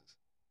faces.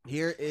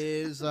 Here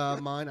is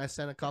mine. I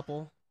sent a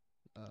couple,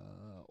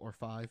 or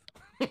 5.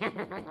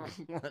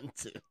 1,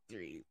 2,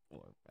 3,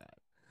 4, 5.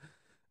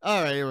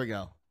 All right, here we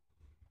go.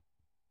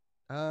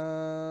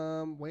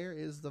 Where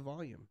is the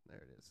volume? There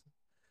it is.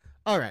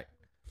 All right,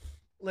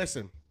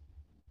 listen.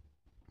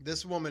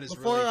 This woman is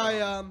Before really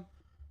dumb.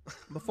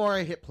 before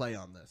I hit play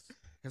on this,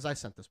 because I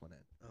sent this one in.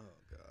 Oh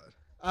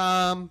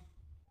god.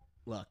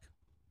 Look.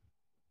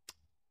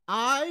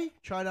 I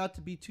try not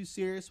to be too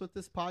serious with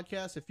this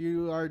podcast. If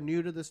you are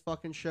new to this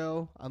fucking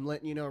show, I'm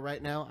letting you know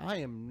right now, I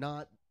am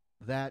not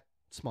that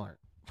smart.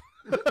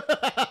 And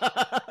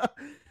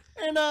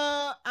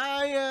I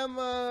am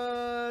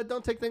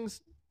don't take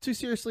things too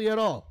seriously at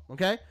all,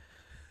 okay?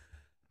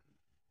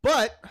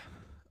 But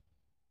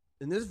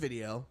in this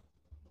video,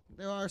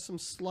 there are some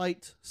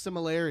slight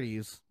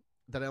similarities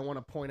that I want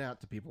to point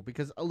out to people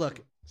because look,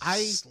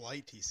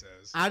 Slight, he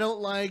says. I don't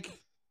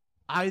like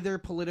either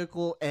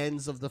political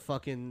ends of the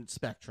fucking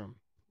spectrum.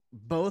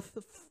 Both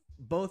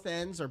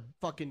ends are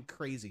fucking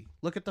crazy.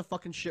 Look at the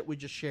fucking shit we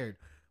just shared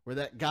where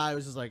that guy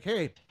was just like,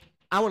 hey,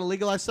 I want to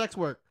legalize sex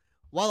work.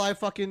 While I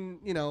fucking,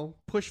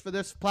 push for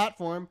this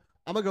platform,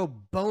 I'm going to go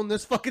bone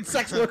this fucking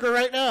sex worker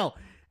right now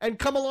and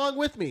come along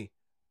with me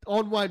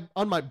on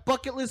my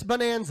bucket list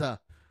bonanza.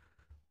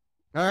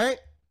 All right?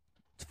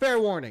 It's fair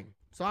warning.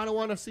 So I don't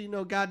want to see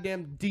no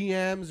goddamn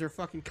DMs or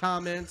fucking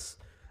comments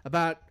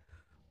about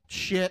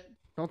shit.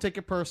 Don't take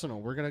it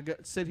personal. We're going to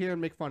sit here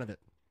and make fun of it.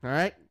 All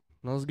right?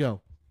 Let's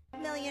go.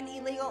 Million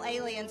illegal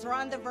aliens are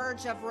on the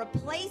verge of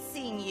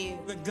replacing you.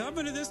 The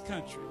government of this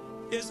country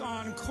is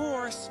on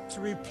course to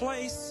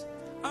replace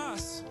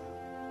us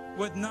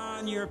with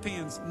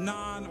non-Europeans,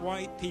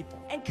 non-white people.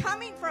 And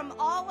coming from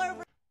all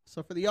over.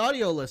 So for the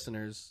audio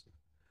listeners,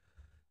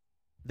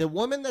 the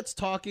woman that's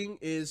talking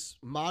is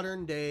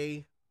modern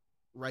day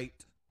right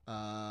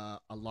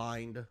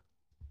aligned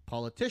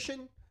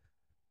politician,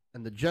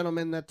 and the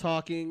gentleman that's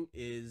talking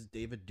is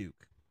David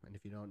Duke. And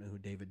if you don't know who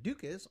David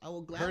Duke is, I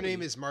will gladly... Her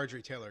name is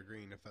Marjorie Taylor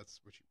Greene, if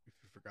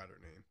you forgot her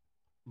name.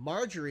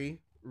 Marjorie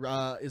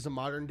is a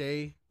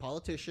modern-day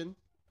politician,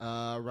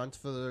 runs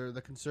for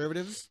the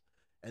Conservatives.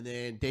 And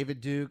then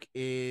David Duke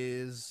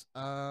is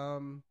a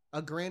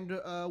grand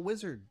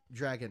wizard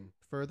dragon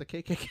for the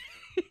KKK.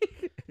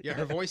 Yeah,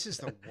 her voice is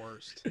the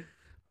worst.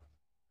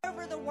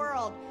 Over the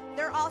world,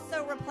 they're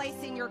also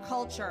replacing your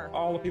culture.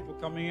 All the people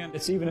coming in,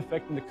 it's even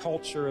affecting the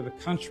culture of the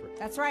country.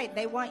 That's right.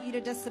 They want you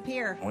to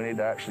disappear. We need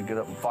to actually get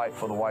up and fight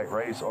for the white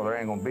race, or there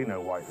ain't gonna be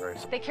no white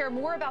race. They care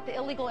more about the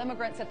illegal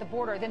immigrants at the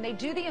border than they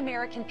do the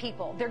American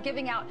people. They're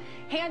giving out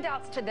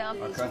handouts to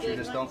them. Our country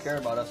just don't care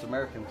about us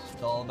Americans.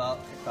 It's all about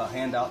a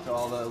handout to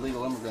all the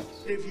illegal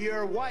immigrants. If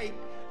you're white,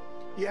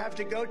 you have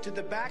to go to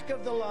the back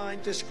of the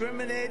line,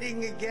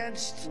 discriminating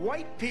against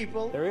white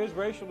people. There is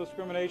racial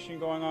discrimination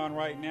going on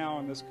right now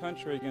in this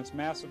country against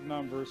massive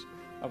numbers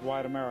of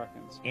white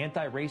Americans.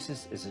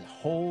 Anti-racist is a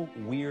whole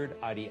weird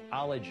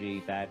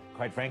ideology that,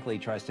 quite frankly,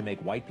 tries to make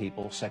white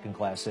people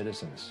second-class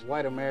citizens.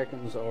 White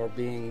Americans are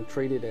being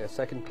treated as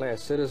second-class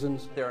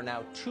citizens. There are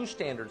now two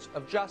standards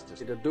of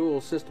justice. It's a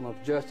dual system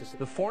of justice.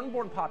 The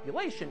foreign-born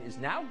population is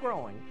now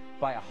growing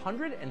by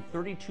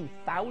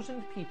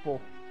 132,000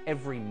 people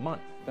every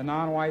month. The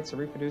non-whites are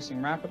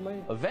reproducing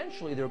rapidly.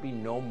 Eventually, there will be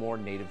no more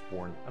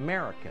native-born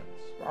Americans.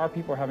 Our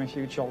people are having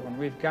few children.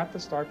 We've got to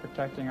start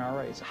protecting our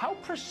race. How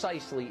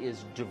precisely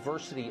is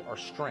diversity our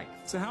strength?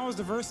 So how is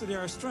diversity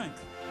our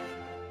strength?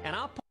 And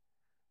I'll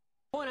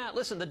point out,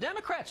 listen, the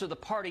Democrats are the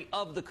party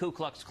of the Ku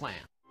Klux Klan.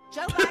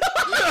 Joe Biden.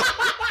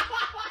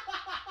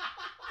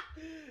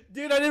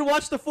 Dude, I didn't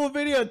watch the full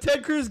video.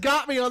 Ted Cruz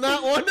got me on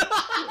that one.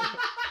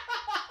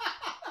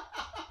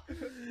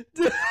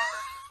 Dude.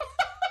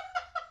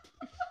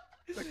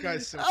 That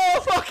guy's so... Oh,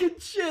 fucking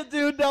shit,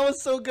 dude. That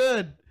was so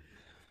good.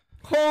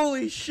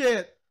 Holy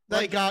shit.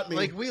 That got me.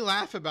 Like, we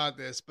laugh about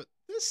this, but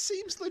this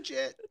seems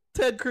legit.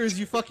 Ted Cruz,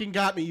 you fucking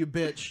got me, you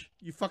bitch.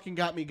 You fucking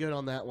got me good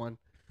on that one.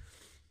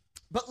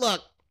 But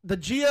look,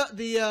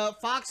 the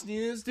Fox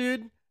News,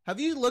 dude, have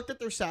you looked at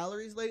their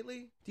salaries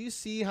lately? Do you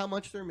see how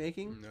much they're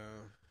making? No.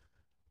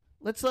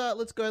 Let's go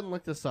ahead and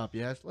look this up,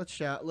 yeah?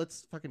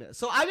 Let's fucking...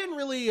 So I didn't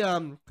really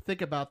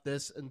think about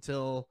this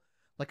until...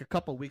 like a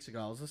couple weeks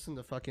ago, I was listening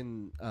to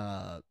fucking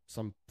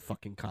some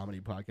fucking comedy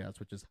podcast,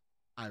 which is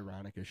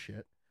ironic as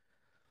shit.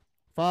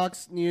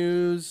 Fox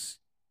News.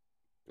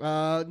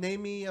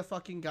 Name me a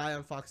fucking guy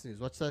on Fox News.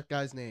 What's that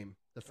guy's name?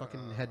 The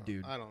fucking head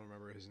dude. I don't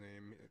remember his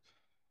name.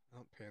 I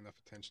don't pay enough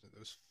attention to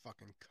those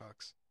fucking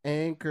cucks.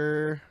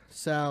 Anchor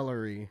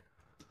salary.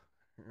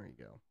 There you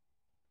go.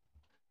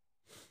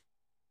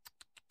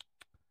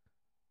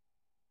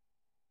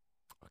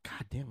 Oh,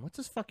 God damn, what's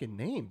his fucking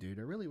name, dude?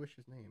 I really wish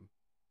his name.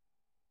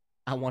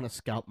 I want to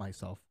scalp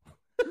myself.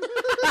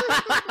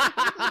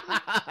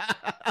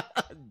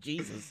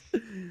 Jesus.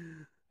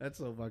 That's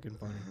so fucking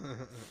funny.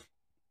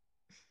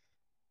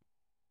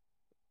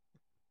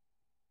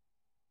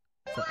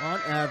 So on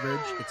average,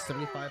 it's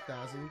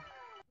 75,000.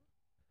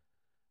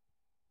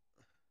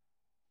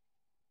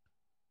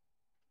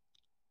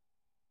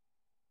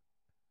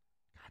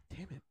 God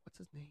damn it. What's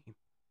his name?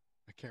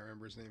 I can't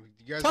remember his name.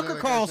 Do you guys Tucker know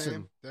that guy's Carlson.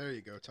 name? There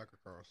you go, Tucker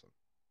Carlson.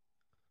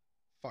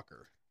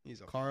 Fucker.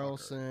 He's a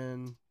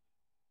Carlson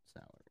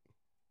salary.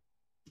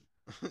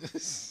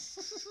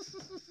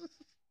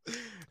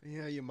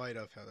 Yeah, you might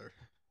have, Heather.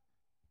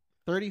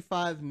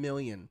 35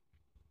 million.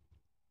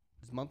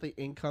 His monthly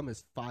income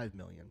is 5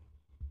 million.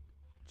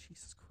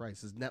 Jesus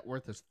Christ. His net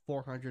worth is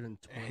 $420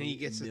 And he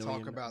gets to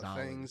talk about $1,000,000.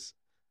 things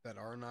that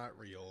are not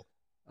real.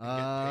 And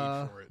get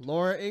paid for it.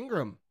 Laura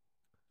Ingraham,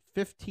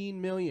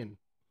 15 million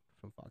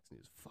from Fox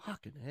News.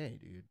 Fucking hey,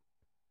 dude.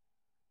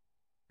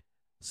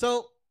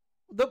 So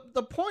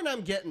the point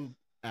I'm getting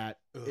at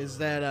is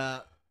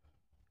that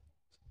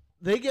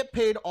they get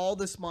paid all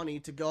this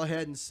money to go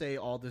ahead and say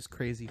all this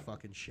crazy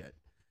fucking shit.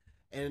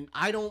 And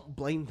I don't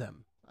blame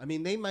them. I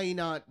mean, they may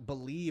not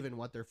believe in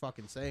what they're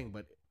fucking saying,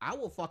 but I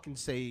will fucking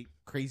say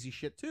crazy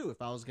shit too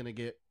if I was going to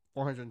get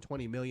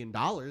 $420 million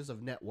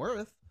of net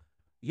worth.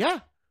 Yeah.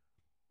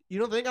 You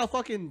don't think I'll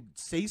fucking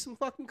say some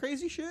fucking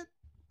crazy shit?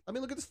 I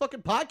mean, look at this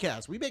fucking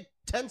podcast. We make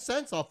 10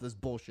 cents off this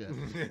bullshit.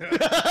 And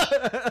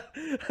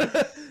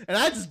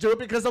I just do it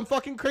because I'm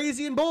fucking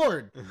crazy and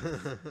bored.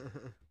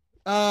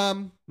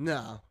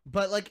 No.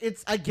 But, like,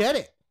 I get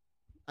it.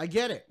 I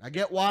get it. I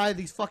get why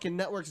these fucking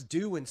networks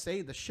do and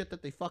say the shit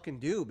that they fucking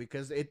do,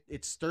 because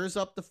it stirs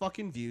up the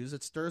fucking views.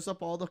 It stirs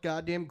up all the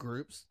goddamn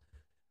groups.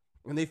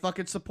 And they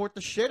fucking support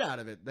the shit out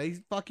of it. They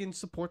fucking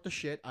support the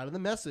shit out of the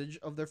message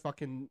of their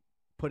fucking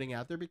putting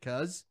out there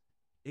because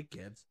it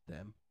gives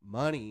them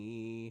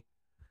money.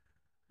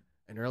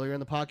 And earlier in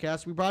the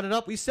podcast, we brought it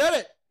up. We said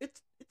it.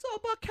 It's all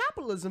about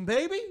capitalism,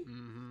 baby.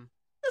 Mm-hmm.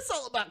 It's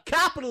all about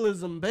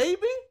capitalism,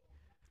 baby.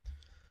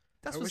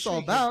 That's what it's all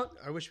about.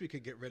 I wish we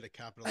could get rid of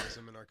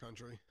capitalism in our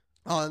country.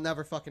 Oh, it'll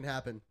never fucking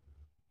happen.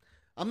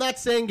 I'm not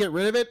saying get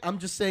rid of it. I'm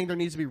just saying there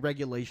needs to be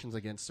regulations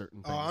against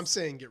certain things. Oh, I'm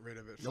saying get rid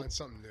of it. Nope. Find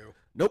something new.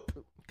 Nope.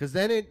 Because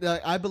then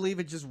I believe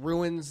it just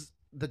ruins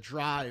the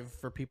drive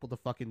for people to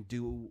fucking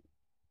do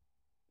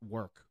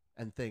work.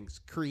 and things,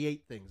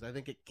 create things. I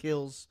think it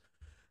kills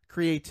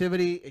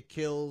creativity. It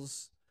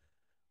kills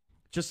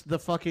just the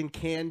fucking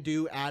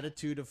can-do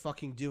attitude of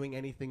fucking doing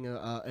anything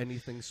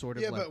sort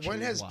of. Yeah, like but when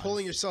has change-wise.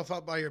 pulling yourself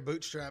up by your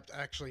bootstrap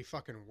actually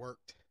fucking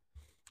worked?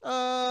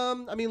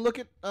 I mean, look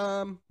at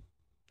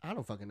I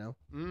don't fucking know.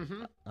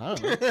 Mm-hmm. I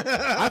don't know.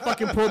 I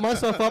fucking pulled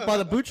myself up by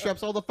the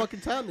bootstraps all the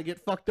fucking time to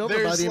get fucked over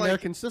by the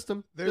American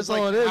system. There's That's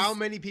all like it is. how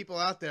many people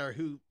out there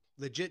who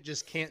legit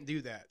just can't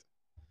do that?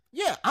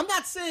 Yeah, I'm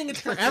not saying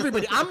it's for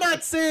everybody. I'm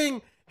not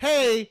saying,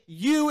 hey,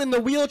 you in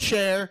the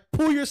wheelchair,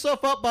 pull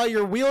yourself up by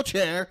your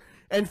wheelchair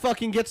and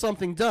fucking get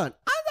something done.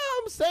 I know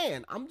what I'm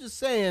saying. I'm just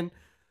saying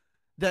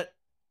that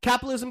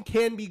capitalism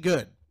can be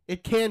good.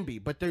 It can be,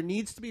 but there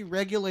needs to be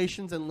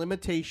regulations and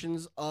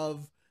limitations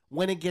of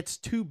when it gets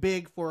too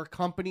big for a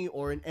company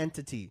or an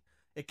entity.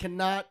 It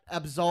cannot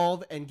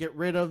absolve and get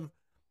rid of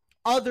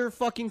other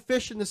fucking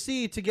fish in the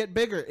sea to get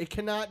bigger. It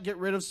cannot get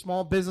rid of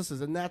small businesses,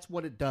 and that's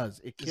what it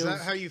does. It kills. Is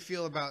that how you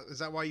feel about? Is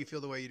that why you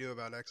feel the way you do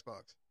about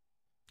Xbox?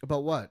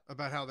 About what?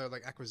 About how they're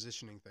like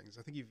acquisitioning things.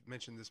 I think you've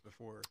mentioned this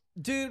before.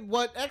 Dude,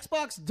 what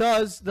Xbox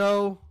does,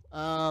 though,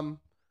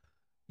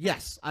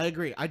 yes, I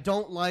agree. I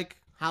don't like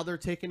how they're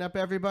taking up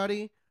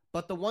everybody,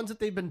 but the ones that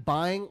they've been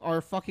buying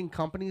are fucking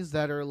companies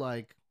that are,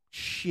 like,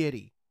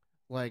 shitty.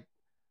 Like,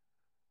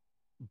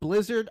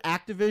 Blizzard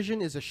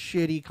Activision is a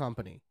shitty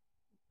company.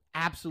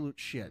 Absolute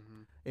shit.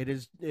 Mm-hmm.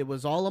 It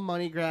was all a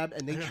money grab,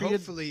 and they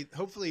treated...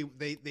 Hopefully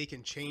they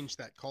can change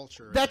that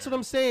culture. That's what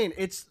I'm saying.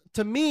 It's,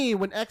 to me,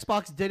 when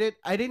Xbox did it,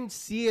 I didn't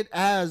see it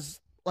as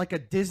like a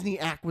Disney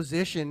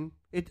acquisition.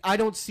 I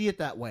don't see it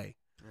that way.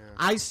 Yeah.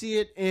 I see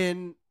it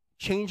in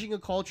changing a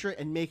culture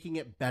and making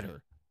it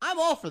better. I'm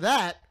all for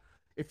that.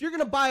 If you're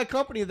gonna buy a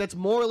company that's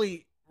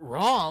morally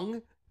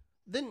wrong,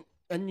 then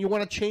and you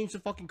want to change the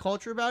fucking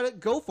culture about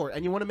it, go for it.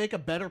 And you want to make a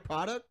better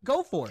product,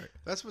 go for it.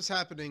 That's what's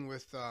happening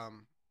with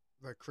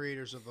the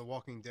creators of the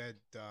Walking Dead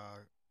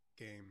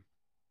game.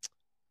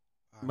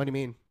 What do you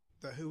mean?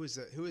 Who is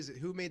it?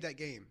 Who made that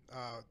game?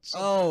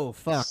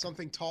 Fuck.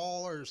 Something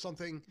Tall or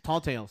something.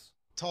 Tall Tales.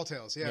 Tall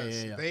Tales.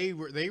 Yes. Yeah. They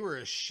were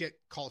a shit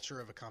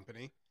culture of a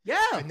company. Yeah.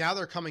 And now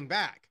they're coming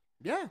back.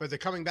 Yeah. But they're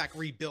coming back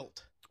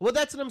rebuilt. Well,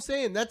 that's what I'm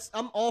saying.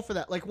 I'm all for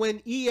that. Like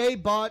when EA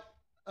bought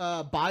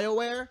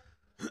BioWare,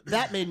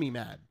 that made me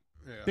mad.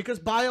 Yeah. Because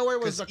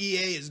BioWare was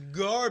EA is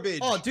garbage.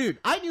 Oh, dude,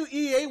 I knew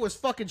EA was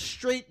fucking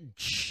straight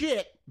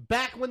shit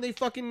back when they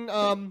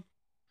fucking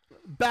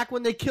back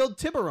when they killed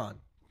Tiburon,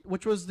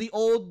 which was the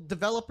old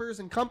developers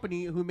and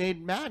company who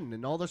made Madden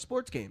and all their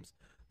sports games.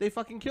 They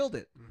fucking killed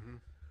it. Mm-hmm.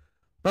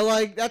 But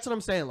like that's what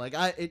I'm saying. Like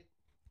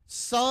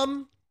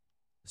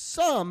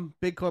some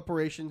big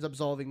corporations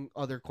absolving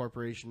other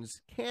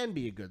corporations can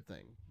be a good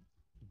thing,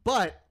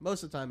 but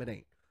most of the time it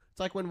ain't. It's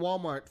like when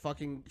Walmart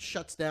fucking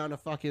shuts down a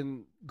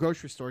fucking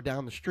grocery store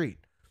down the street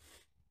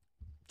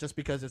just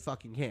because it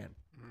fucking can.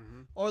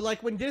 Mm-hmm. Or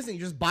like when Disney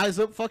just buys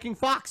up fucking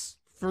Fox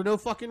for no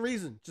fucking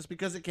reason just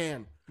because it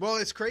can. Well,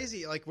 it's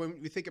crazy. Like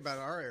when we think about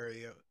our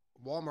area,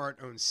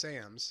 Walmart owns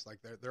Sam's. Like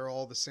they're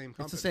all the same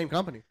company. It's the same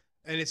company.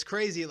 And it's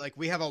crazy. Like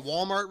we have a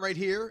Walmart right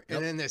here,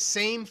 and in the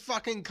same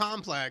fucking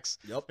complex,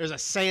 there's a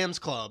Sam's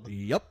Club.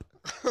 Yep.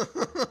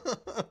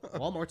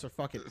 Walmarts are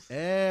fucking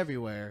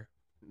everywhere.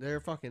 They're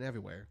fucking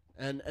everywhere.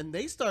 And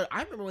they start.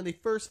 I remember when they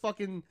first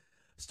fucking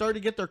started to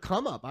get their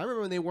come up. I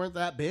remember when they weren't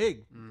that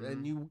big,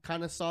 and you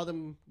kind of saw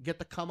them get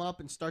the come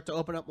up and start to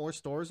open up more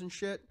stores and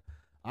shit.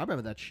 I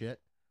remember that shit.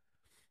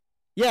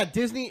 Yeah,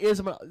 Disney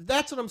is.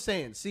 That's what I'm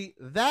saying. See,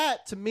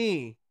 that to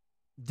me,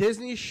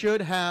 Disney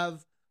should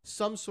have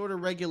some sort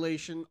of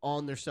regulation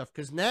on their stuff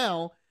because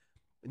now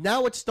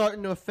it's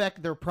starting to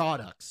affect their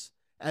products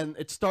and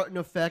it's starting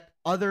to affect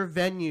other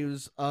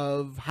venues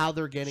of how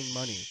they're getting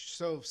money.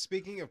 So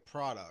speaking of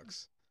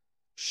products,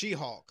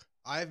 She-Hulk,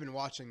 I've been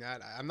watching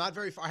that. I'm not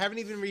very far. I haven't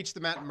even reached the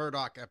Matt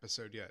Murdock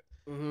episode yet,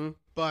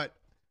 but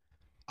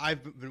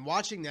I've been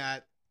watching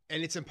that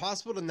and it's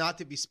impossible not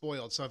to be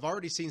spoiled. So I've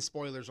already seen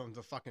spoilers on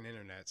the fucking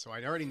internet. So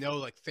I already know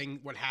like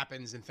what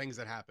happens and things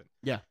that happen.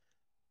 Yeah.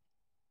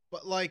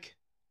 But like,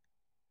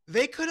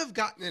 they could have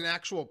gotten an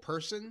actual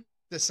person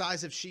the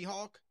size of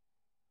She-Hulk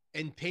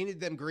and painted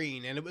them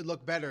green, and it would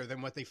look better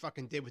than what they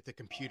fucking did with the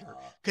computer.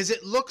 Because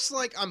it looks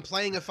like I'm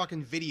playing a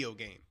fucking video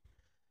game.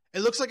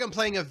 It looks like I'm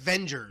playing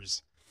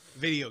Avengers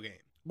video game.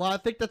 Well, I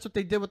think that's what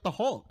they did with the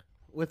Hulk,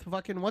 with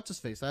fucking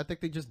what's-his-face. I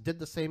think they just did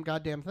the same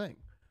goddamn thing.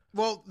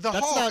 Well, that's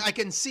Hulk, I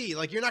can see.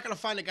 Like, you're not going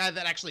to find a guy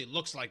that actually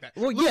looks like that.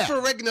 Well, Lou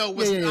Ferrigno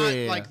was not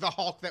like the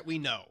Hulk that we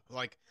know.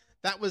 Like,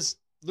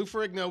 Lou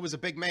Ferrigno was a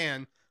big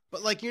man.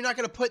 But, like, you're not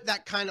going to put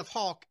that kind of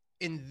Hulk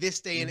in this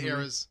day and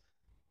era's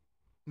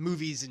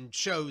movies and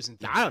shows and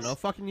things. I don't know.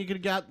 Fucking, you could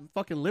have got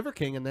fucking Liver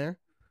King in there.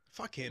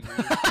 Fuck him,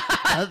 dude.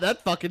 that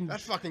fucking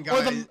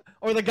guy.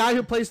 Or the guy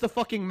who plays the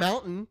fucking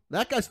mountain.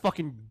 That guy's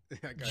fucking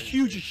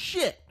huge as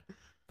shit.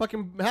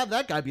 Fucking have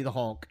that guy be the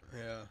Hulk.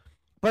 Yeah.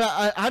 But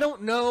I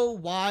don't know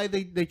why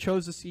they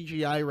chose the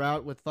CGI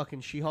route with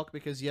fucking She-Hulk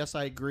because, yes,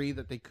 I agree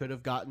that they could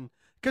have gotten...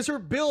 Because her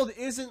build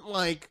isn't,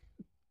 like...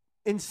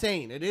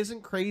 insane. It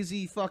isn't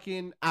crazy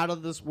fucking out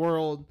of this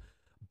world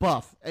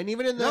buff, and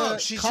even in the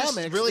she's comics,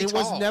 just really it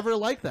was tall. never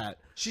like that.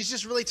 She's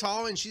just really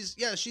tall, and she's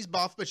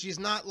buff, but she's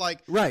not like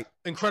Right.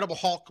 Incredible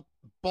Hulk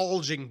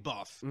bulging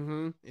buff.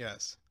 Mm-hmm.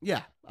 Yes.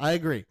 Yeah, I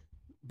agree.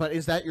 But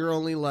is that your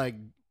only like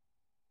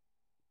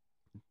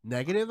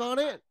negative on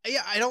it?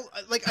 Yeah, I don't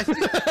like. I think,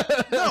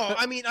 no,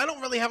 I mean, I don't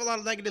really have a lot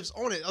of negatives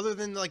on it, other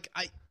than like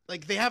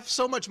they have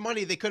so much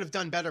money, they could have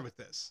done better with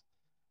this.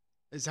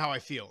 Is how I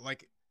feel.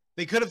 Like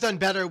they could have done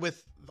better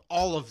with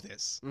all of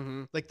this.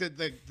 Mm-hmm. Like the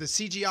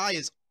CGI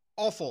is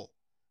awful.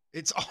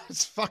 It's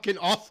fucking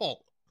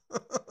awful.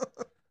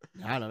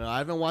 I don't know. I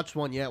haven't watched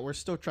one yet. We're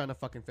still trying to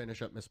fucking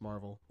finish up Miss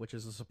Marvel, which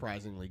is a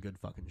surprisingly good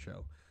fucking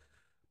show.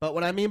 But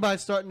what I mean by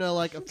starting to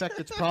like affect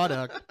its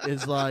product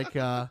is like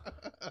I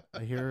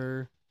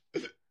hear.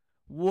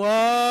 Whoa!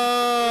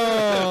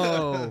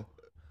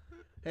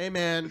 Hey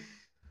man.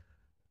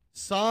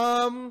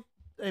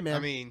 Hey man. I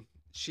mean,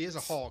 she is a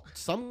Hulk.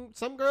 Some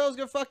girls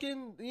get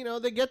fucking,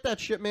 they get that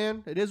shit,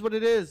 man. It is what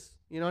it is.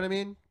 You know what I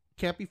mean?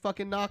 Can't be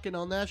fucking knocking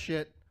on that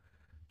shit.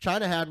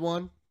 China had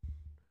one.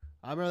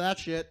 I remember that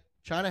shit.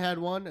 China had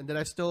one, and did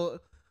I still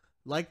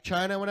like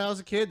China when I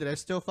was a kid? Did I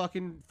still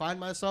fucking find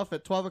myself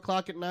at 12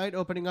 o'clock at night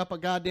opening up a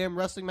goddamn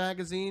wrestling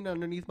magazine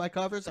underneath my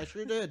covers? I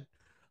sure did.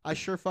 I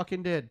sure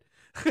fucking did.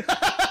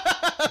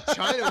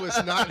 China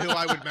was not who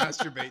I would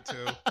masturbate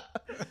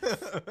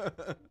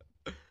to.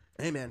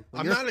 Hey man,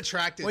 I'm not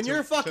attracted. When you're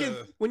a fucking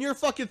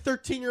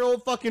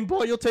 13-year-old fucking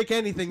boy, you'll take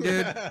anything,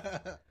 dude.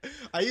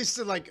 I used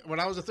to like when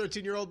I was a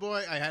 13-year-old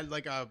boy. I had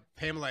like a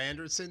Pamela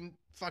Anderson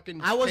fucking.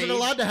 I wasn't page.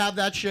 allowed to have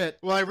that shit.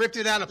 Well, I ripped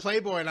it out of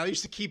Playboy, and I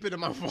used to keep it in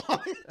my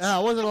wallet. Yeah, I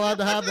wasn't allowed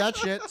to have that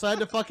shit, so I had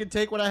to fucking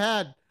take what I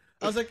had.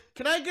 I was like,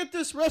 "Can I get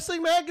this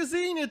wrestling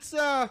magazine? It's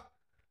got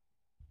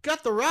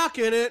The Rock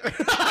in it."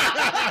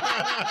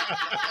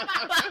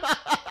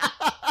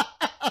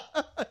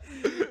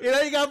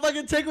 You gotta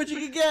fucking take what you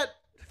can get.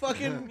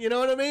 Fucking, you know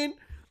what I mean?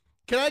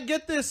 Can I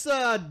get this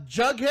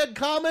Jughead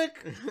comic?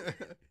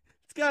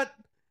 It's got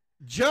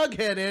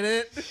Jughead in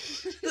it.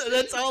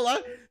 That's all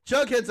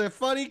Jughead's a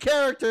funny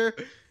character.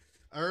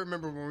 I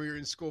remember when we were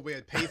in school, we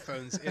had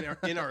payphones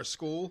in our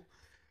school,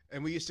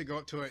 and we used to go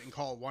up to it and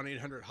call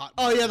 1-800-HOT.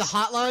 Oh yeah, the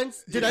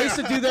hotlines. Dude, Yeah. I used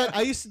to do that.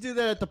 I used to do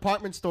that at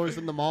department stores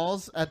in the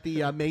malls at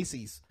the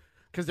Macy's,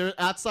 because they're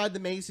outside the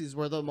Macy's,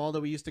 where the mall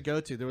that we used to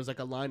go to. There was like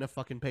a line of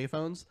fucking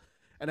payphones,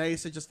 and I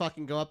used to just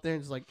fucking go up there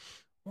and just like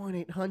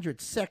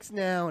 1-800-SEX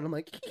now, and I'm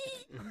like,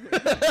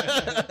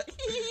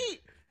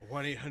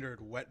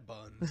 1-800-WET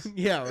buns.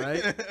 Yeah,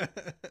 right.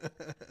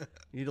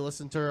 You need to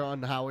listen to her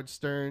on Howard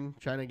Stern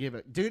trying to give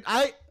it, dude.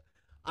 I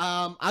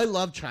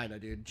love China,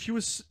 dude. She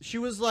was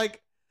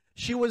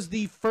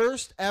the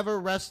first ever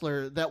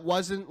wrestler that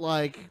wasn't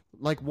like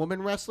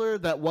woman wrestler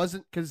that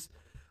wasn't, because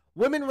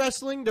women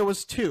wrestling, there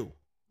was two.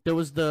 There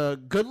was the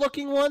good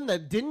looking one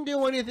that didn't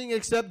do anything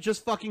except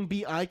just fucking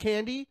be eye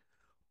candy.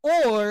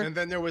 And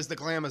then there was the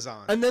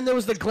Glamazon. And then there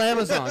was the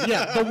Glamazon.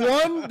 Yeah, the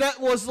one that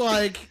was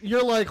like,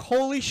 you're like,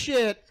 holy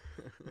shit,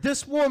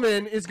 this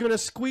woman is going to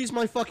squeeze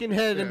my fucking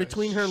head in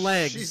between her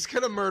legs. She's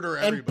going to murder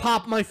everybody. And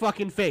pop my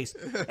fucking face.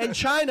 And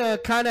China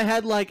kind of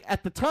had like,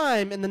 at the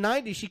time, in the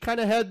 90s, she kind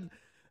of had,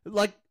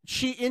 like,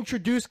 she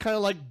introduced kind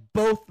of like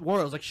both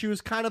worlds. Like, she was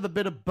kind of a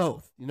bit of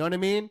both. You know what I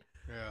mean?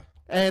 Yeah.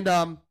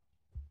 And,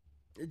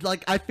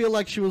 like, I feel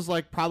like she was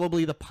like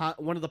probably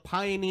one of the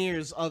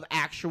pioneers of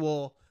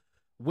actual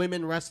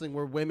women wrestling,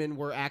 where women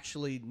were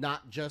actually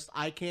not just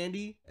eye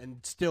candy and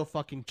still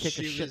fucking kick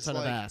a shit ton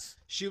of ass.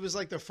 She was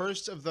like the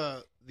first of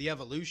the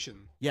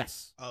evolution.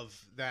 Yes. Of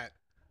that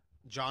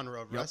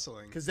genre of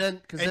wrestling.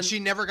 And she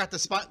never got the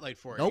spotlight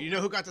for it. Nope. You know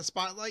who got the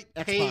spotlight?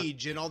 X-Pac.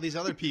 Paige and all these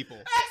other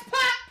people.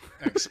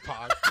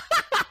 X-Pac.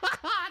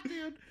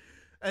 Dude.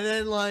 And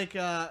then like,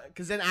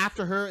 because then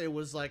after her, it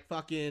was like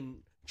fucking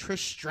Trish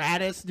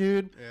Stratus,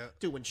 dude. Yeah.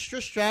 Dude, when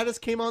Trish Stratus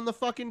came on the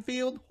fucking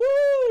field,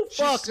 whoo,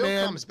 She fuck, still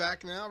man. comes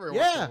back now every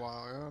once in a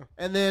while.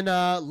 Yeah. And then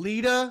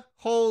Lita,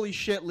 holy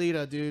shit,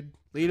 Lita, dude.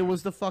 Lita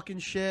was the fucking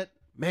shit.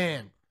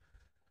 Man.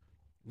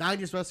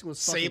 90s wrestling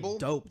was fucking Sable?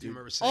 dope, dude. Do you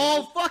remember Sable?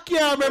 Oh, fuck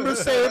yeah, I remember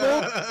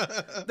Sable.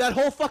 That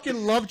whole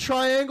fucking love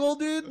triangle,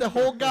 dude. The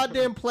whole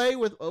goddamn play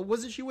with,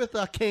 wasn't she with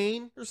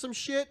Kane or some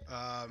shit?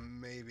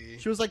 Maybe.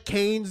 She was like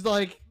Kane's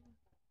like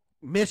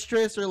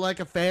mistress or like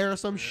affair or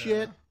some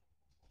shit.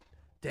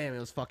 Damn, it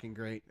was fucking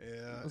great.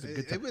 Yeah. It was a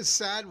good time. It was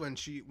sad when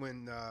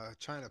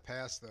China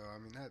passed, though. I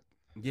mean, that.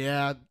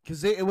 Yeah,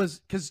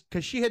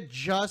 because she had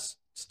just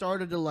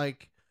started to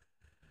like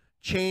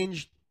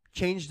change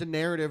the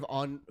narrative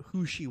on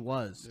who she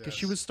was, because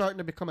she was starting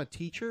to become a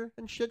teacher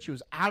and shit. She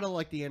was out of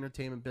like the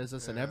entertainment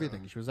business and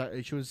everything. She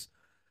was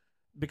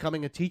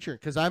becoming a teacher,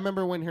 because I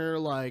remember when her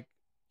like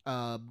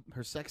her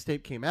sex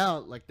tape came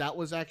out, like that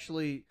was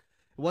actually,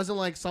 it wasn't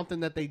like something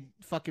that they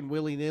fucking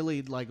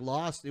willy-nilly like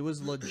lost. It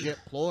was legit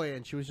ploy,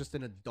 and she was just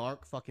in a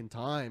dark fucking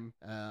time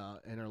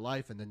in her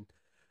life, and then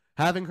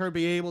having her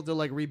be able to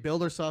like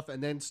rebuild herself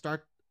and then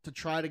start to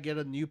try to get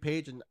a new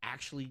page and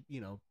actually,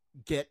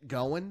 get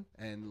going,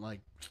 and like,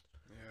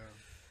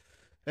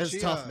 it's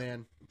tough,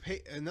 man.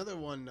 Another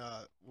one,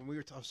 when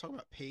I was talking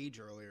about Paige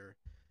earlier,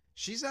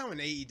 She's now in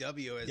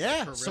AEW as Yeah,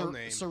 like, her real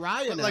name.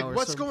 Soraya But now like, or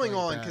what's something going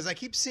like on? that. Because I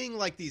keep seeing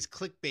like these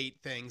clickbait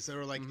things that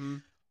are like,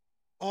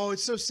 "Oh,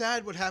 it's so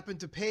sad what happened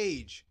to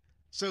Paige."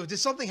 So did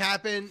something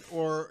happen,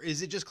 or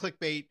is it just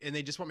clickbait and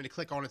they just want me to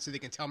click on it so they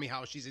can tell me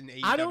how she's in AEW?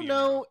 I don't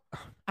know.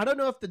 I don't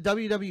know if the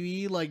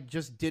WWE like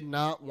just did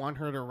not want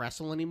her to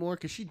wrestle anymore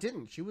because she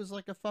didn't. She was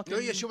like a fucking. No,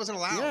 yeah, she wasn't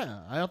allowed. Yeah,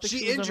 I don't think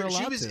she was injured. ever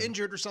allowed She was to.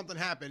 injured or something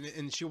happened,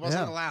 and she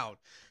wasn't allowed.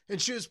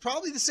 And she was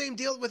probably the same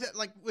deal with it,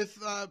 like with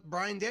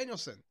Bryan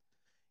Danielson.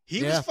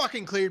 He was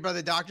fucking cleared by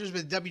the doctors,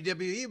 but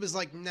WWE was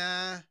like,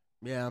 nah.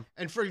 Yeah.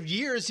 And for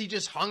years, he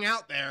just hung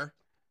out there.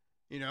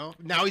 You know,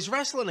 now he's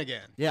wrestling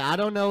again. Yeah, I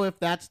don't know if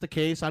that's the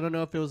case. I don't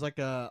know if it was like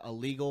a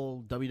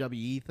legal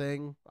WWE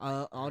thing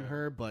on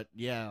her, but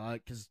yeah,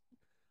 because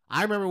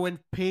I remember when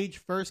Paige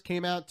first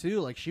came out too.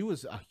 Like she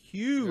was a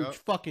huge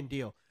fucking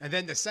deal. And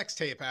then the sex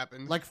tape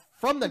happened. Like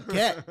from the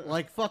get,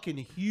 like fucking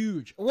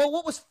huge. Well,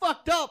 what was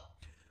fucked up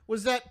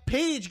was that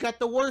Paige got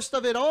the worst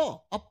of it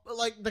all.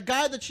 Like the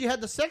guy that she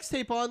had the sex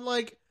tape on,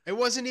 like. It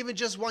wasn't even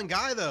just one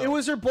guy, though. It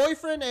was her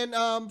boyfriend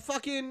and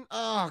fucking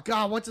oh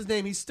god, what's his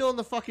name? He's still in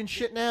the fucking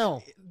shit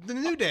now. The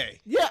New Day.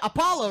 Yeah,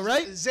 Apollo,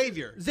 right?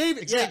 Xavier.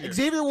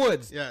 Xavier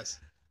Woods. Yes.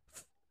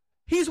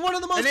 He's one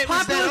of the most and it was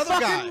popular that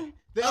other fucking guy.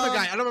 The other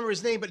guy, I don't remember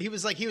his name, but he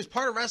was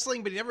part of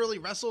wrestling, but he never really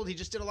wrestled. He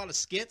just did a lot of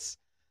skits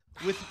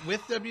with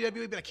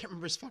WWE, but I can't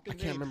remember his fucking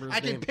name. I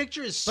can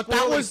picture his But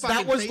that was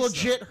face,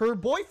 legit her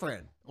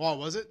boyfriend. Oh,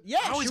 was it? Yeah,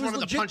 I always she was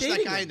wanted to legit punch that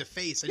dating guy him. in the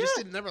face. I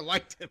just never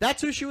liked him.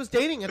 That's who she was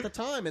dating at the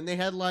time, and they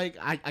had like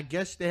I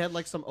guess they had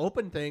like some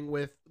open thing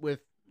with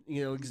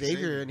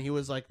Xavier, and he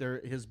was like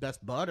his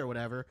best bud or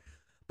whatever.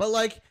 But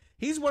like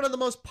he's one of the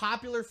most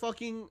popular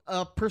fucking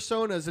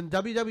personas in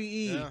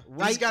WWE right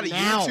now. He's got a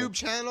YouTube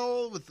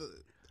channel with the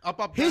up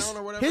down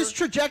or whatever. His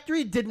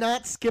trajectory did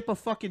not skip a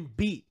fucking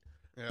beat.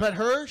 Yeah.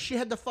 But she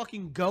had to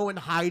fucking go in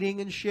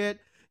hiding and shit.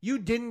 You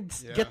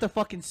didn't get to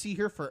fucking see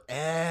her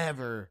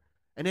forever.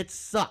 And it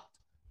sucked.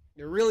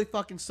 It really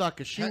fucking sucked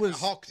because she was.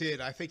 Hulk did.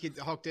 I think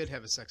Hulk did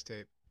have a sex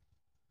tape.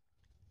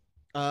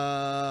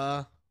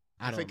 I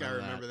think I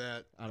remember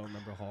that. I don't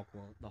remember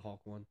the Hulk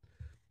one.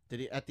 Did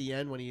he at the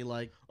end when he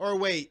like? Or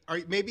wait,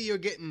 maybe you're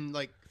getting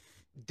like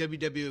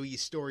WWE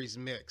stories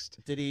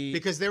mixed. Did he?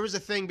 Because there was a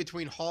thing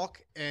between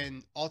Hulk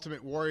and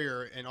Ultimate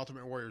Warrior and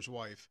Ultimate Warrior's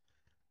wife,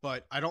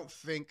 but I don't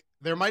think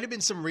there might have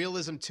been some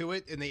realism to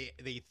it, and they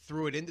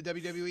threw it into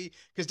WWE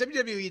because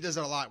WWE does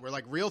it a lot, where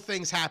like real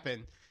things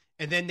happen,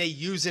 and then they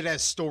use it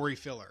as story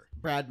filler.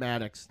 Brad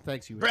Maddox,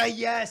 thanks you. Brad,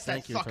 yes,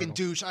 Thank that you, fucking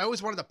Turtle. douche. I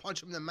always wanted to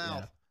punch him in the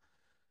mouth.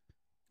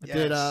 Yeah.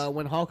 Did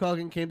when Hulk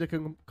Hogan came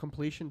to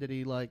completion, did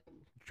he like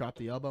drop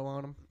the elbow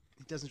on him?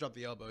 He doesn't drop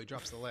the elbow. He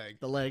drops the leg.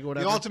 The leg,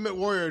 whatever. The Ultimate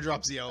Warrior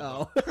drops the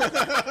elbow. Oh.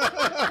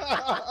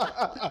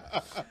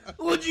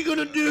 What you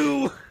gonna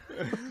do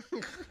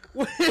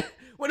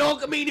when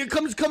Hulkamania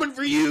comes coming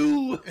for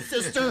you,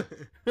 sister?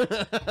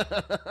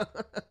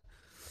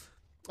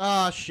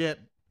 Oh shit.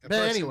 A But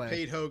person anyway,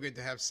 paid Hogan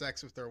to have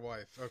sex with their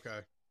wife. Okay.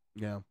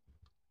 yeah,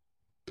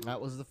 that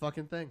was the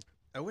fucking thing.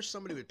 I wish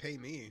somebody would pay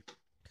me.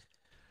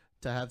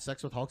 To have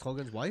sex with Hulk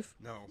Hogan's wife?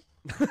 No.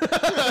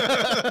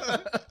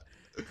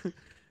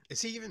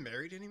 Is he even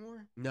married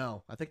anymore?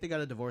 No, I think they got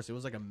a divorce. It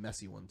was like a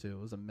messy one too.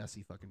 It was a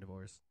messy fucking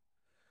divorce.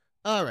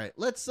 All right,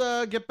 let's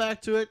get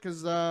back to it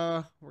because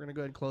we're gonna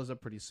go ahead and close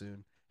up pretty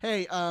soon.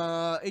 Hey, H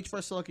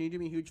Barcelo, can you do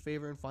me a huge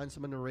favor and find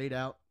someone to raid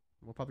out?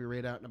 We'll probably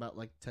raid out in about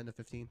like 10 to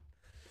 15.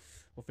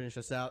 We'll finish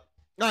this out.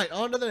 All right,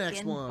 on to the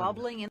next one.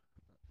 Bubbling in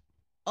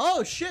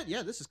Oh shit!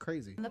 Yeah, this is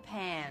crazy. the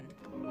pan.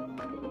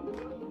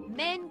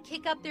 Men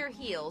kick up their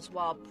heels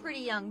while pretty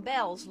young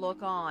belles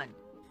look on.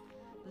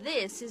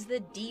 This is the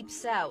Deep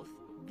South,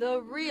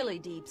 the really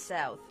Deep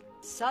South,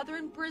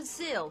 southern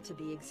Brazil to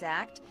be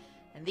exact.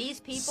 And these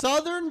people.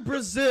 Southern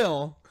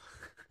Brazil.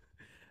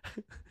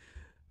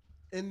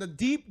 In the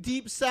deep,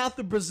 deep south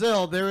of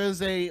Brazil, there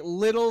is a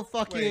little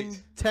fucking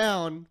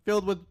town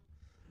filled with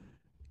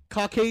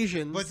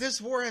Caucasians. But this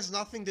war has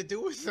nothing to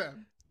do with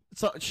them.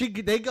 So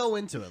they go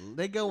into it.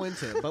 They go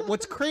into it. But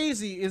what's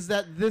crazy is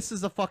that this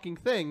is a fucking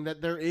thing.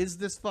 That there is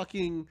this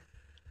fucking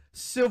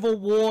Civil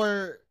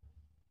War,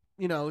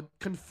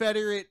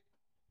 Confederate,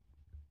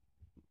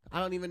 I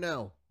don't even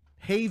know,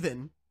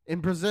 haven in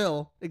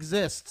Brazil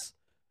exists.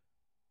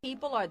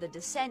 People are the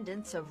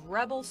descendants of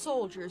rebel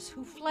soldiers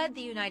who fled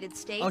the United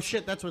States. Oh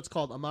shit, that's what it's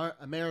called.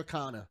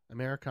 Americana. in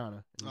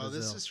Oh,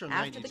 this Brazil. is from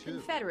after 92. the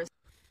Confederacy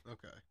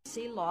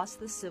Okay. lost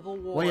the Civil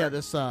War. Well, yeah,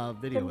 this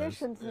video is.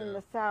 Conditions in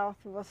the South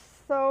were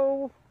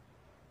so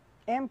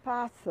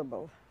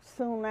impossible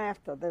soon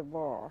after the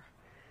war.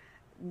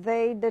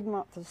 They didn't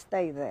want to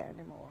stay there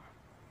anymore.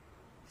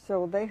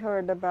 So they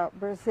heard about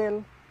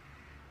Brazil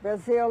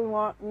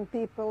wanting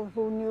people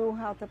who knew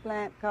how to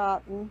plant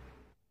cotton.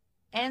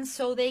 And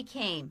so they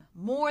came,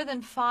 more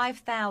than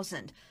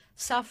 5,000,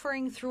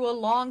 suffering through a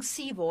long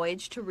sea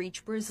voyage to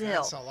reach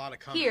Brazil. That's a lot of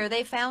coming. Here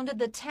they founded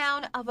the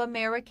town of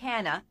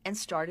Americana and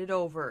started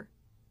over.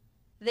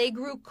 They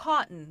grew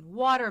cotton,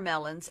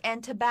 watermelons,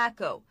 and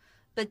tobacco.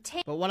 But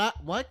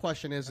my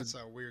question is, That's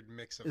a weird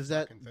mix of is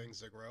that- fucking things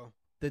that grow.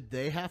 did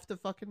they have to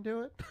fucking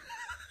do it?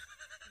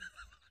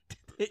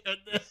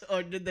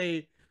 or did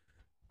they?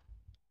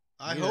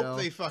 I hope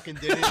they fucking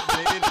did it.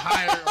 They didn't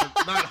hire,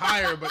 or not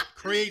hire, but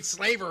create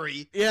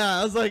slavery. Yeah,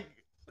 I was like,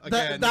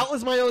 Again. that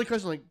was my only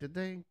question. Like, did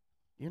they,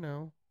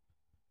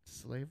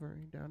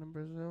 slavery down in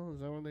Brazil?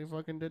 Is that what they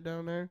fucking did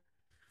down there?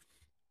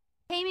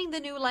 Taming the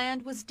new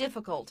land was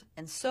difficult,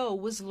 and so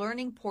was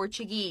learning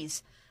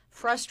Portuguese.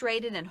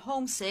 Frustrated and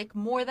homesick,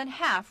 more than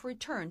half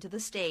returned to the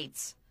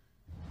States.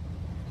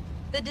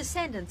 The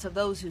descendants of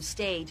those who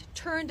stayed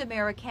turned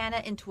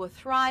Americana into a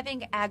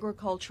thriving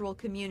agricultural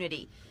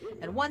community,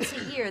 and once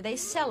a year they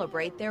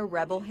celebrate their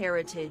rebel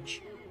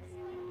heritage.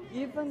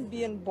 Even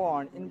being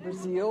born in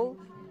Brazil,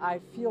 I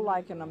feel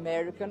like an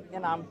American,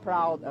 and I'm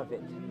proud of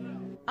it.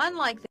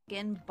 Unlike the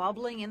skin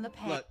bubbling in the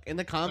pan. Look, in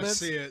the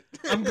comments, I see it.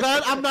 I'm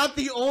glad I'm not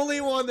the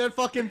only one that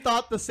fucking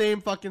thought the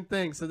same fucking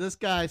thing. So this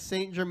guy,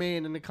 Saint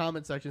Germain, in the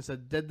comment section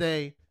said, did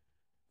they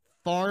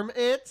farm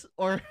it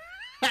or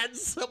had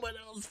someone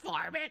else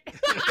farm it?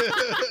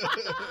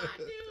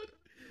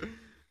 Dude.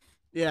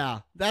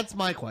 Yeah, that's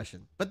my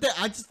question. But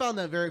I just found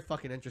that very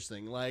fucking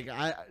interesting. Like,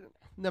 I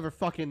never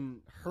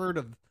fucking heard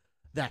of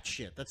that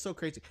shit. That's so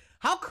crazy.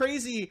 How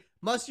crazy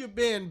must you have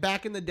been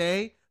back in the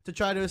day to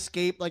try to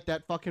escape like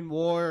that fucking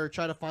war or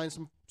try to find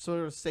some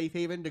sort of safe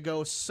haven to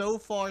go so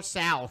far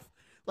south?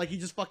 Like you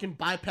just fucking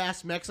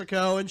bypass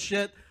Mexico and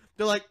shit.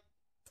 They're like,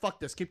 fuck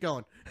this, keep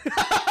going.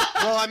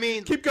 Well, I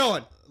mean, keep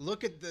going.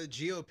 Look at the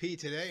GOP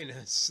today, and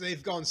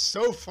they've gone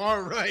so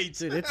far right.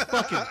 Dude, it's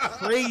fucking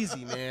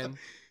crazy, man.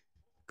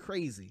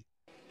 Crazy.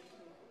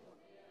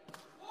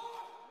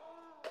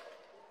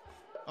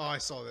 Oh, I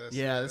saw this.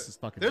 Yeah, this is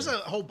fucking. There's a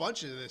whole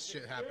bunch of this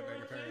shit happening,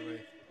 apparently.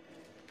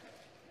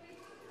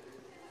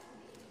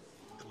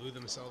 Glue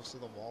themselves to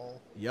the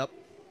wall. Yep.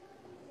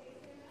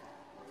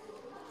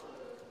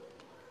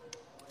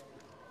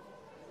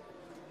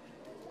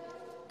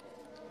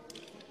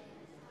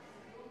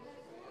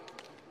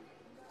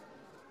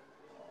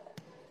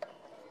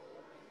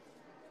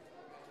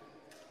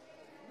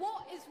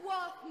 What is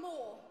worth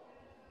more,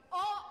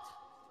 art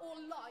or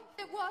life?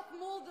 Is it worth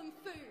more than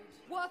food?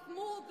 Worth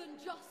more than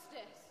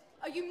justice?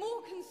 Are you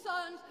more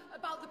concerned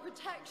about the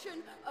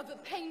protection of a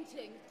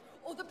painting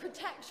or the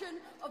protection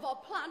of our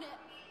planet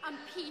and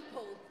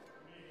people?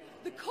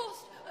 The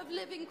cost of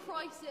living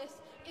crisis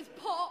is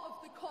part of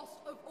the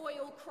cost of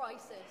oil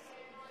crisis.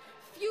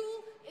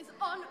 Fuel is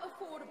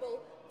unaffordable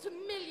to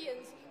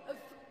millions of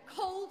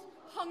cold,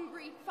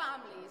 hungry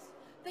families.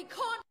 They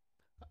can't.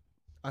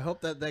 I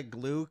hope that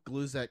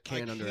glues that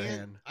can under her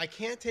hand. I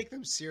can't take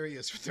them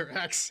serious with their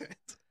accent.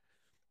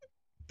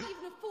 Even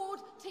afford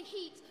to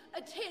heat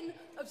a tin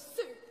of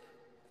soup.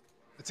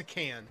 It's a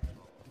can.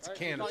 It's a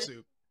can of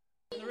soup.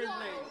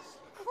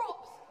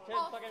 Crops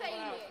are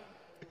failing.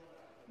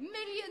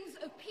 Millions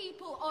of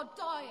people are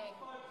dying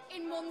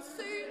in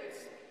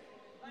monsoons,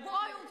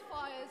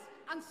 wildfires,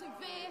 and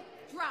severe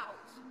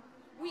drought.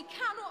 We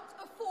cannot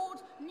afford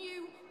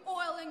new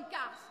oil and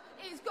gas.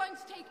 It is going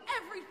to take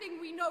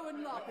everything we know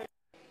and love.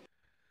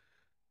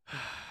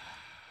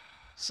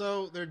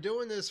 So they're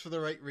doing this for the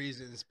right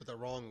reasons, but the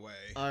wrong way.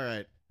 All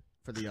right,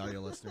 for the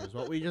audio listeners,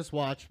 what we just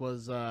watched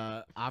was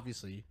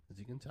obviously, as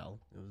you can tell,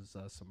 it was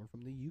someone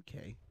from the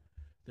UK.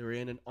 They were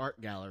in an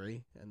art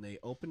gallery and they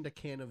opened a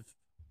can of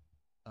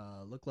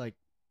looked like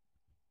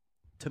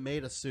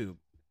tomato soup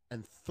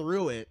and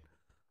threw it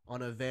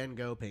on a Van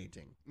Gogh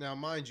painting. Now,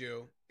 mind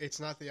you, it's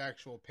not the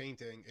actual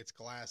painting; it's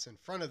glass in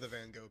front of the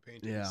Van Gogh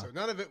painting. Yeah. So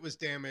none of it was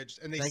damaged,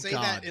 and they Thank say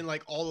God. that in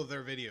like all of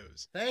their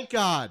videos. Thank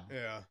God.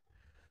 Yeah.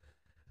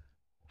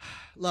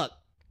 Look,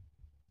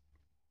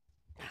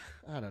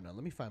 I don't know.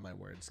 Let me find my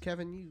words.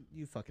 Kevin,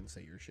 you fucking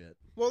say your shit.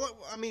 Well,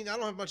 I mean, I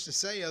don't have much to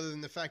say other than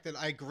the fact that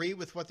I agree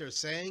with what they're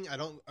saying. I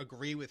don't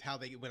agree with how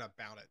they went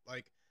about it.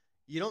 Like,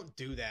 you don't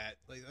do that.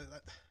 Like,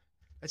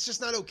 that's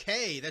just not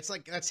okay.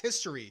 That's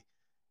history.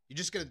 You're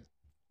just gonna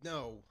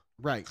no.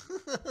 Right.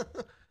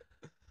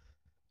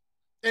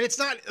 And it's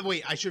not.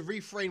 Wait, I should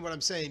reframe what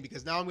I'm saying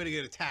because now I'm gonna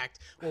get attacked.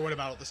 Well, what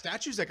about all the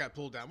statues that got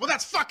pulled down? Well,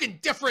 that's fucking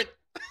different.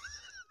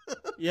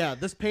 Yeah,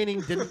 this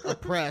painting didn't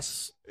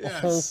oppress a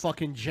Yes. whole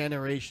fucking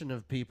generation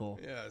of people.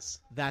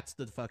 Yes. That's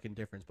the fucking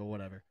difference, but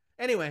whatever.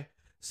 Anyway,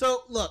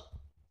 so look,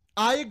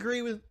 I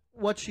agree with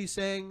what she's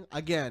saying.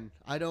 Again,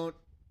 I don't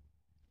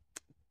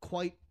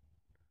quite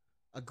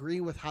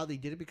agree with how they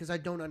did it because I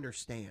don't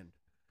understand.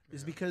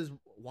 Is because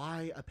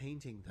why a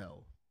painting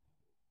though?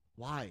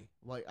 Why?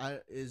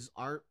 Is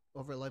art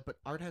over life? But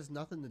art has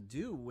nothing to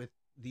do with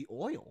the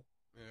oil.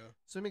 Yeah.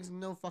 So it makes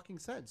no fucking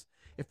sense.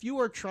 If you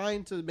are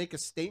trying to make a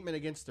statement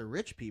against the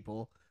rich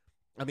people,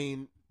 I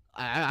mean,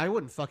 I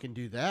wouldn't fucking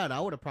do that. I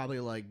would have probably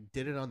like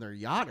did it on their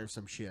yacht or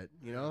some shit.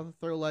 You know,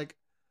 throw like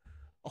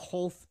a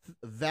whole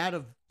vat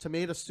of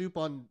tomato soup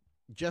on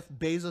Jeff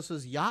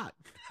Bezos's yacht.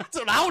 That's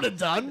what I would have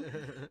done.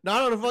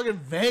 Not on a fucking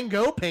Van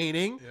Gogh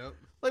painting. Yep.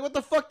 Like, what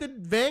the fuck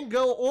did Van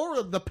Gogh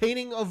or the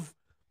painting of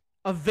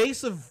a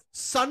vase of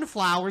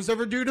sunflowers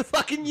ever do to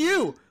fucking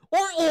you? Or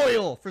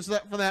oil for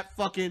that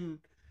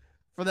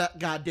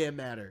goddamn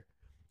matter.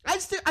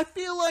 I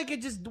feel like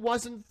it just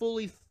wasn't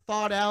fully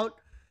thought out.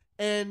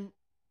 And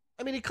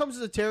I mean, it comes to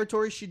the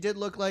territory. She did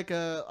look like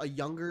a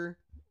younger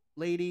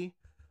lady,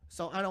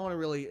 so I don't want to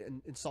really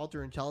insult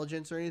her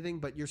intelligence or anything,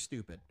 but you're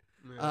stupid.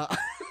 Yeah.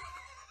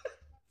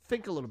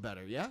 Think a little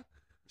better, yeah?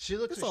 She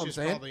looks That's like all she's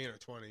I'm saying. probably in her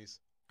 20s.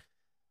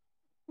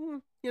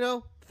 You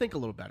know, think a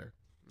little better.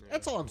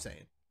 That's all I'm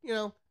saying. You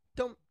know,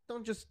 don't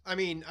just. I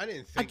mean, I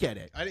didn't think. I get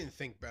it. I didn't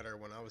think better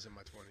when I was in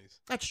my 20s.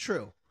 That's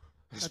true.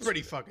 It's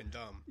pretty fucking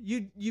dumb.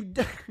 You you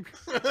did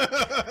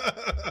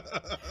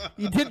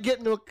get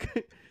into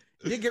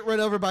you did get run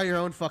over by your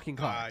own fucking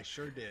car. I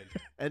sure did.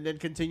 And then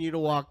continue to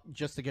walk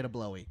just to get a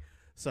blowy.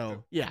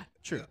 So yeah,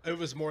 true. It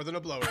was more than a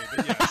blowy,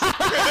 but yes.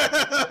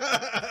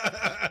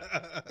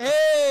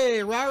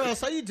 Hey,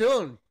 Raros, how you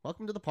doing?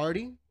 Welcome to the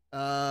party.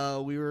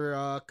 We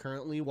were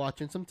currently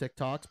watching some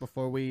TikToks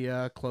before we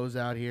close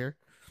out here.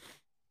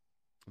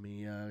 Let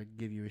me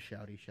give you a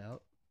shouty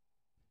shout.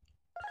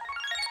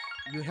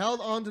 You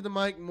held on to the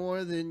mic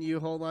more than you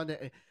hold on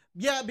to.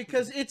 Yeah,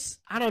 because it's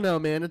I don't know,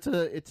 man. It's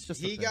just.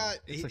 He a thing. got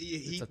It's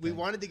a we thing.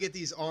 wanted to get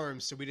these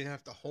arms so we didn't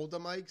have to hold the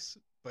mics,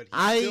 but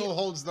he still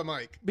holds the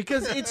mic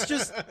because it's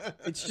just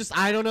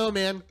I don't know,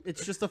 man.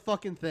 It's just a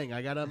fucking thing.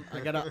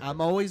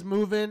 I'm always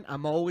moving.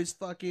 I'm always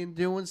fucking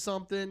doing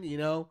something. You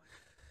know,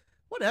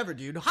 whatever,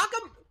 dude. How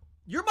come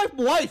you're my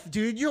wife,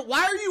 dude?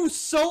 Why are you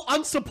so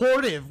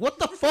unsupportive? What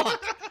the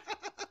fuck?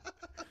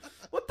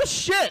 What the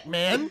shit,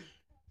 man?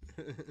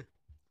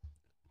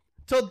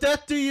 Till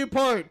death do you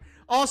part.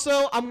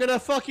 Also, I'm gonna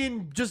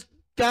fucking just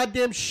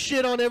goddamn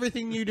shit on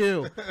everything you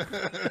do.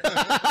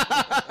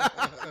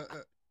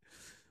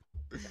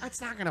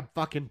 That's not gonna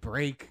fucking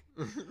break.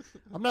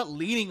 I'm not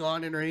leaning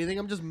on it or anything.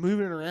 I'm just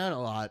moving it around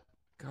a lot.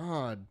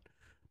 God.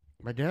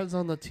 My dad's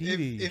on the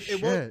TV.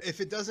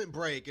 If it doesn't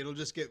break, it'll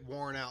just get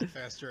worn out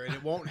faster and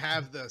it won't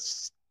have the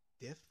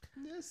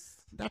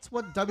stiffness. That's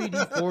what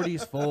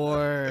WD-40's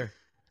for.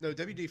 No,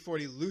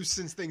 WD-40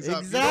 loosens things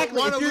Exactly.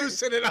 up. You don't want to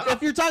loosen it up.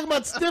 If you're talking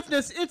about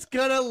stiffness, it's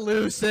gonna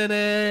loosen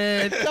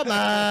it. Come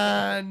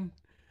on.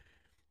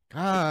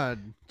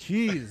 God.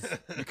 Jeez.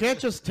 You can't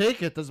just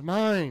take it. That's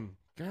mine.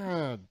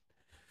 God.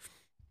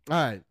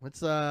 All right.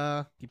 Let's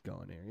keep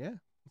going here. Yeah.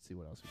 Let's see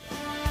what else we got.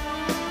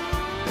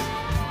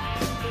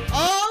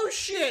 Oh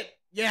shit.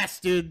 Yes,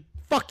 dude.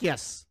 Fuck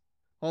yes.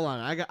 Hold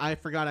on. I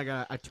forgot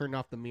I turned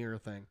off the mirror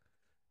thing.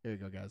 There you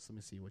go, guys. Let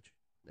me see which.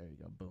 There you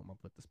go. Boom. I'll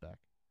put this back.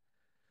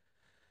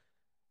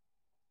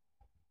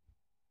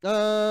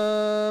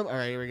 All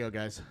right, here we go,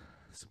 guys.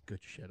 Some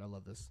good shit. I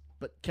love this.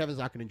 But Kevin's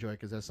not going to enjoy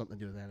it because it has something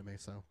to do with anime,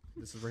 so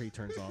this is where he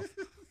turns off.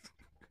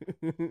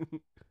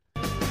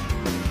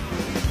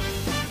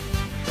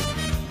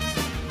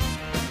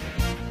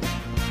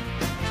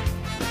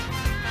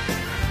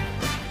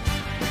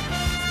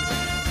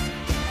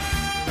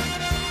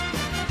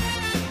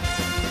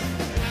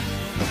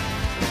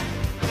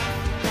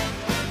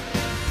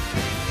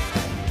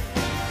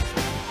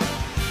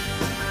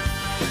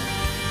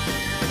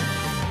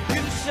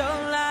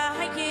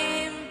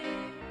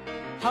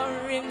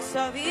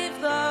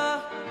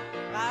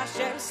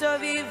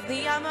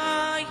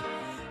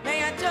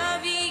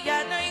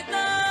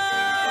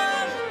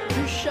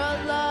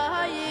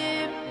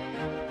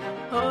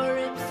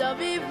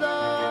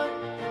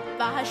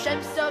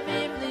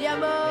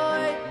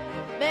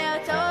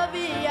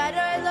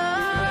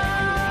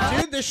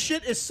 Dude, this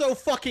shit is so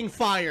fucking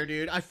fire,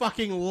 dude. I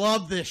fucking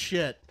love this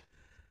shit.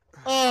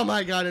 Oh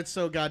my god, it's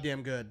so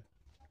goddamn good.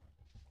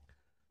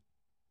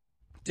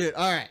 Dude,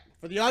 alright.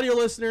 For the audio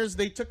listeners,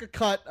 they took a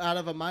cut out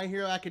of a My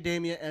Hero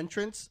Academia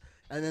entrance,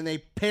 and then they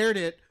paired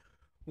it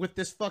with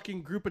this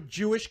fucking group of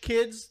Jewish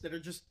kids that are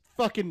just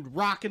fucking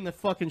rocking the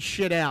fucking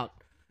shit out.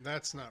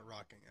 That's not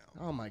rocking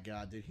out. Oh my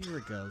god, dude. Here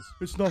it goes.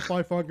 It's not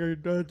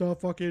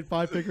fucking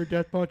five-finger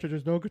death punch, and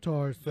there's no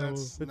guitars, so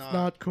it's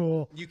not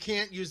cool. You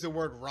can't use the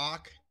word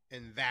rock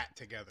and that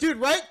together. Dude,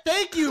 right?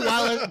 Thank you,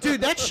 Wyler.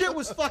 Dude, that shit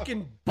was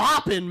fucking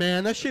bopping,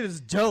 man. That shit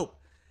is dope.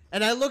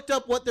 And I looked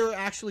up what they're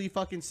actually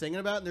fucking singing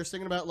about, and they're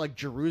singing about, like,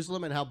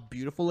 Jerusalem and how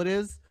beautiful it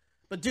is.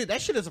 But, dude,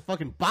 that shit is a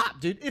fucking bop,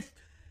 dude.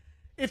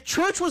 If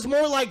church was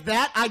more like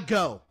that, I'd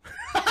go.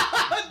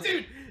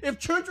 Dude, if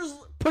church was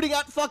putting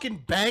out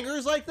fucking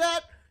bangers like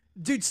that,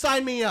 dude,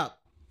 sign me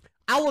up.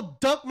 I will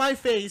dunk my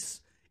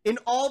face in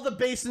all the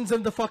basins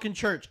of the fucking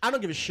church. I don't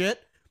give a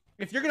shit.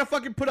 If you're gonna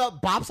fucking put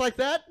out bops like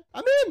that,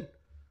 I'm in.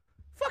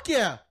 Fuck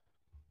yeah.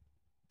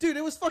 Dude,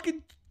 it was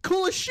fucking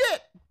cool as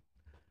shit.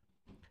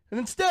 And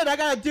instead, I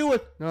gotta deal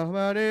with... I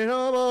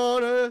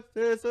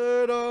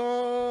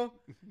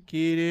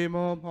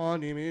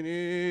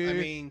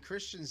mean,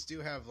 Christians do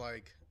have,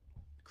 like,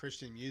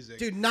 Christian music.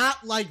 Dude,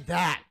 not like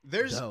that.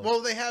 There's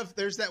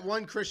that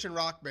one Christian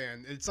rock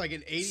band. It's like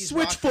an 80s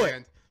rock Switchfoot.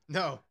 band.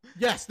 No.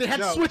 Yes, they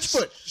had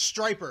Switchfoot.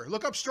 Striper.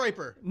 Look up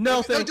Striper.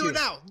 No, thank do you. it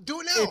now.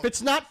 Do it now. If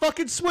it's not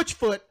fucking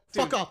Switchfoot,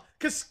 fuck off.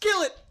 Because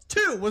Skillet,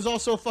 too, was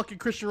also a fucking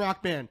Christian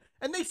rock band.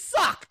 And they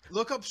suck.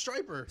 Look up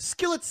Striper.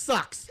 Skillet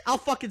sucks. I'll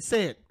fucking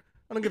say it.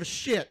 I don't give a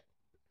shit.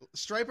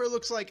 Striper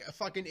looks like a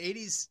fucking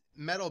 80s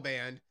metal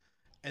band.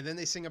 And then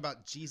they sing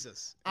about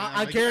Jesus.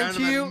 I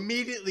guarantee you,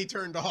 immediately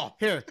turned off.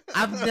 Here,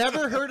 I've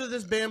never heard of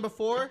this band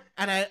before,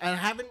 and I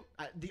haven't.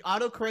 The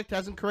autocorrect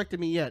hasn't corrected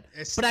me yet.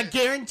 But I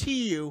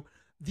guarantee you,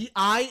 the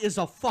I is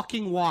a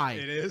fucking Y.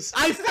 It is.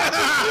 I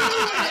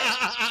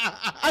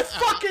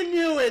fucking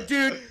knew it,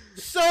 dude.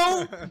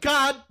 So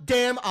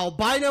goddamn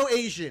albino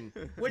Asian,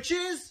 which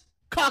is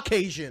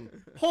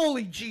Caucasian.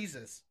 Holy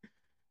Jesus.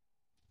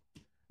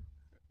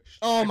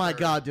 Oh my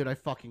god, dude, I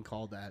fucking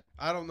called that.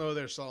 I don't know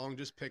their song,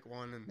 just pick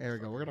one. And there we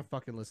go, we're gonna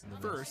fucking listen to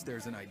this. First,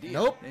 there's an idea.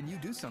 Nope. And you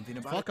do something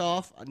about Fuck it.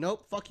 off.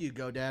 Nope, fuck you,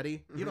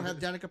 GoDaddy. You don't have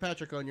Danica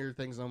Patrick on your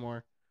things no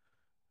more.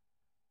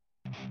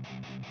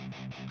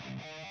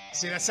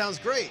 See, that sounds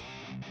great.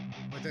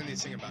 But then they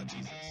sing about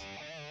Jesus.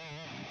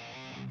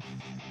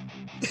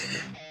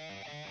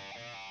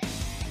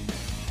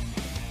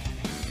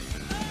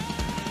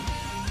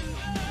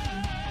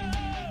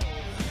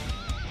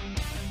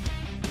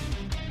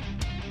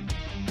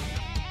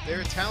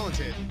 They're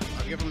talented.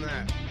 I'll give them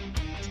that.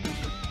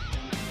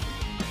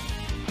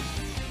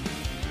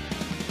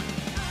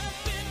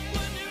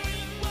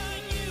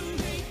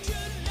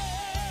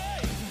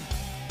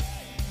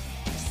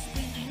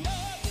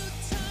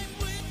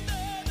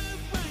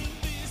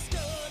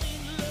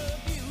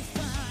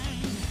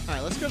 All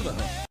right, let's go to the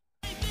hook.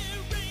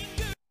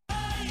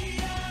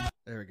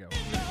 There we go.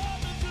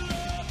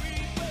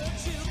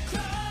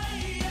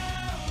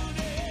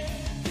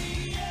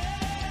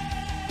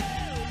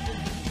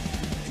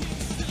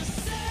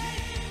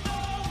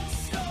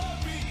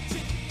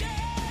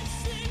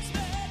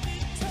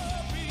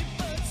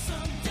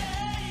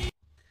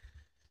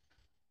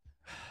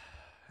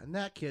 And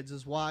that, kids,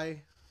 is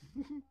why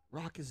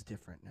rock is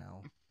different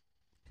now.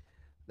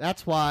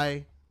 That's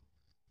why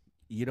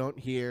you don't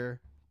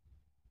hear...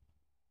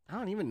 I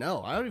don't even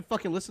know. I don't even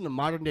fucking listen to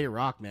modern day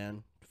rock,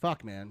 man.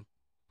 Fuck, man.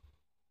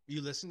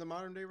 You listen to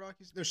modern day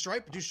Rockies? No,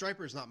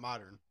 Striper is not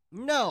modern.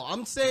 No,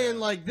 I'm saying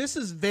like this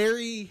is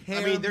very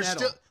hair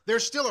metal. They're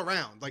still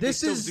around. Like this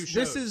they still do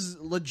shows. This is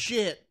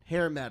legit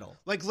hair metal.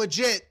 Like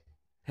legit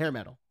hair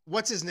metal.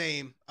 What's his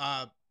name?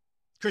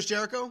 Chris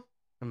Jericho?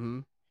 Mm-hmm.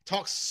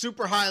 Talks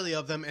super highly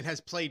of them and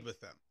has played with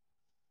them.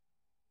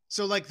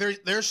 So like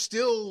they're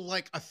still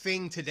like a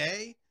thing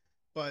today,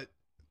 but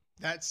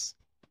that's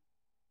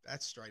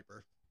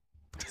Striper.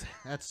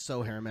 That's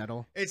so hair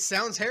metal. It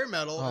sounds hair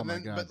metal, Oh and my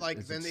then God. but like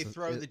It's- then they it's-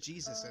 throw it- the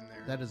Jesus in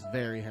there. That is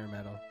very hair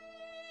metal.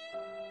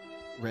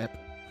 Rip.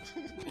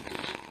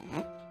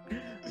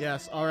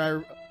 Yes, all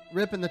right.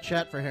 Rip in the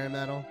chat for hair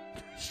metal.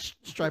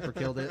 Striper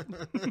killed it.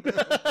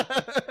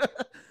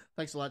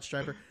 Thanks a lot,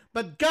 Striper.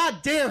 But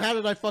goddamn, how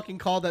did I fucking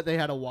call that they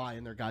had a Y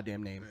in their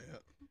goddamn name?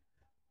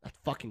 That's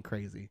fucking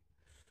crazy.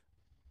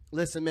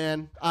 Listen,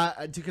 man,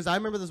 because I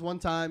remember this one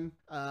time,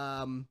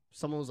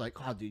 someone was like,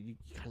 "Oh, dude, you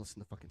gotta listen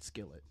to fucking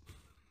Skillet,"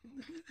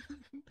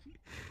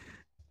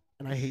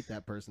 and I hate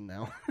that person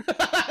now.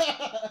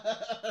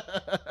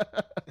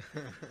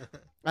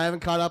 I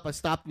haven't caught up. I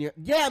stopped.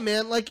 Yeah,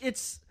 man, like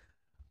it's.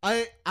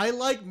 I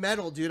like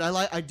metal, dude.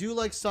 I do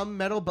like some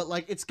metal, but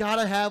like it's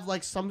gotta have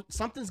like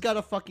something's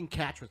gotta fucking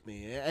catch with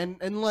me,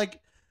 and like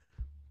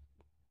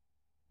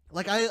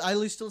I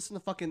used to listen to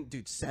fucking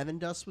dude. Seven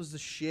Dust was the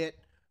shit.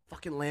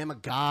 Fucking Lamb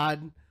of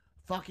God,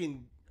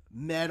 fucking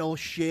metal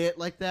shit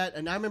like that.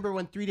 And I remember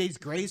when 3 Days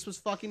Grace was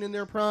fucking in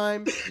their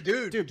prime.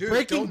 dude,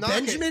 Breaking don't knock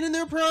Benjamin it. in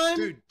their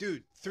prime.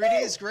 Dude, 3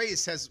 Days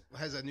Grace has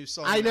a new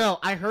song. I know.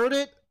 I heard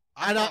it.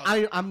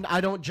 I I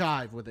don't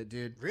jive with it,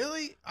 dude.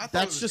 Really? I thought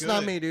That's it was just good.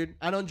 not me, dude.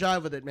 I don't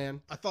jive with it,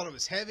 man. I thought it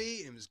was heavy.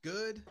 It was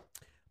good.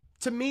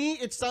 To me,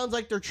 it sounds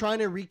like they're trying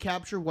to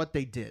recapture what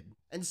they did.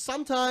 And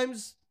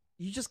sometimes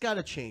you just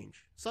gotta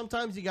change.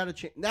 Sometimes you gotta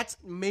change. That's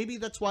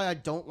why I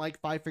don't like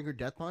Five Finger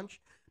Death Punch.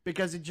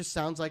 Because it just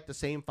sounds like the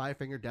same Five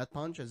Finger Death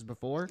Punch as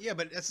before. Yeah,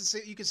 but that's the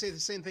same, you could say the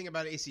same thing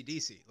about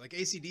AC/DC. Like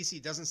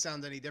AC/DC doesn't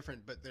sound any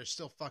different, but they're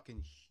still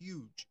fucking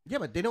huge. Yeah,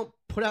 but they don't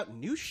put out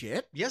new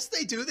shit. Yes,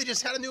 they do. They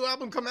just had a new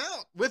album come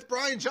out with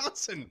Brian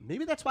Johnson.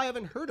 Maybe that's why I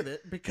haven't heard of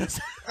it, because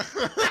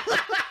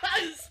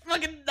it's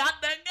fucking not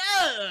that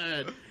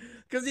good.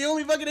 Because the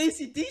only fucking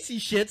AC/DC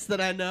shits that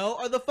I know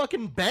are the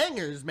fucking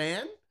bangers,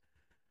 man.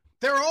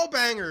 They're all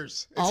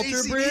bangers. It's Alter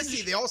AC/DC.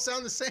 Bridge? They all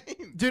sound the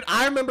same. Dude,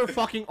 I remember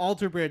fucking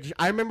Alter Bridge.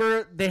 I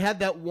remember they had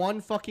that one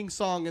fucking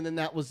song and then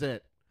that was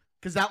it.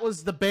 Because that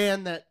was the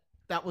band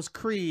that was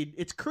Creed.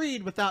 It's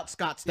Creed without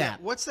Scott Stapp. Yeah,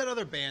 what's that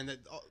other band that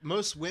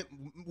most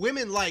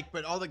women like,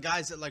 but all the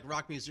guys that like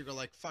rock music are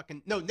like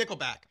fucking... No,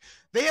 Nickelback.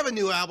 They have a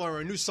new album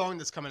or a new song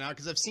that's coming out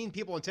because I've seen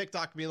people on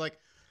TikTok be like,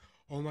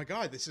 oh my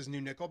God, this is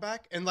new Nickelback?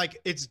 And like,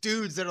 it's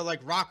dudes that are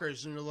like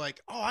rockers and they're like,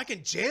 oh, I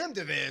can jam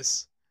to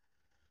this.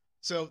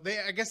 So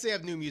I guess they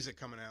have new music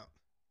coming out.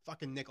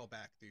 Fucking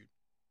Nickelback, dude.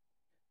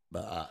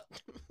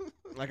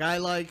 Like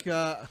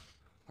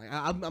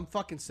I'm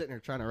fucking sitting here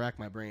trying to rack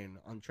my brain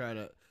on trying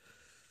to.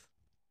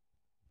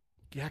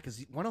 Yeah, because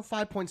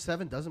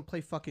 105.7 doesn't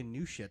play fucking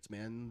new shits,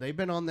 man. They've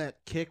been on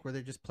that kick where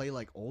they just play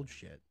like old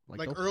shit, Like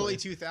they'll early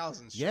play-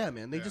 2000s. Yeah,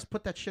 man. They just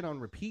put that shit on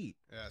repeat.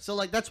 Yes. So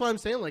like that's why I'm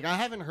saying like I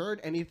haven't heard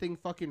anything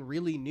fucking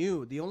really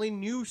new. The only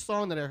new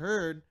song that I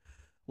heard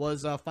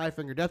was Five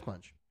Finger Death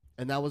Punch,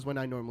 and that was when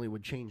I normally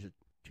would change the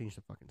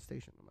fucking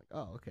station. I'm like,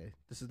 oh, okay,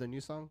 this is their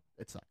new song.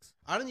 It sucks.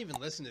 I don't even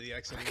listen to the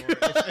X anymore.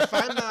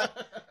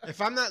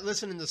 if I'm not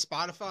listening to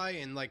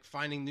Spotify and like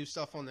finding new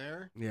stuff on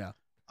there, Yeah.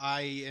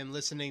 I am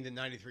listening to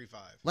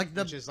 93.5,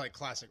 which is like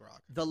classic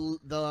rock.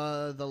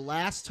 The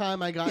last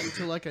time I got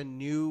into like a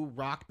new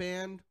rock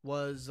band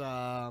was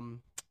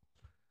fuck.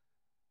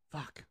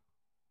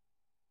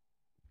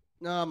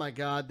 Oh my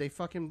god, they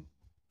fucking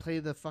play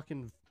the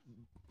fucking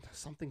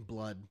something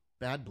Blood.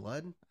 Bad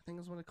Blood, I think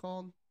is what it's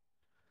called.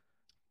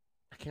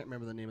 I can't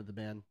remember the name of the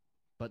band,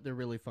 but they're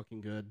really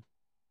fucking good.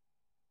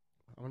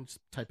 I'm gonna just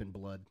type in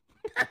Blood.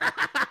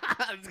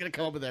 I'm just gonna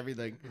come up with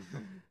everything.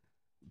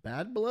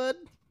 Bad Blood?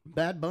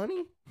 Bad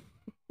Bunny?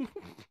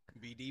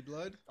 BD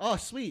Blood? Oh,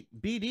 sweet.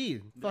 BD.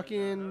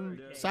 Fucking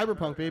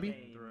Cyberpunk,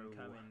 baby.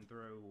 Coming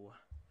through.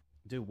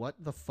 Dude, what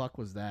the fuck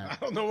was that? I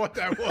don't know what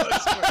that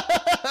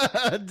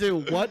was.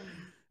 Dude, what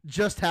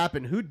just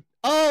happened? Who?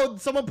 Oh,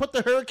 someone put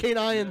the Hurricane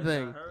Iron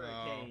thing.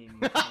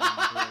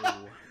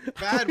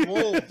 Bad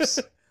Wolves.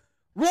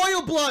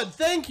 Royal Blood,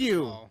 thank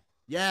you.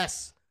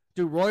 Yes.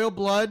 Dude, Royal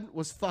Blood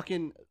was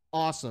fucking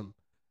awesome.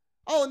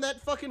 Oh, and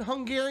that fucking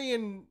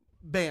Hungarian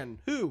band,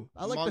 Who?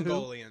 I like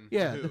Mongolian. the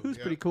Who. Yeah, Who, the Who's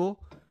yeah. pretty cool.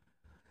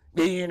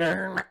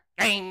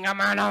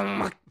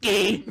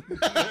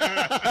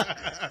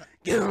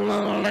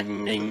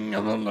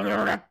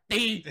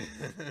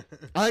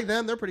 I like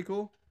them. They're pretty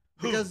cool.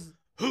 Because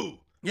Who?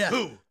 Yeah.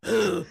 Who?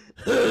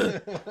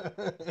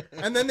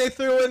 And then they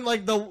threw in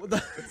like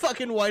the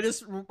fucking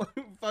whitest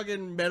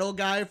fucking metal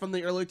guy from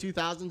the early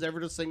 2000s ever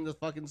to sing the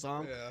fucking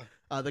song. Yeah.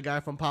 The guy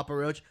from Papa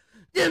Roach.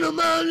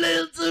 Gentlemen,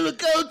 let's go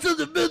to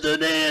the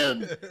building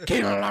end.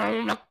 King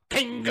along the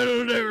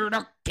kangaroo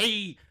the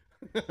key.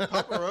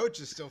 Papa Roach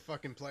is still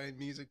fucking playing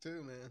music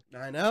too, man.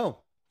 I know.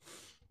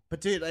 But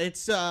dude,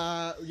 it's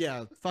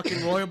yeah,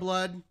 fucking Royal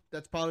Blood.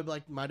 That's probably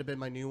like might have been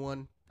my new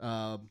one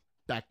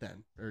back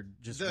then, or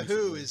just The recently.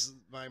 Who is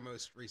my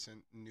most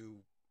recent new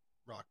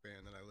rock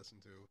band that I listen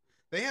to.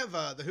 They have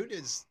The Who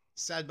did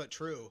Sad But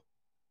True.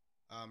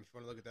 If you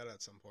want to look at that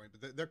at some point,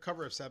 but their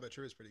cover of Sad But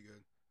True is pretty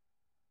good.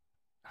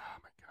 Oh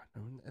my god!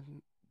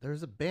 And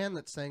there's a band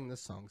that sang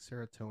this song,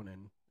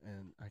 Serotonin,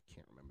 and I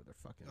can't remember their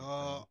fucking.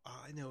 Oh,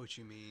 I know what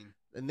you mean.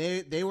 And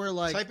they were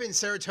like, type in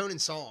Serotonin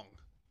song.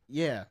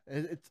 Yeah,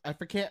 I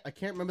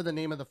can't remember the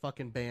name of the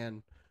fucking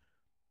band,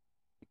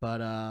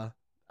 but I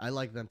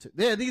like them too.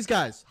 Yeah, these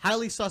guys,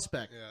 Highly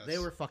Suspect. Yes. They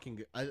were fucking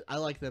good. I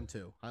like them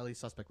too. Highly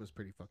Suspect was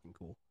pretty fucking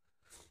cool,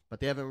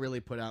 but they haven't really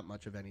put out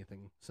much of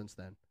anything since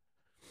then.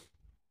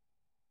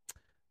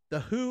 The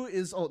Who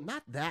is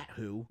not that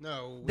Who.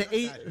 No, the not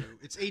that Who.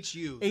 It's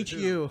HU. the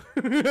HU.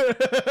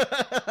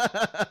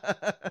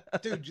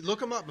 Who. Dude, look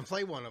them up and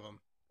play one of them.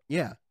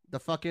 Yeah, the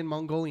fucking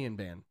Mongolian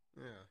band.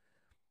 Yeah.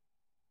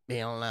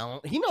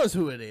 He knows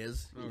who it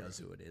is. He knows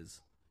who it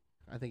is.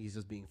 I think he's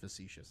just being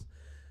facetious.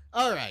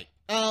 All right,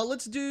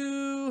 let's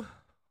do.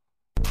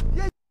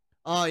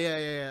 Oh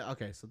yeah.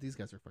 Okay, so these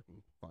guys are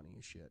fucking funny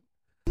as shit.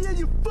 Yeah,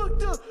 you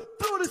fucked up.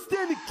 Throw the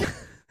standing.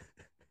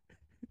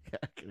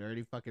 I can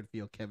already fucking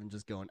feel Kevin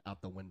just going out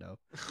the window.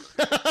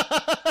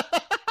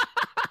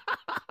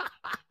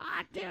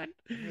 Dude.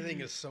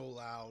 Everything is so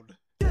loud.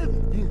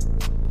 Man,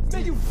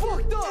 you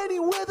fucked up. Any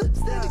weather,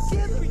 stay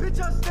together. Bitch,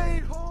 I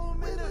stayed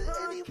home in the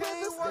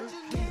hurricane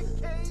watching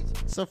Nick Cage.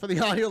 So for the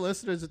audio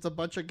listeners, it's a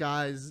bunch of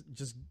guys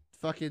just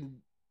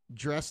fucking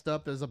dressed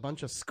up as a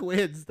bunch of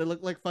squids. They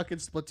look like fucking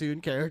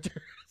Splatoon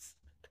characters.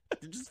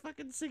 They're just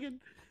fucking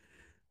singing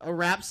a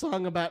rap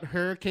song about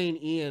Hurricane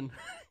Ian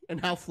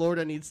and how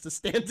Florida needs to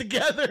stand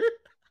together.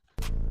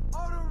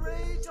 All the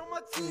rage on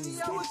my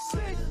TV, I was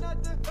sick,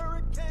 not the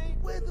hurricane.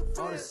 Where the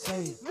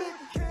friends? Nick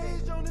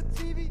Cage on the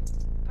TV.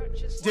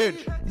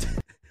 Dude,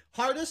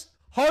 hardest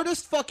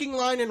fucking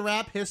line in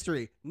rap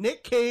history.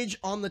 Nick Cage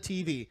on the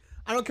TV.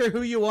 I don't care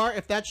who you are.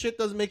 If that shit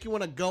doesn't make you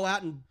want to go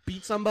out and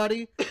beat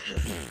somebody.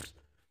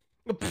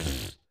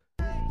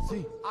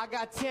 I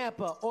got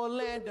Tampa,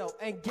 Orlando,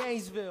 and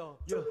Gainesville.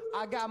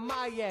 I got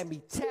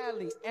Miami,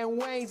 Tally, and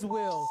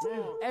Waynesville.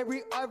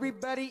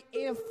 Everybody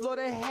in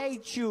Florida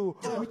hates you.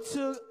 We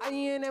took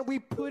Ian and we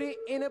put it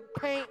in a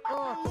paint.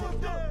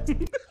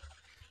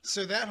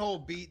 So that whole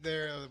beat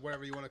there,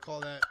 whatever you want to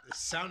call that, it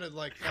sounded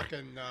like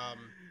fucking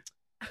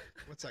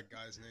what's that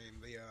guy's name?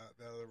 The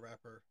other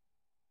rapper.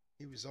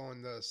 He was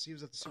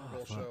at the Super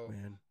Bowl show.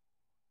 Man.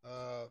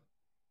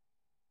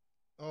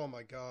 Oh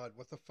my god,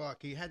 what the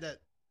fuck? He had that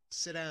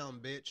sit down,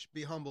 bitch,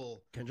 be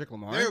humble. Kendrick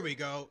Lamar. There we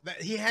go.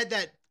 He had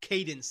that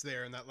cadence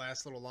there in that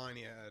last little line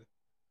he had.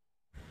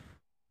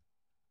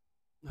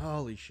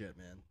 Holy shit,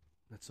 man.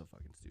 That's so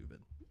fucking stupid.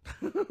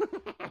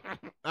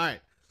 All right.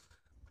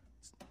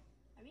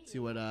 See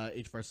what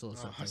H. Varsilla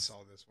said. I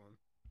saw this one.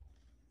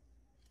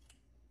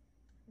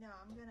 No,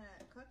 I'm gonna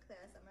cook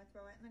this. I'm gonna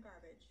throw it in the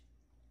garbage,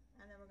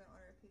 and then we're gonna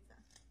order a pizza.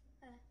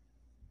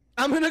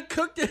 I'm gonna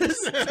cook this,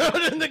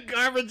 throw it in the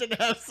garbage, and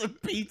have some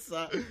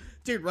pizza.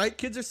 Dude, right?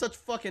 Kids are such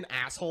fucking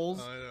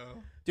assholes. I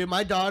know. Dude,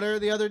 my daughter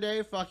the other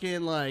day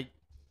fucking like...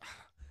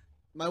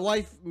 My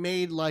wife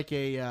made like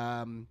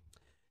a...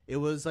 It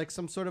was like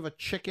some sort of a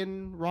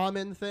chicken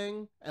ramen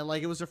thing, and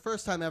like it was her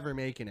first time ever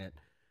making it.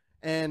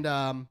 And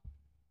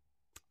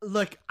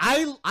look,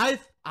 I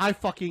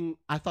thought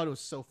it was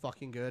so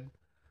fucking good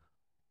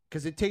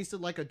because it tasted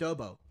like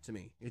adobo to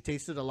me. It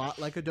tasted a lot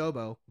like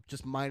adobo,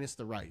 just minus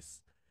the rice.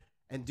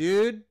 And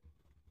dude,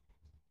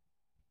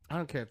 I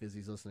don't care if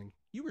Izzy's listening.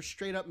 You were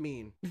straight up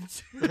mean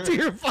to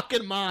your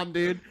fucking mom,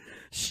 dude.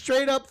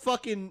 Straight up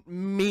fucking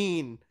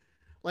mean.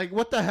 Like,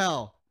 what the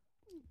hell?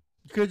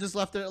 You could have just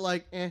left it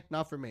like,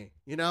 not for me,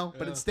 you know?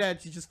 But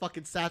instead, she just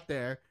fucking sat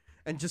there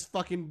and just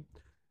fucking,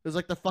 it was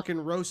like the fucking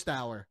roast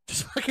hour.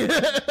 Just fucking.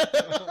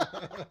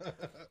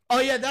 Oh,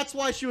 yeah, that's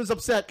why she was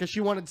upset, because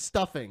she wanted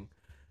stuffing.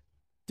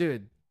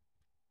 Dude.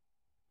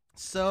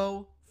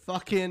 So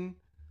fucking.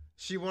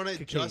 She wanted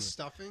cocaine. just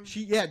stuffing?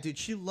 Yeah, dude,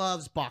 she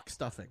loves box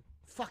stuffing.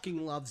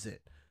 Fucking loves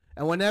it.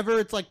 And whenever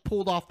it's like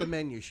pulled off the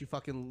menu, she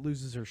fucking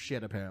loses her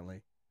shit,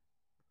 apparently.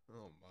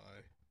 Oh, my.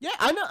 Yeah,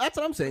 I know. That's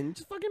what I'm saying.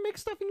 Just fucking make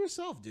stuffing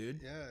yourself,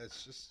 dude. Yeah,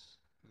 it's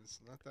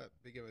not that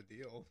big of a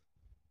deal.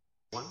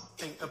 One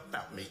thing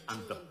about me,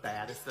 I'm the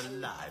baddest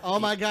alive. Oh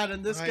my god,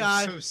 and this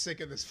guy. I'm so sick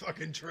of this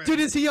fucking trend. Dude,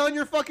 is he on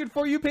your fucking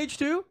For You page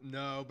too?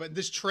 No, but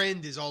this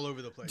trend is all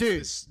over the place.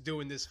 Dude.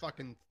 Doing this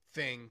fucking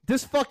thing.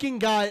 This fucking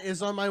guy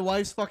is on my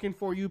wife's fucking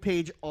For You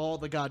page all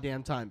the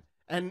goddamn time.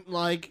 And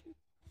like,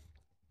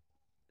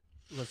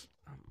 listen,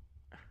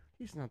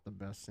 he's not the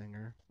best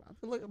singer.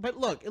 But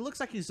look, it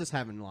looks like he's just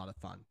having a lot of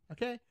fun,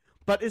 okay?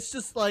 But it's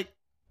just like,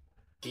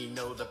 He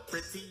know the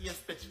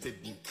prettiest bitch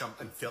didn't come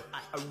until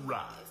I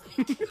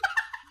arrived.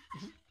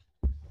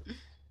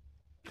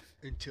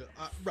 Until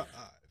I arrived.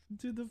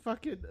 Dude, the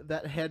fucking,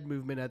 that head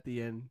movement at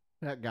the end,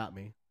 that got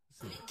me.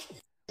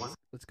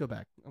 Let's go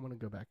back. I want to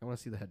go back. I want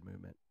to see the head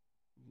movement.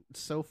 It's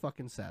so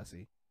fucking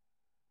sassy.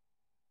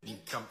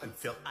 Didn't come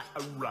until I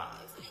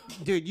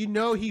arrived. Dude, you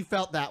know he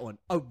felt that one.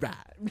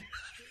 Arrived.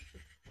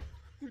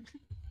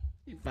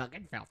 He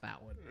fucking felt that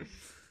one.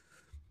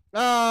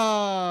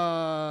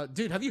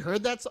 Dude, have you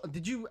heard that song?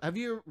 Have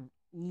you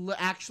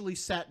actually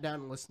sat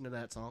down and listened to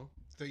that song?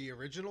 The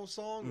original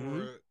song, Mhm.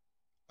 or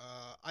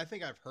I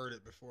think I've heard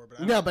it before, but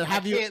No, but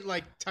have I you- can't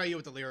like tell you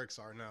what the lyrics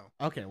are. No.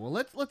 Okay, well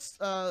let's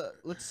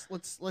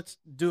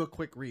do a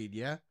quick read,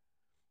 yeah.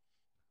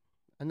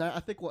 And I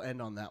think we'll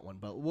end on that one,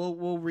 but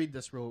we'll read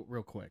this real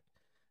quick.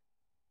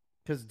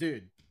 Cause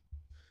dude,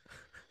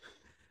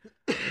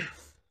 all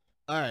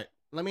right,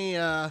 let me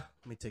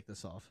take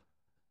this off.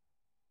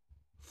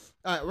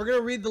 All right, we're gonna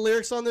read the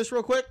lyrics on this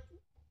real quick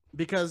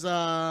because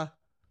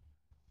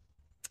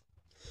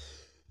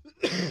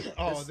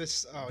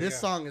this yeah.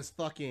 song is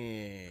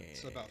fucking.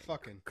 It's about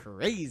fucking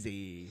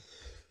crazy.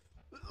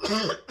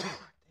 Damn it!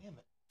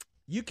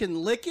 You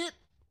can lick it,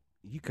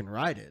 you can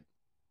ride it,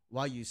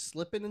 while you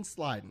slipping and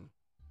sliding.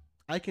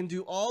 I can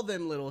do all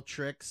them little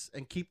tricks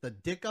and keep the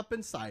dick up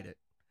inside it.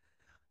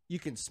 You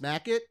can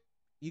smack it,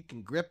 you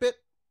can grip it,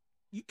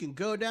 you can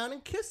go down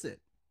and kiss it.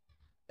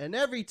 And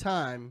every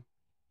time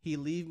he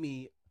leave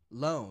me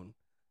alone,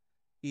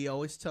 he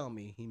always tell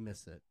me he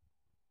miss it.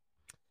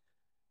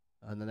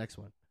 On the next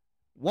one.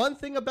 One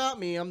thing about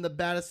me, I'm the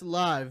baddest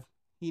alive.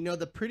 You know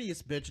the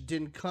prettiest bitch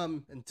didn't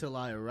come until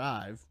I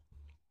arrive.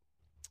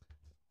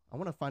 I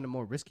want to find a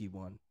more risky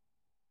one.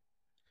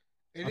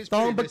 It A is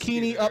thong pretty risky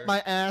bikini up there. my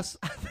ass.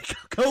 I think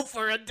I'll go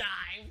for a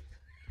dive.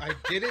 I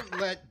didn't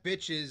let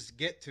bitches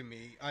get to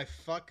me. I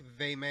fuck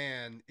they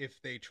man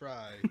if they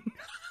try.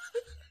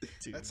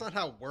 That's not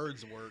how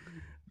words work.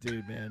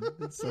 Dude, man,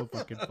 that's so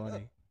fucking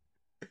funny.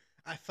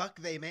 I fuck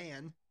they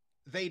man.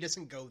 They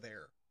doesn't go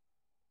there.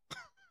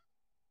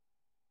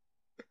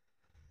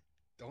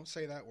 Don't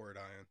say that word,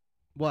 Ian.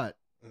 What?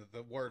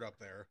 The word up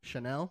there.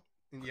 Chanel?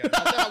 Yeah, not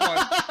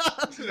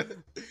that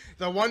one.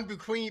 The one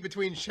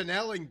between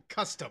Chanel and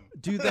Custom.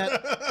 Do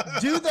that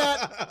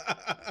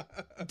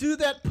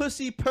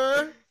pussy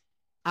purr.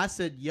 I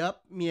said,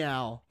 yup,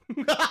 meow.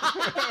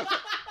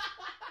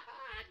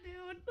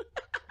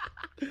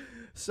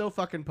 So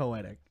fucking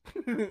poetic.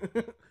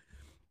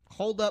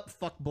 Hold up,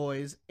 fuck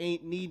boys.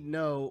 Ain't need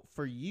no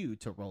for you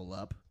to roll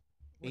up.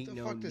 What Ain't the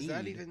no fuck does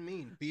that need even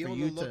mean? Be for on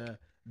you the look. to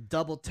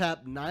double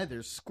tap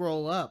neither.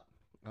 Scroll up.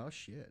 Oh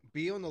shit.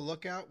 Be on the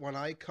lookout when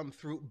I come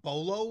through.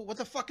 Bolo? What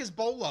the fuck is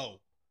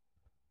Bolo?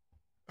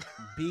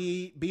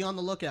 Be on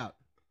the lookout.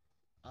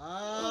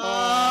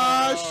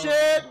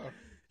 Shit.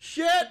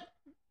 Shit.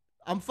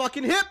 I'm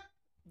fucking hip.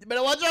 You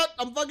better watch out.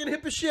 I'm fucking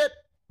hip as shit.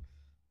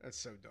 That's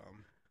so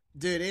dumb.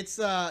 Dude, it's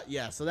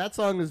yeah, so that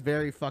song is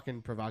very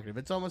fucking provocative.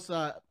 It's almost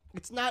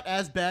it's not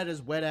as bad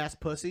as Wet Ass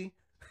Pussy.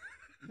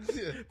 But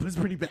it's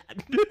pretty bad.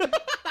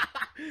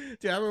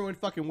 Dude, I remember when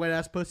fucking Wet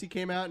Ass Pussy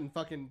came out and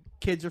fucking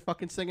kids are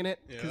fucking singing it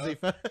because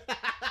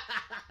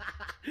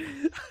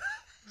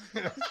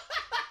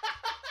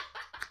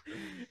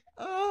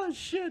Oh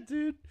shit,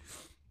 dude.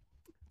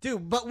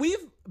 Dude, but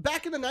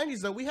back in the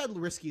 90s though, we had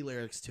risky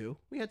lyrics too.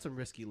 We had some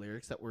risky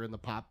lyrics that were in the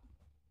pop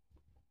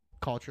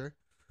culture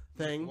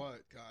thing.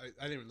 What?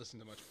 I didn't even listen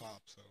to much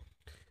pop, so.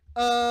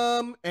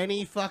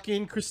 Any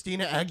fucking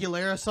Christina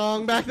Aguilera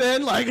song back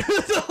then, like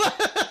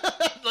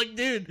Like,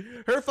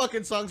 dude, her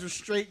fucking songs are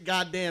straight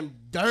goddamn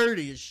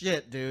dirty as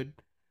shit, dude.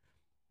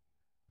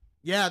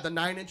 Yeah, the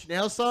 9 Inch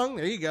Nails song.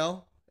 There you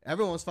go.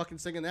 Everyone was fucking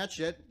singing that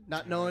shit,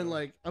 not knowing,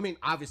 like, I mean,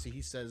 obviously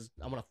he says,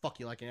 I'm gonna fuck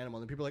you like an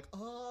animal. And people are like,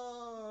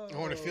 oh. I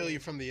want to feel you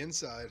from the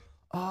inside.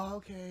 Oh,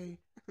 okay.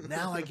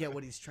 Now I get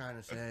what he's trying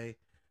to say.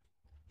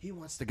 He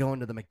wants to go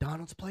into the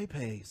McDonald's play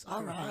pays.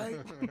 All right.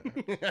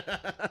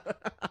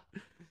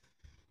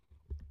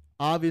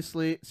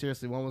 Obviously,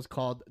 seriously, one was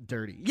called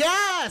Dirty.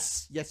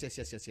 Yes! Yes.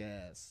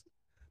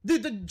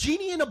 Dude, the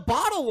Genie in a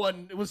Bottle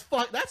one, it was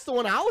fuck. That's the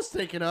one I was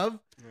thinking of.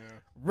 Yeah.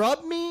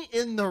 Rub me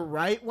in the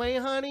right way,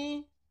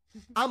 honey.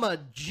 I'm a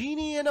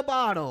genie in a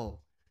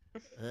bottle.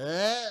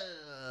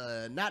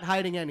 Not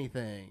hiding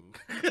anything.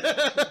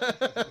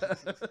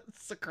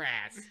 It's a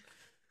crass.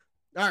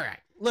 All right.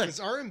 Look. Does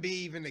R&B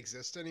even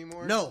exist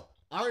anymore? No.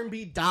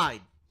 R&B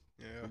died.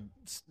 Yeah.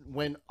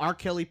 When R.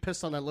 Kelly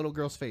pissed on that little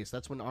girl's face,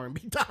 that's when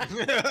R&B died.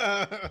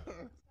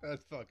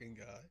 That fucking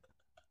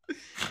guy.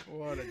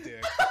 What a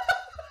dick.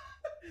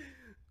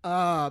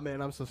 Oh,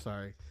 man, I'm so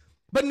sorry.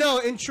 But no,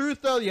 in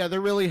truth, though, yeah,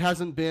 there really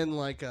hasn't been,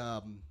 like,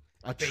 a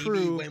Baby,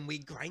 true... when we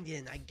grind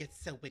in, I get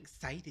so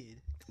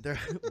excited. There...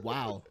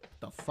 Wow.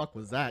 The fuck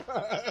was that?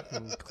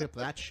 Clip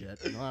that shit.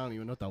 I don't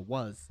even know what that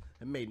was.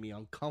 It made me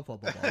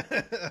uncomfortable.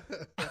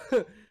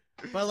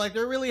 But, like,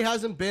 there really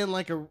hasn't been,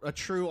 like, a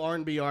true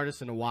R&B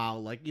artist in a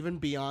while. Like, even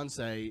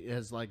Beyonce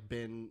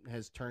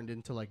has turned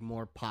into, like,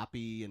 more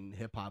poppy and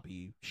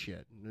hip-hoppy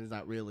shit. There's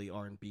not really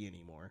R&B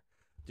anymore.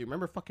 Do you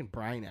remember fucking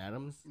Bryan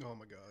Adams? Oh,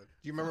 my God.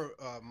 Do you remember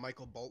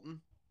Michael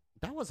Bolton?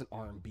 That wasn't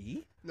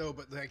R&B. No,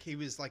 but, like, he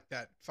was, like,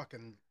 that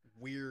fucking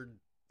weird,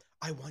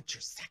 I want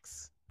your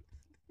sex.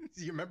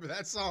 Do you remember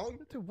that song?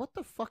 Dude, what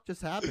the fuck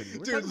just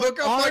happened? Dude, look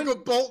up Michael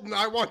Bolton,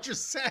 I want your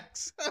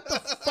sex. What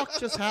the fuck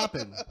just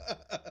happened?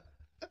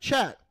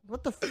 Chat,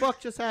 what the fuck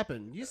just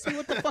happened? You see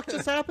what the fuck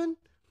just happened?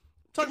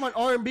 I'm talking about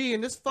R&B,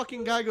 and this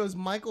fucking guy goes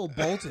Michael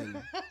Bolton.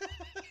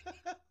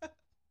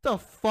 The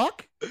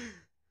fuck?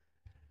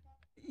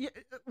 Yeah,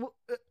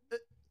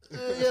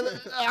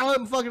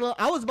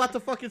 I was about to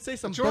fucking say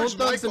some George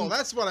Bone Thugs Michael, and,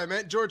 that's what I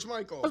meant, George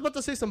Michael. I was about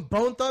to say some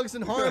Bone Thugs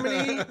and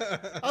Harmony.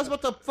 I was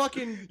about to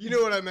fucking... You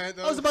know what I meant,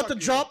 though. I was about to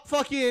drop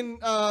fucking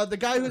the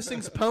guy who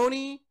sings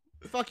Pony,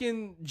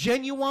 fucking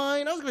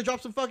Genuine. I was going to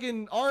drop some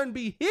fucking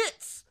R&B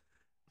hits.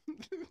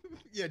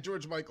 Yeah,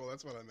 George Michael,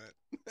 that's what I meant.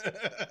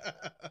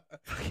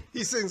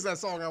 He sings that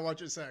song, I Want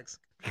Your Sex.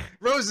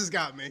 Rose has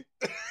got me.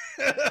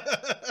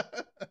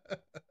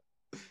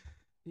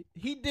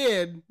 He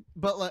did,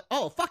 but like,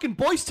 oh, fucking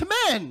Boyz II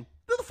Men.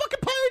 They're the fucking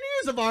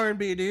pioneers of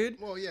R&B, dude.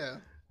 Well, yeah,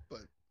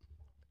 but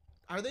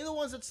are they the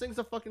ones that sings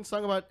the fucking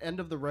song about End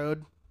of the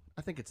Road?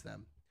 I think it's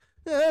them.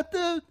 At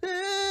the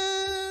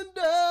end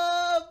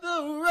of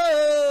the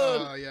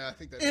road. Oh, yeah, I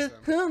think that's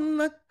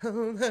them.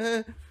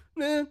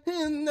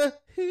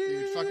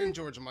 Dude, fucking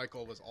George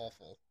Michael was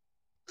awful.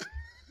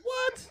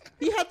 What?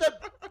 He had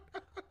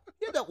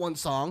that one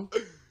song.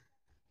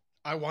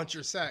 I Want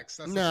Your Sex.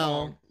 That's the No,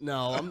 song.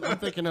 no. I'm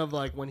thinking of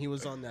like when he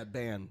was on that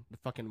band, the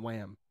fucking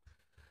Wham.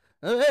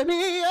 Let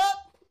me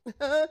up.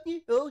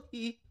 Oh,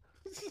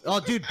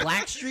 dude,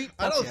 Blackstreet.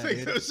 I don't yeah, think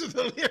dude. those are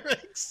the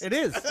lyrics. It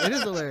is. It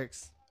is the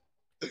lyrics.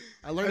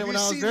 I learned it when I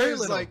was Have you very seen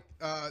little. like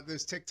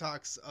there's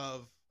TikToks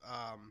of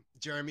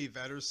Jeremy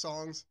Vedder's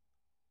songs?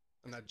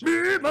 I'm not joking.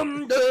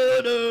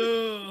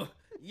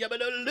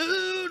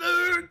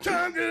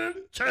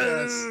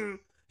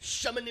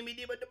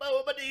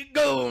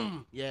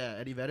 Yeah,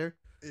 Eddie Vedder.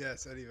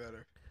 Yes, Eddie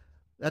Vedder.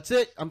 That's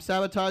it. I'm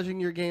sabotaging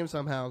your game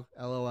somehow.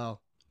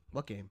 LOL.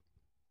 What game?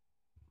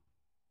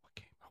 What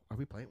game? Are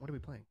we playing? What are we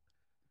playing?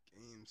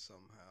 Game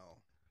somehow.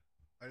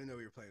 I didn't know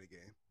we were playing a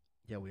game.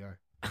 Yeah, we are.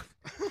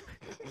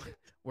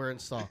 We're in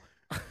Saw.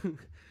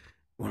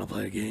 Want to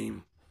play a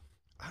game?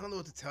 I don't know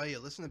what to tell you.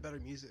 Listen to better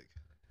music.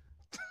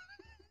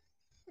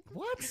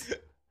 What?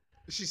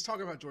 She's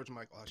talking about George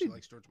Michael. How she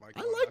likes George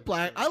Michael.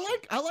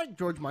 I like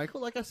George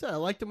Michael. Like I said, I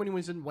liked him when he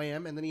was in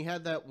Wham, and then he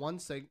had that one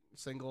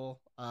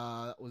single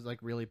that was like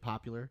really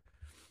popular.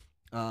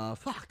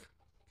 Fuck,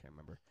 can't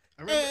remember.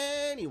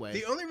 Anyway,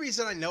 the only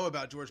reason I know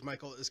about George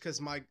Michael is because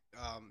my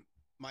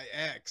my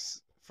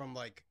ex from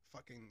like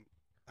fucking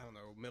I don't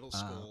know middle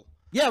school.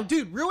 Yeah,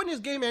 dude, ruined his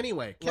game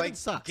anyway. Kevin like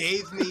sucks.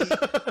 gave me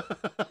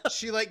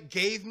she like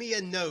gave me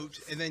a note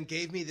and then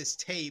gave me this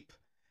tape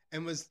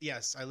and was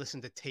yes I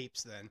listened to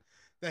tapes then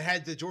that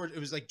had the George it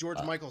was like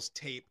George Michael's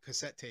tape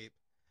cassette tape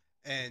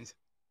and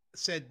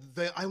said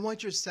the I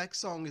Want Your Sex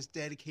song is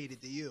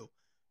dedicated to you.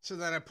 So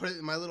then I put it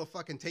in my little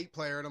fucking tape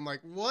player and I'm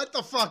like, what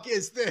the fuck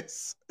is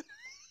this?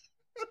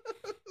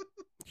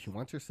 She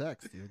wants your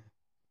sex, dude.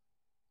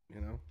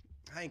 You know?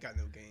 I ain't got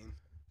no game.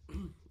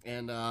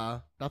 And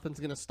nothing's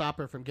gonna stop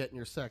her from getting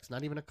your sex.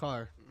 Not even a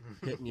car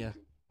hitting you.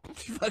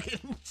 She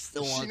fucking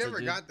still wants She never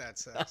it, dude. got that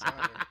sex.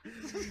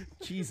 either.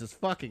 Jesus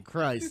fucking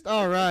Christ.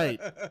 All right.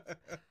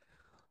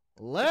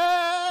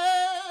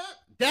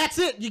 That's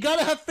it. You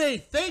gotta have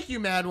faith. Thank you,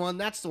 Mad One.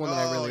 That's the one that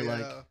I really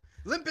like.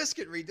 Limp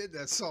Bizkit redid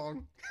that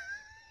song.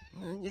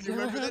 You Do you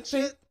remember that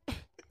shit?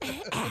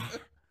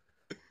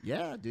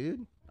 Yeah,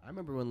 dude. I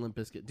remember when Limp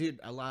Bizkit, dude.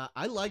 I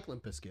like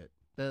Limp Bizkit.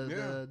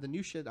 The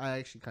new shit I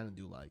actually kind of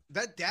do like.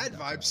 That Dad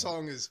Vibe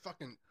song is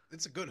fucking.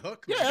 It's a good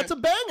hook. Yeah, man. that's a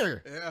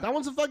banger. Yeah. That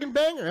one's a fucking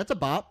banger. That's a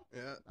bop.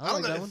 Yeah. I I don't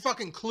like know that the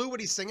fucking clue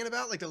what he's singing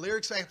about. Like the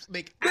lyrics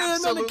make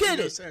Absolutely absolutely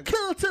no it. sense.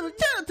 Come to the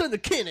town to the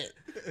Kennett.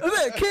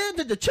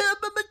 To the chub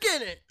of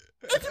McKinnon.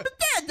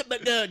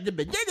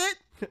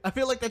 I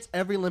feel like that's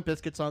every Limp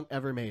Bizkit song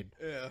ever made.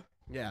 Yeah.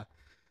 Yeah.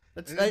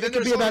 And It then could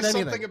there's be about always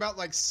anything. something about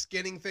like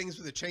skinning things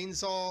with a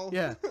chainsaw.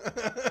 Yeah.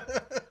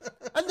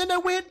 And then I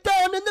went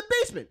down in the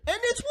basement, and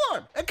it's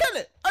warm. I cut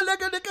it. I like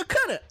a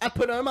cut it. I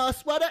put on my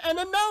sweater, and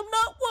I know I'm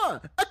not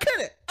warm. I cut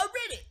it. I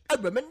read it. I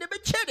remember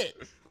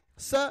it.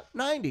 So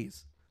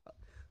 90s.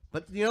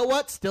 But you know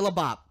what? Still a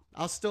bop.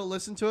 I'll still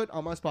listen to it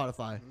on my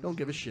Spotify. Don't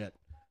give a shit.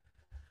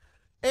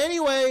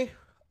 Anyway,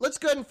 let's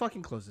go ahead and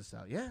fucking close this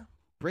out. Yeah.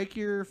 Break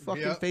your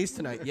fucking face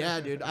tonight. Yeah,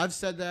 dude. I've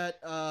said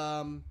that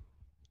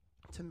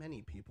to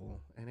many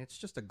people, and it's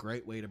just a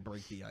great way to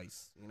break the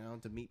ice, you know,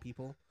 to meet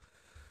people.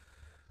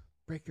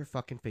 Break your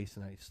fucking face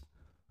tonight.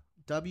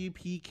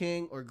 WP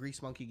King or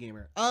Grease Monkey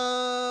Gamer?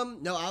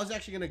 No, I was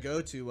actually gonna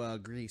go to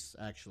Grease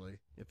actually,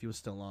 if he was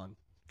still on,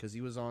 because he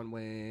was on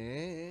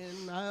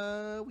when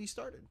we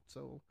started.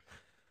 So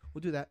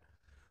we'll do that.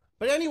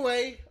 But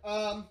anyway,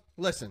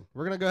 listen,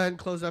 we're gonna go ahead and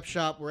close up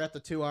shop. We're at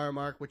the 2-hour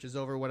mark, which is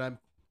over what I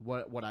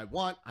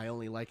want. I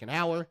only like an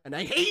hour, and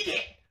I hate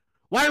it.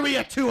 Why are we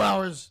at 2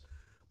 hours?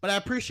 But I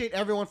appreciate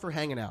everyone for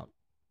hanging out.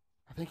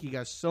 I thank you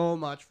guys so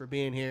much for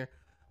being here.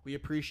 We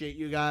appreciate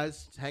you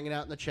guys hanging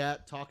out in the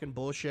chat, talking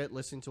bullshit,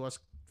 listening to us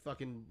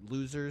fucking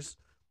losers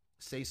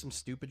say some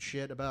stupid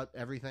shit about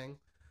everything.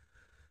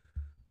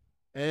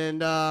 And,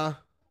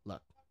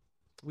 look,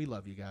 we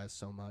love you guys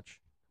so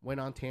much. Went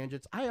on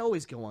tangents. I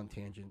always go on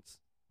tangents.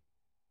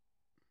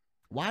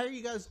 Why are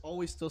you guys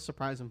always still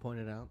surprised and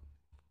pointed out?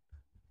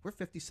 We're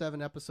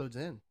 57 episodes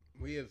in.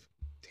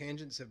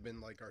 Tangents have been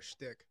like our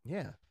shtick.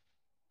 Yeah.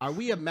 Are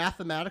we a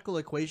mathematical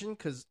equation?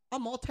 Because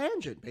I'm all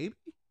tangent, baby.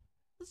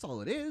 That's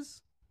all it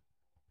is.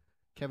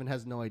 Kevin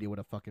has no idea what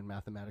a fucking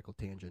mathematical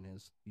tangent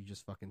is. He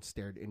just fucking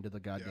stared into the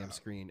goddamn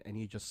screen, and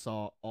he just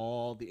saw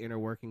all the inner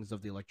workings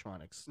of the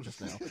electronics just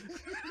now.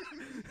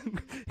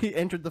 He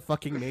entered the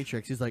fucking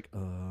Matrix. He's like,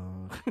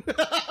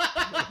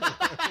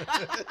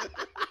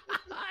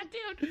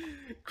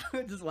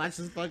 dude. Just watch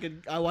this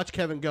fucking... I watch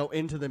Kevin go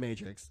into the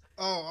Matrix.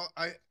 Oh,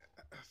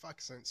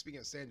 speaking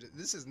of tangent,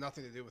 this has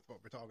nothing to do with what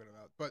we're talking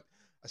about, but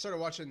I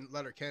started watching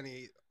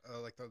Letterkenny,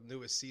 like the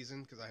newest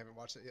season, because I haven't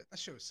watched it yet. That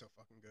show is so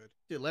fucking good.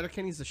 Dude,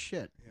 Letterkenny's the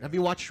shit. Yeah. Have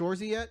you watched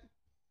Shoresy yet?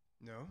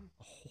 No.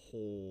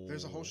 Oh.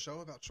 There's a whole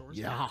show about Shoresy?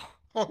 Yeah.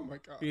 Oh my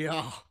god.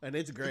 Yeah, and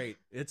it's great.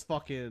 It's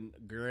fucking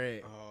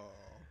great. Oh.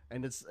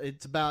 And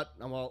it's about,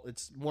 well,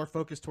 it's more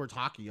focused towards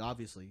hockey,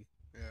 obviously.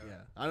 Yeah.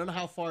 I don't know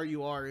how far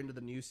you are into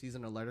the new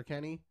season of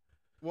Letterkenny.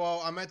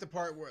 Well, I'm at the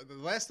part where the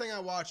last thing I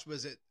watched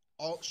was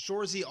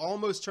Shoresy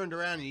almost turned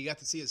around and you got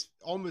to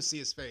almost see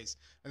his face,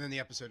 and then the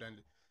episode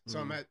ended. So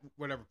I'm at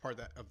whatever part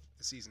of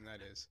the season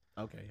that is.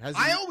 Okay.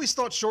 I always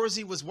thought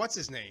Shoresy was what's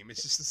his name.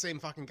 It's just the same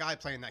fucking guy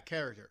playing that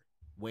character.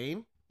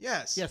 Wayne?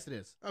 Yes. Yes, it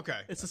is. Okay.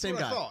 It's the same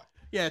guy. I thought.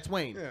 Yeah, it's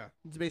Wayne. Yeah.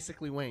 It's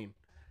basically Wayne.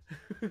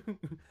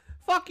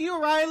 Fuck you,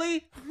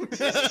 Riley.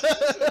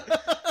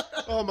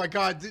 Oh my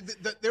god,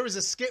 there was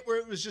a skit where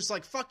it was just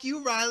like "fuck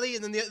you, Riley,"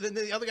 and then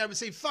the other guy would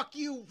say "fuck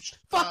you,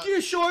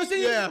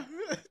 Shoresy." Yeah.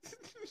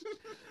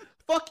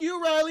 Fuck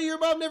you, Riley. Your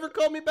mom never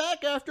called me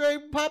back after I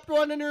popped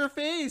one in her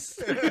face.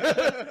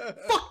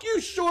 Fuck you,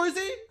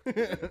 Shoresy.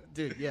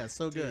 Dude, yeah,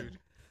 so good.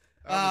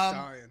 I was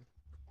dying.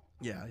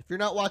 Yeah, if you're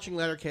not watching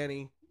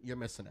Letterkenny, you're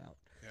missing out.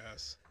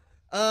 Yes.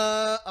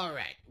 All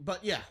right.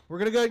 But yeah, we're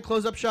going to go ahead and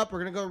close up shop.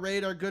 We're going to go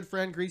raid our good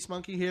friend Grease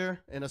Monkey here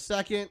in a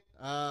second.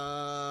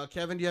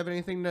 Kevin, do you have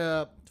anything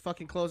to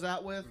fucking close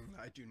out with?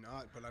 I do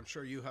not, but I'm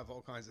sure you have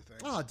all kinds of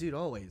things. Oh, dude,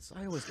 always.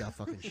 I always got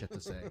fucking shit to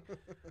say.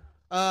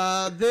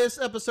 This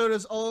episode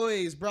is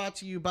always brought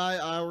to you by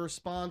our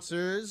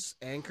sponsors,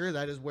 Anchor.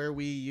 That is where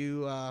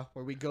we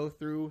go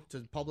through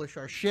to publish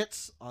our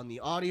shits on the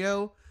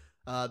audio.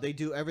 They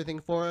do everything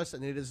for us,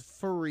 and it is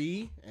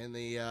free. And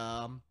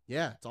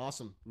it's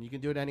awesome. And you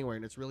can do it anywhere,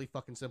 and it's really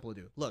fucking simple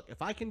to do. Look,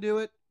 if I can do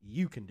it,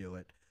 you can do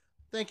it.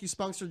 Thank you,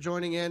 Spunks, for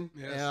joining in.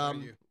 Yes,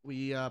 thank you.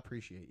 We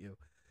appreciate you.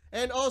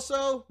 And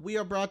also, we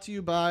are brought to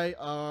you by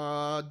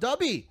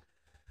Dubby.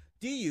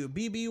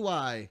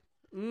 Dubby.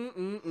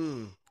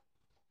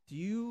 Do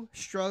you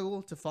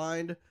struggle to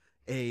find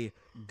a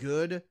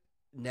good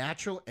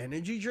natural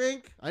energy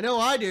drink? I know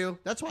I do.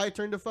 That's why I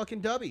turned to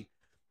fucking Dubby.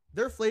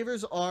 Their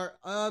flavors are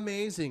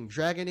amazing.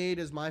 Dragonade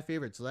is my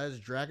favorite. So that is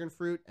dragon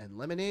fruit and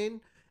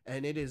lemonade.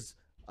 And it is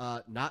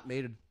not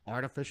made of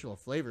artificial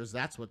flavors.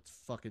 That's what's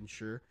fucking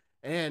sure.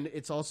 And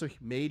it's also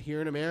made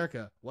here in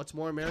America. What's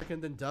more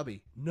American than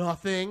Dubby?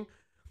 Nothing.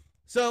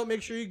 So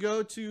make sure you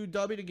go to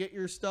Dubby to get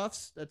your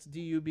stuffs. That's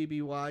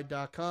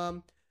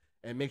DUBBY.com.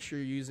 And make sure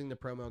you're using the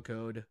promo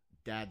code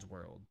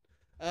DadsWorld.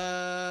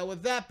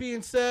 With that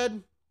being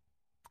said,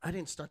 I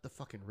didn't start the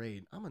fucking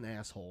raid. I'm an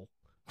asshole.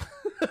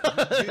 You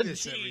do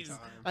this every time.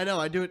 I know,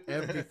 I do it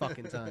every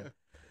fucking time.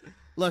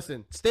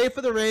 Listen, stay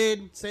for the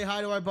raid. Say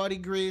hi to our buddy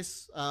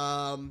Grease.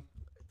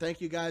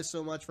 Thank you guys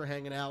so much for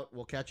hanging out.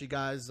 We'll catch you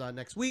guys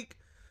next week.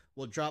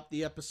 We'll drop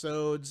the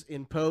episodes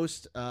in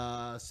post.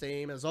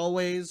 Same as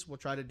always. We'll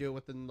try to do it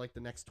within like the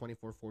next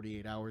 24,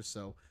 48 hours.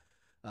 So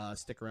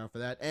stick around for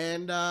that.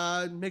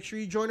 And make sure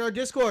you join our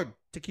Discord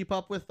to keep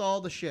up with all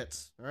the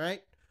shits. All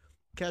right?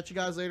 Catch you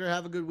guys later.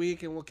 Have a good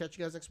week. And we'll catch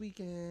you guys next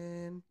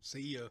weekend.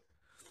 See ya.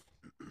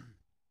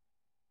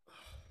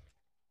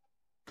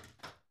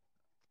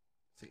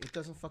 See, it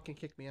doesn't fucking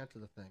kick me out to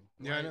the thing.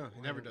 Yeah, I know. It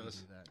Why never would you does.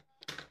 do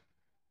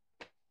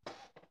that?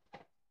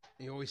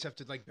 You always have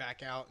to like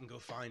back out and go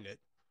find it.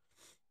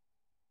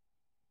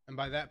 And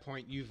by that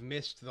point, you've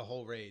missed the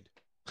whole raid.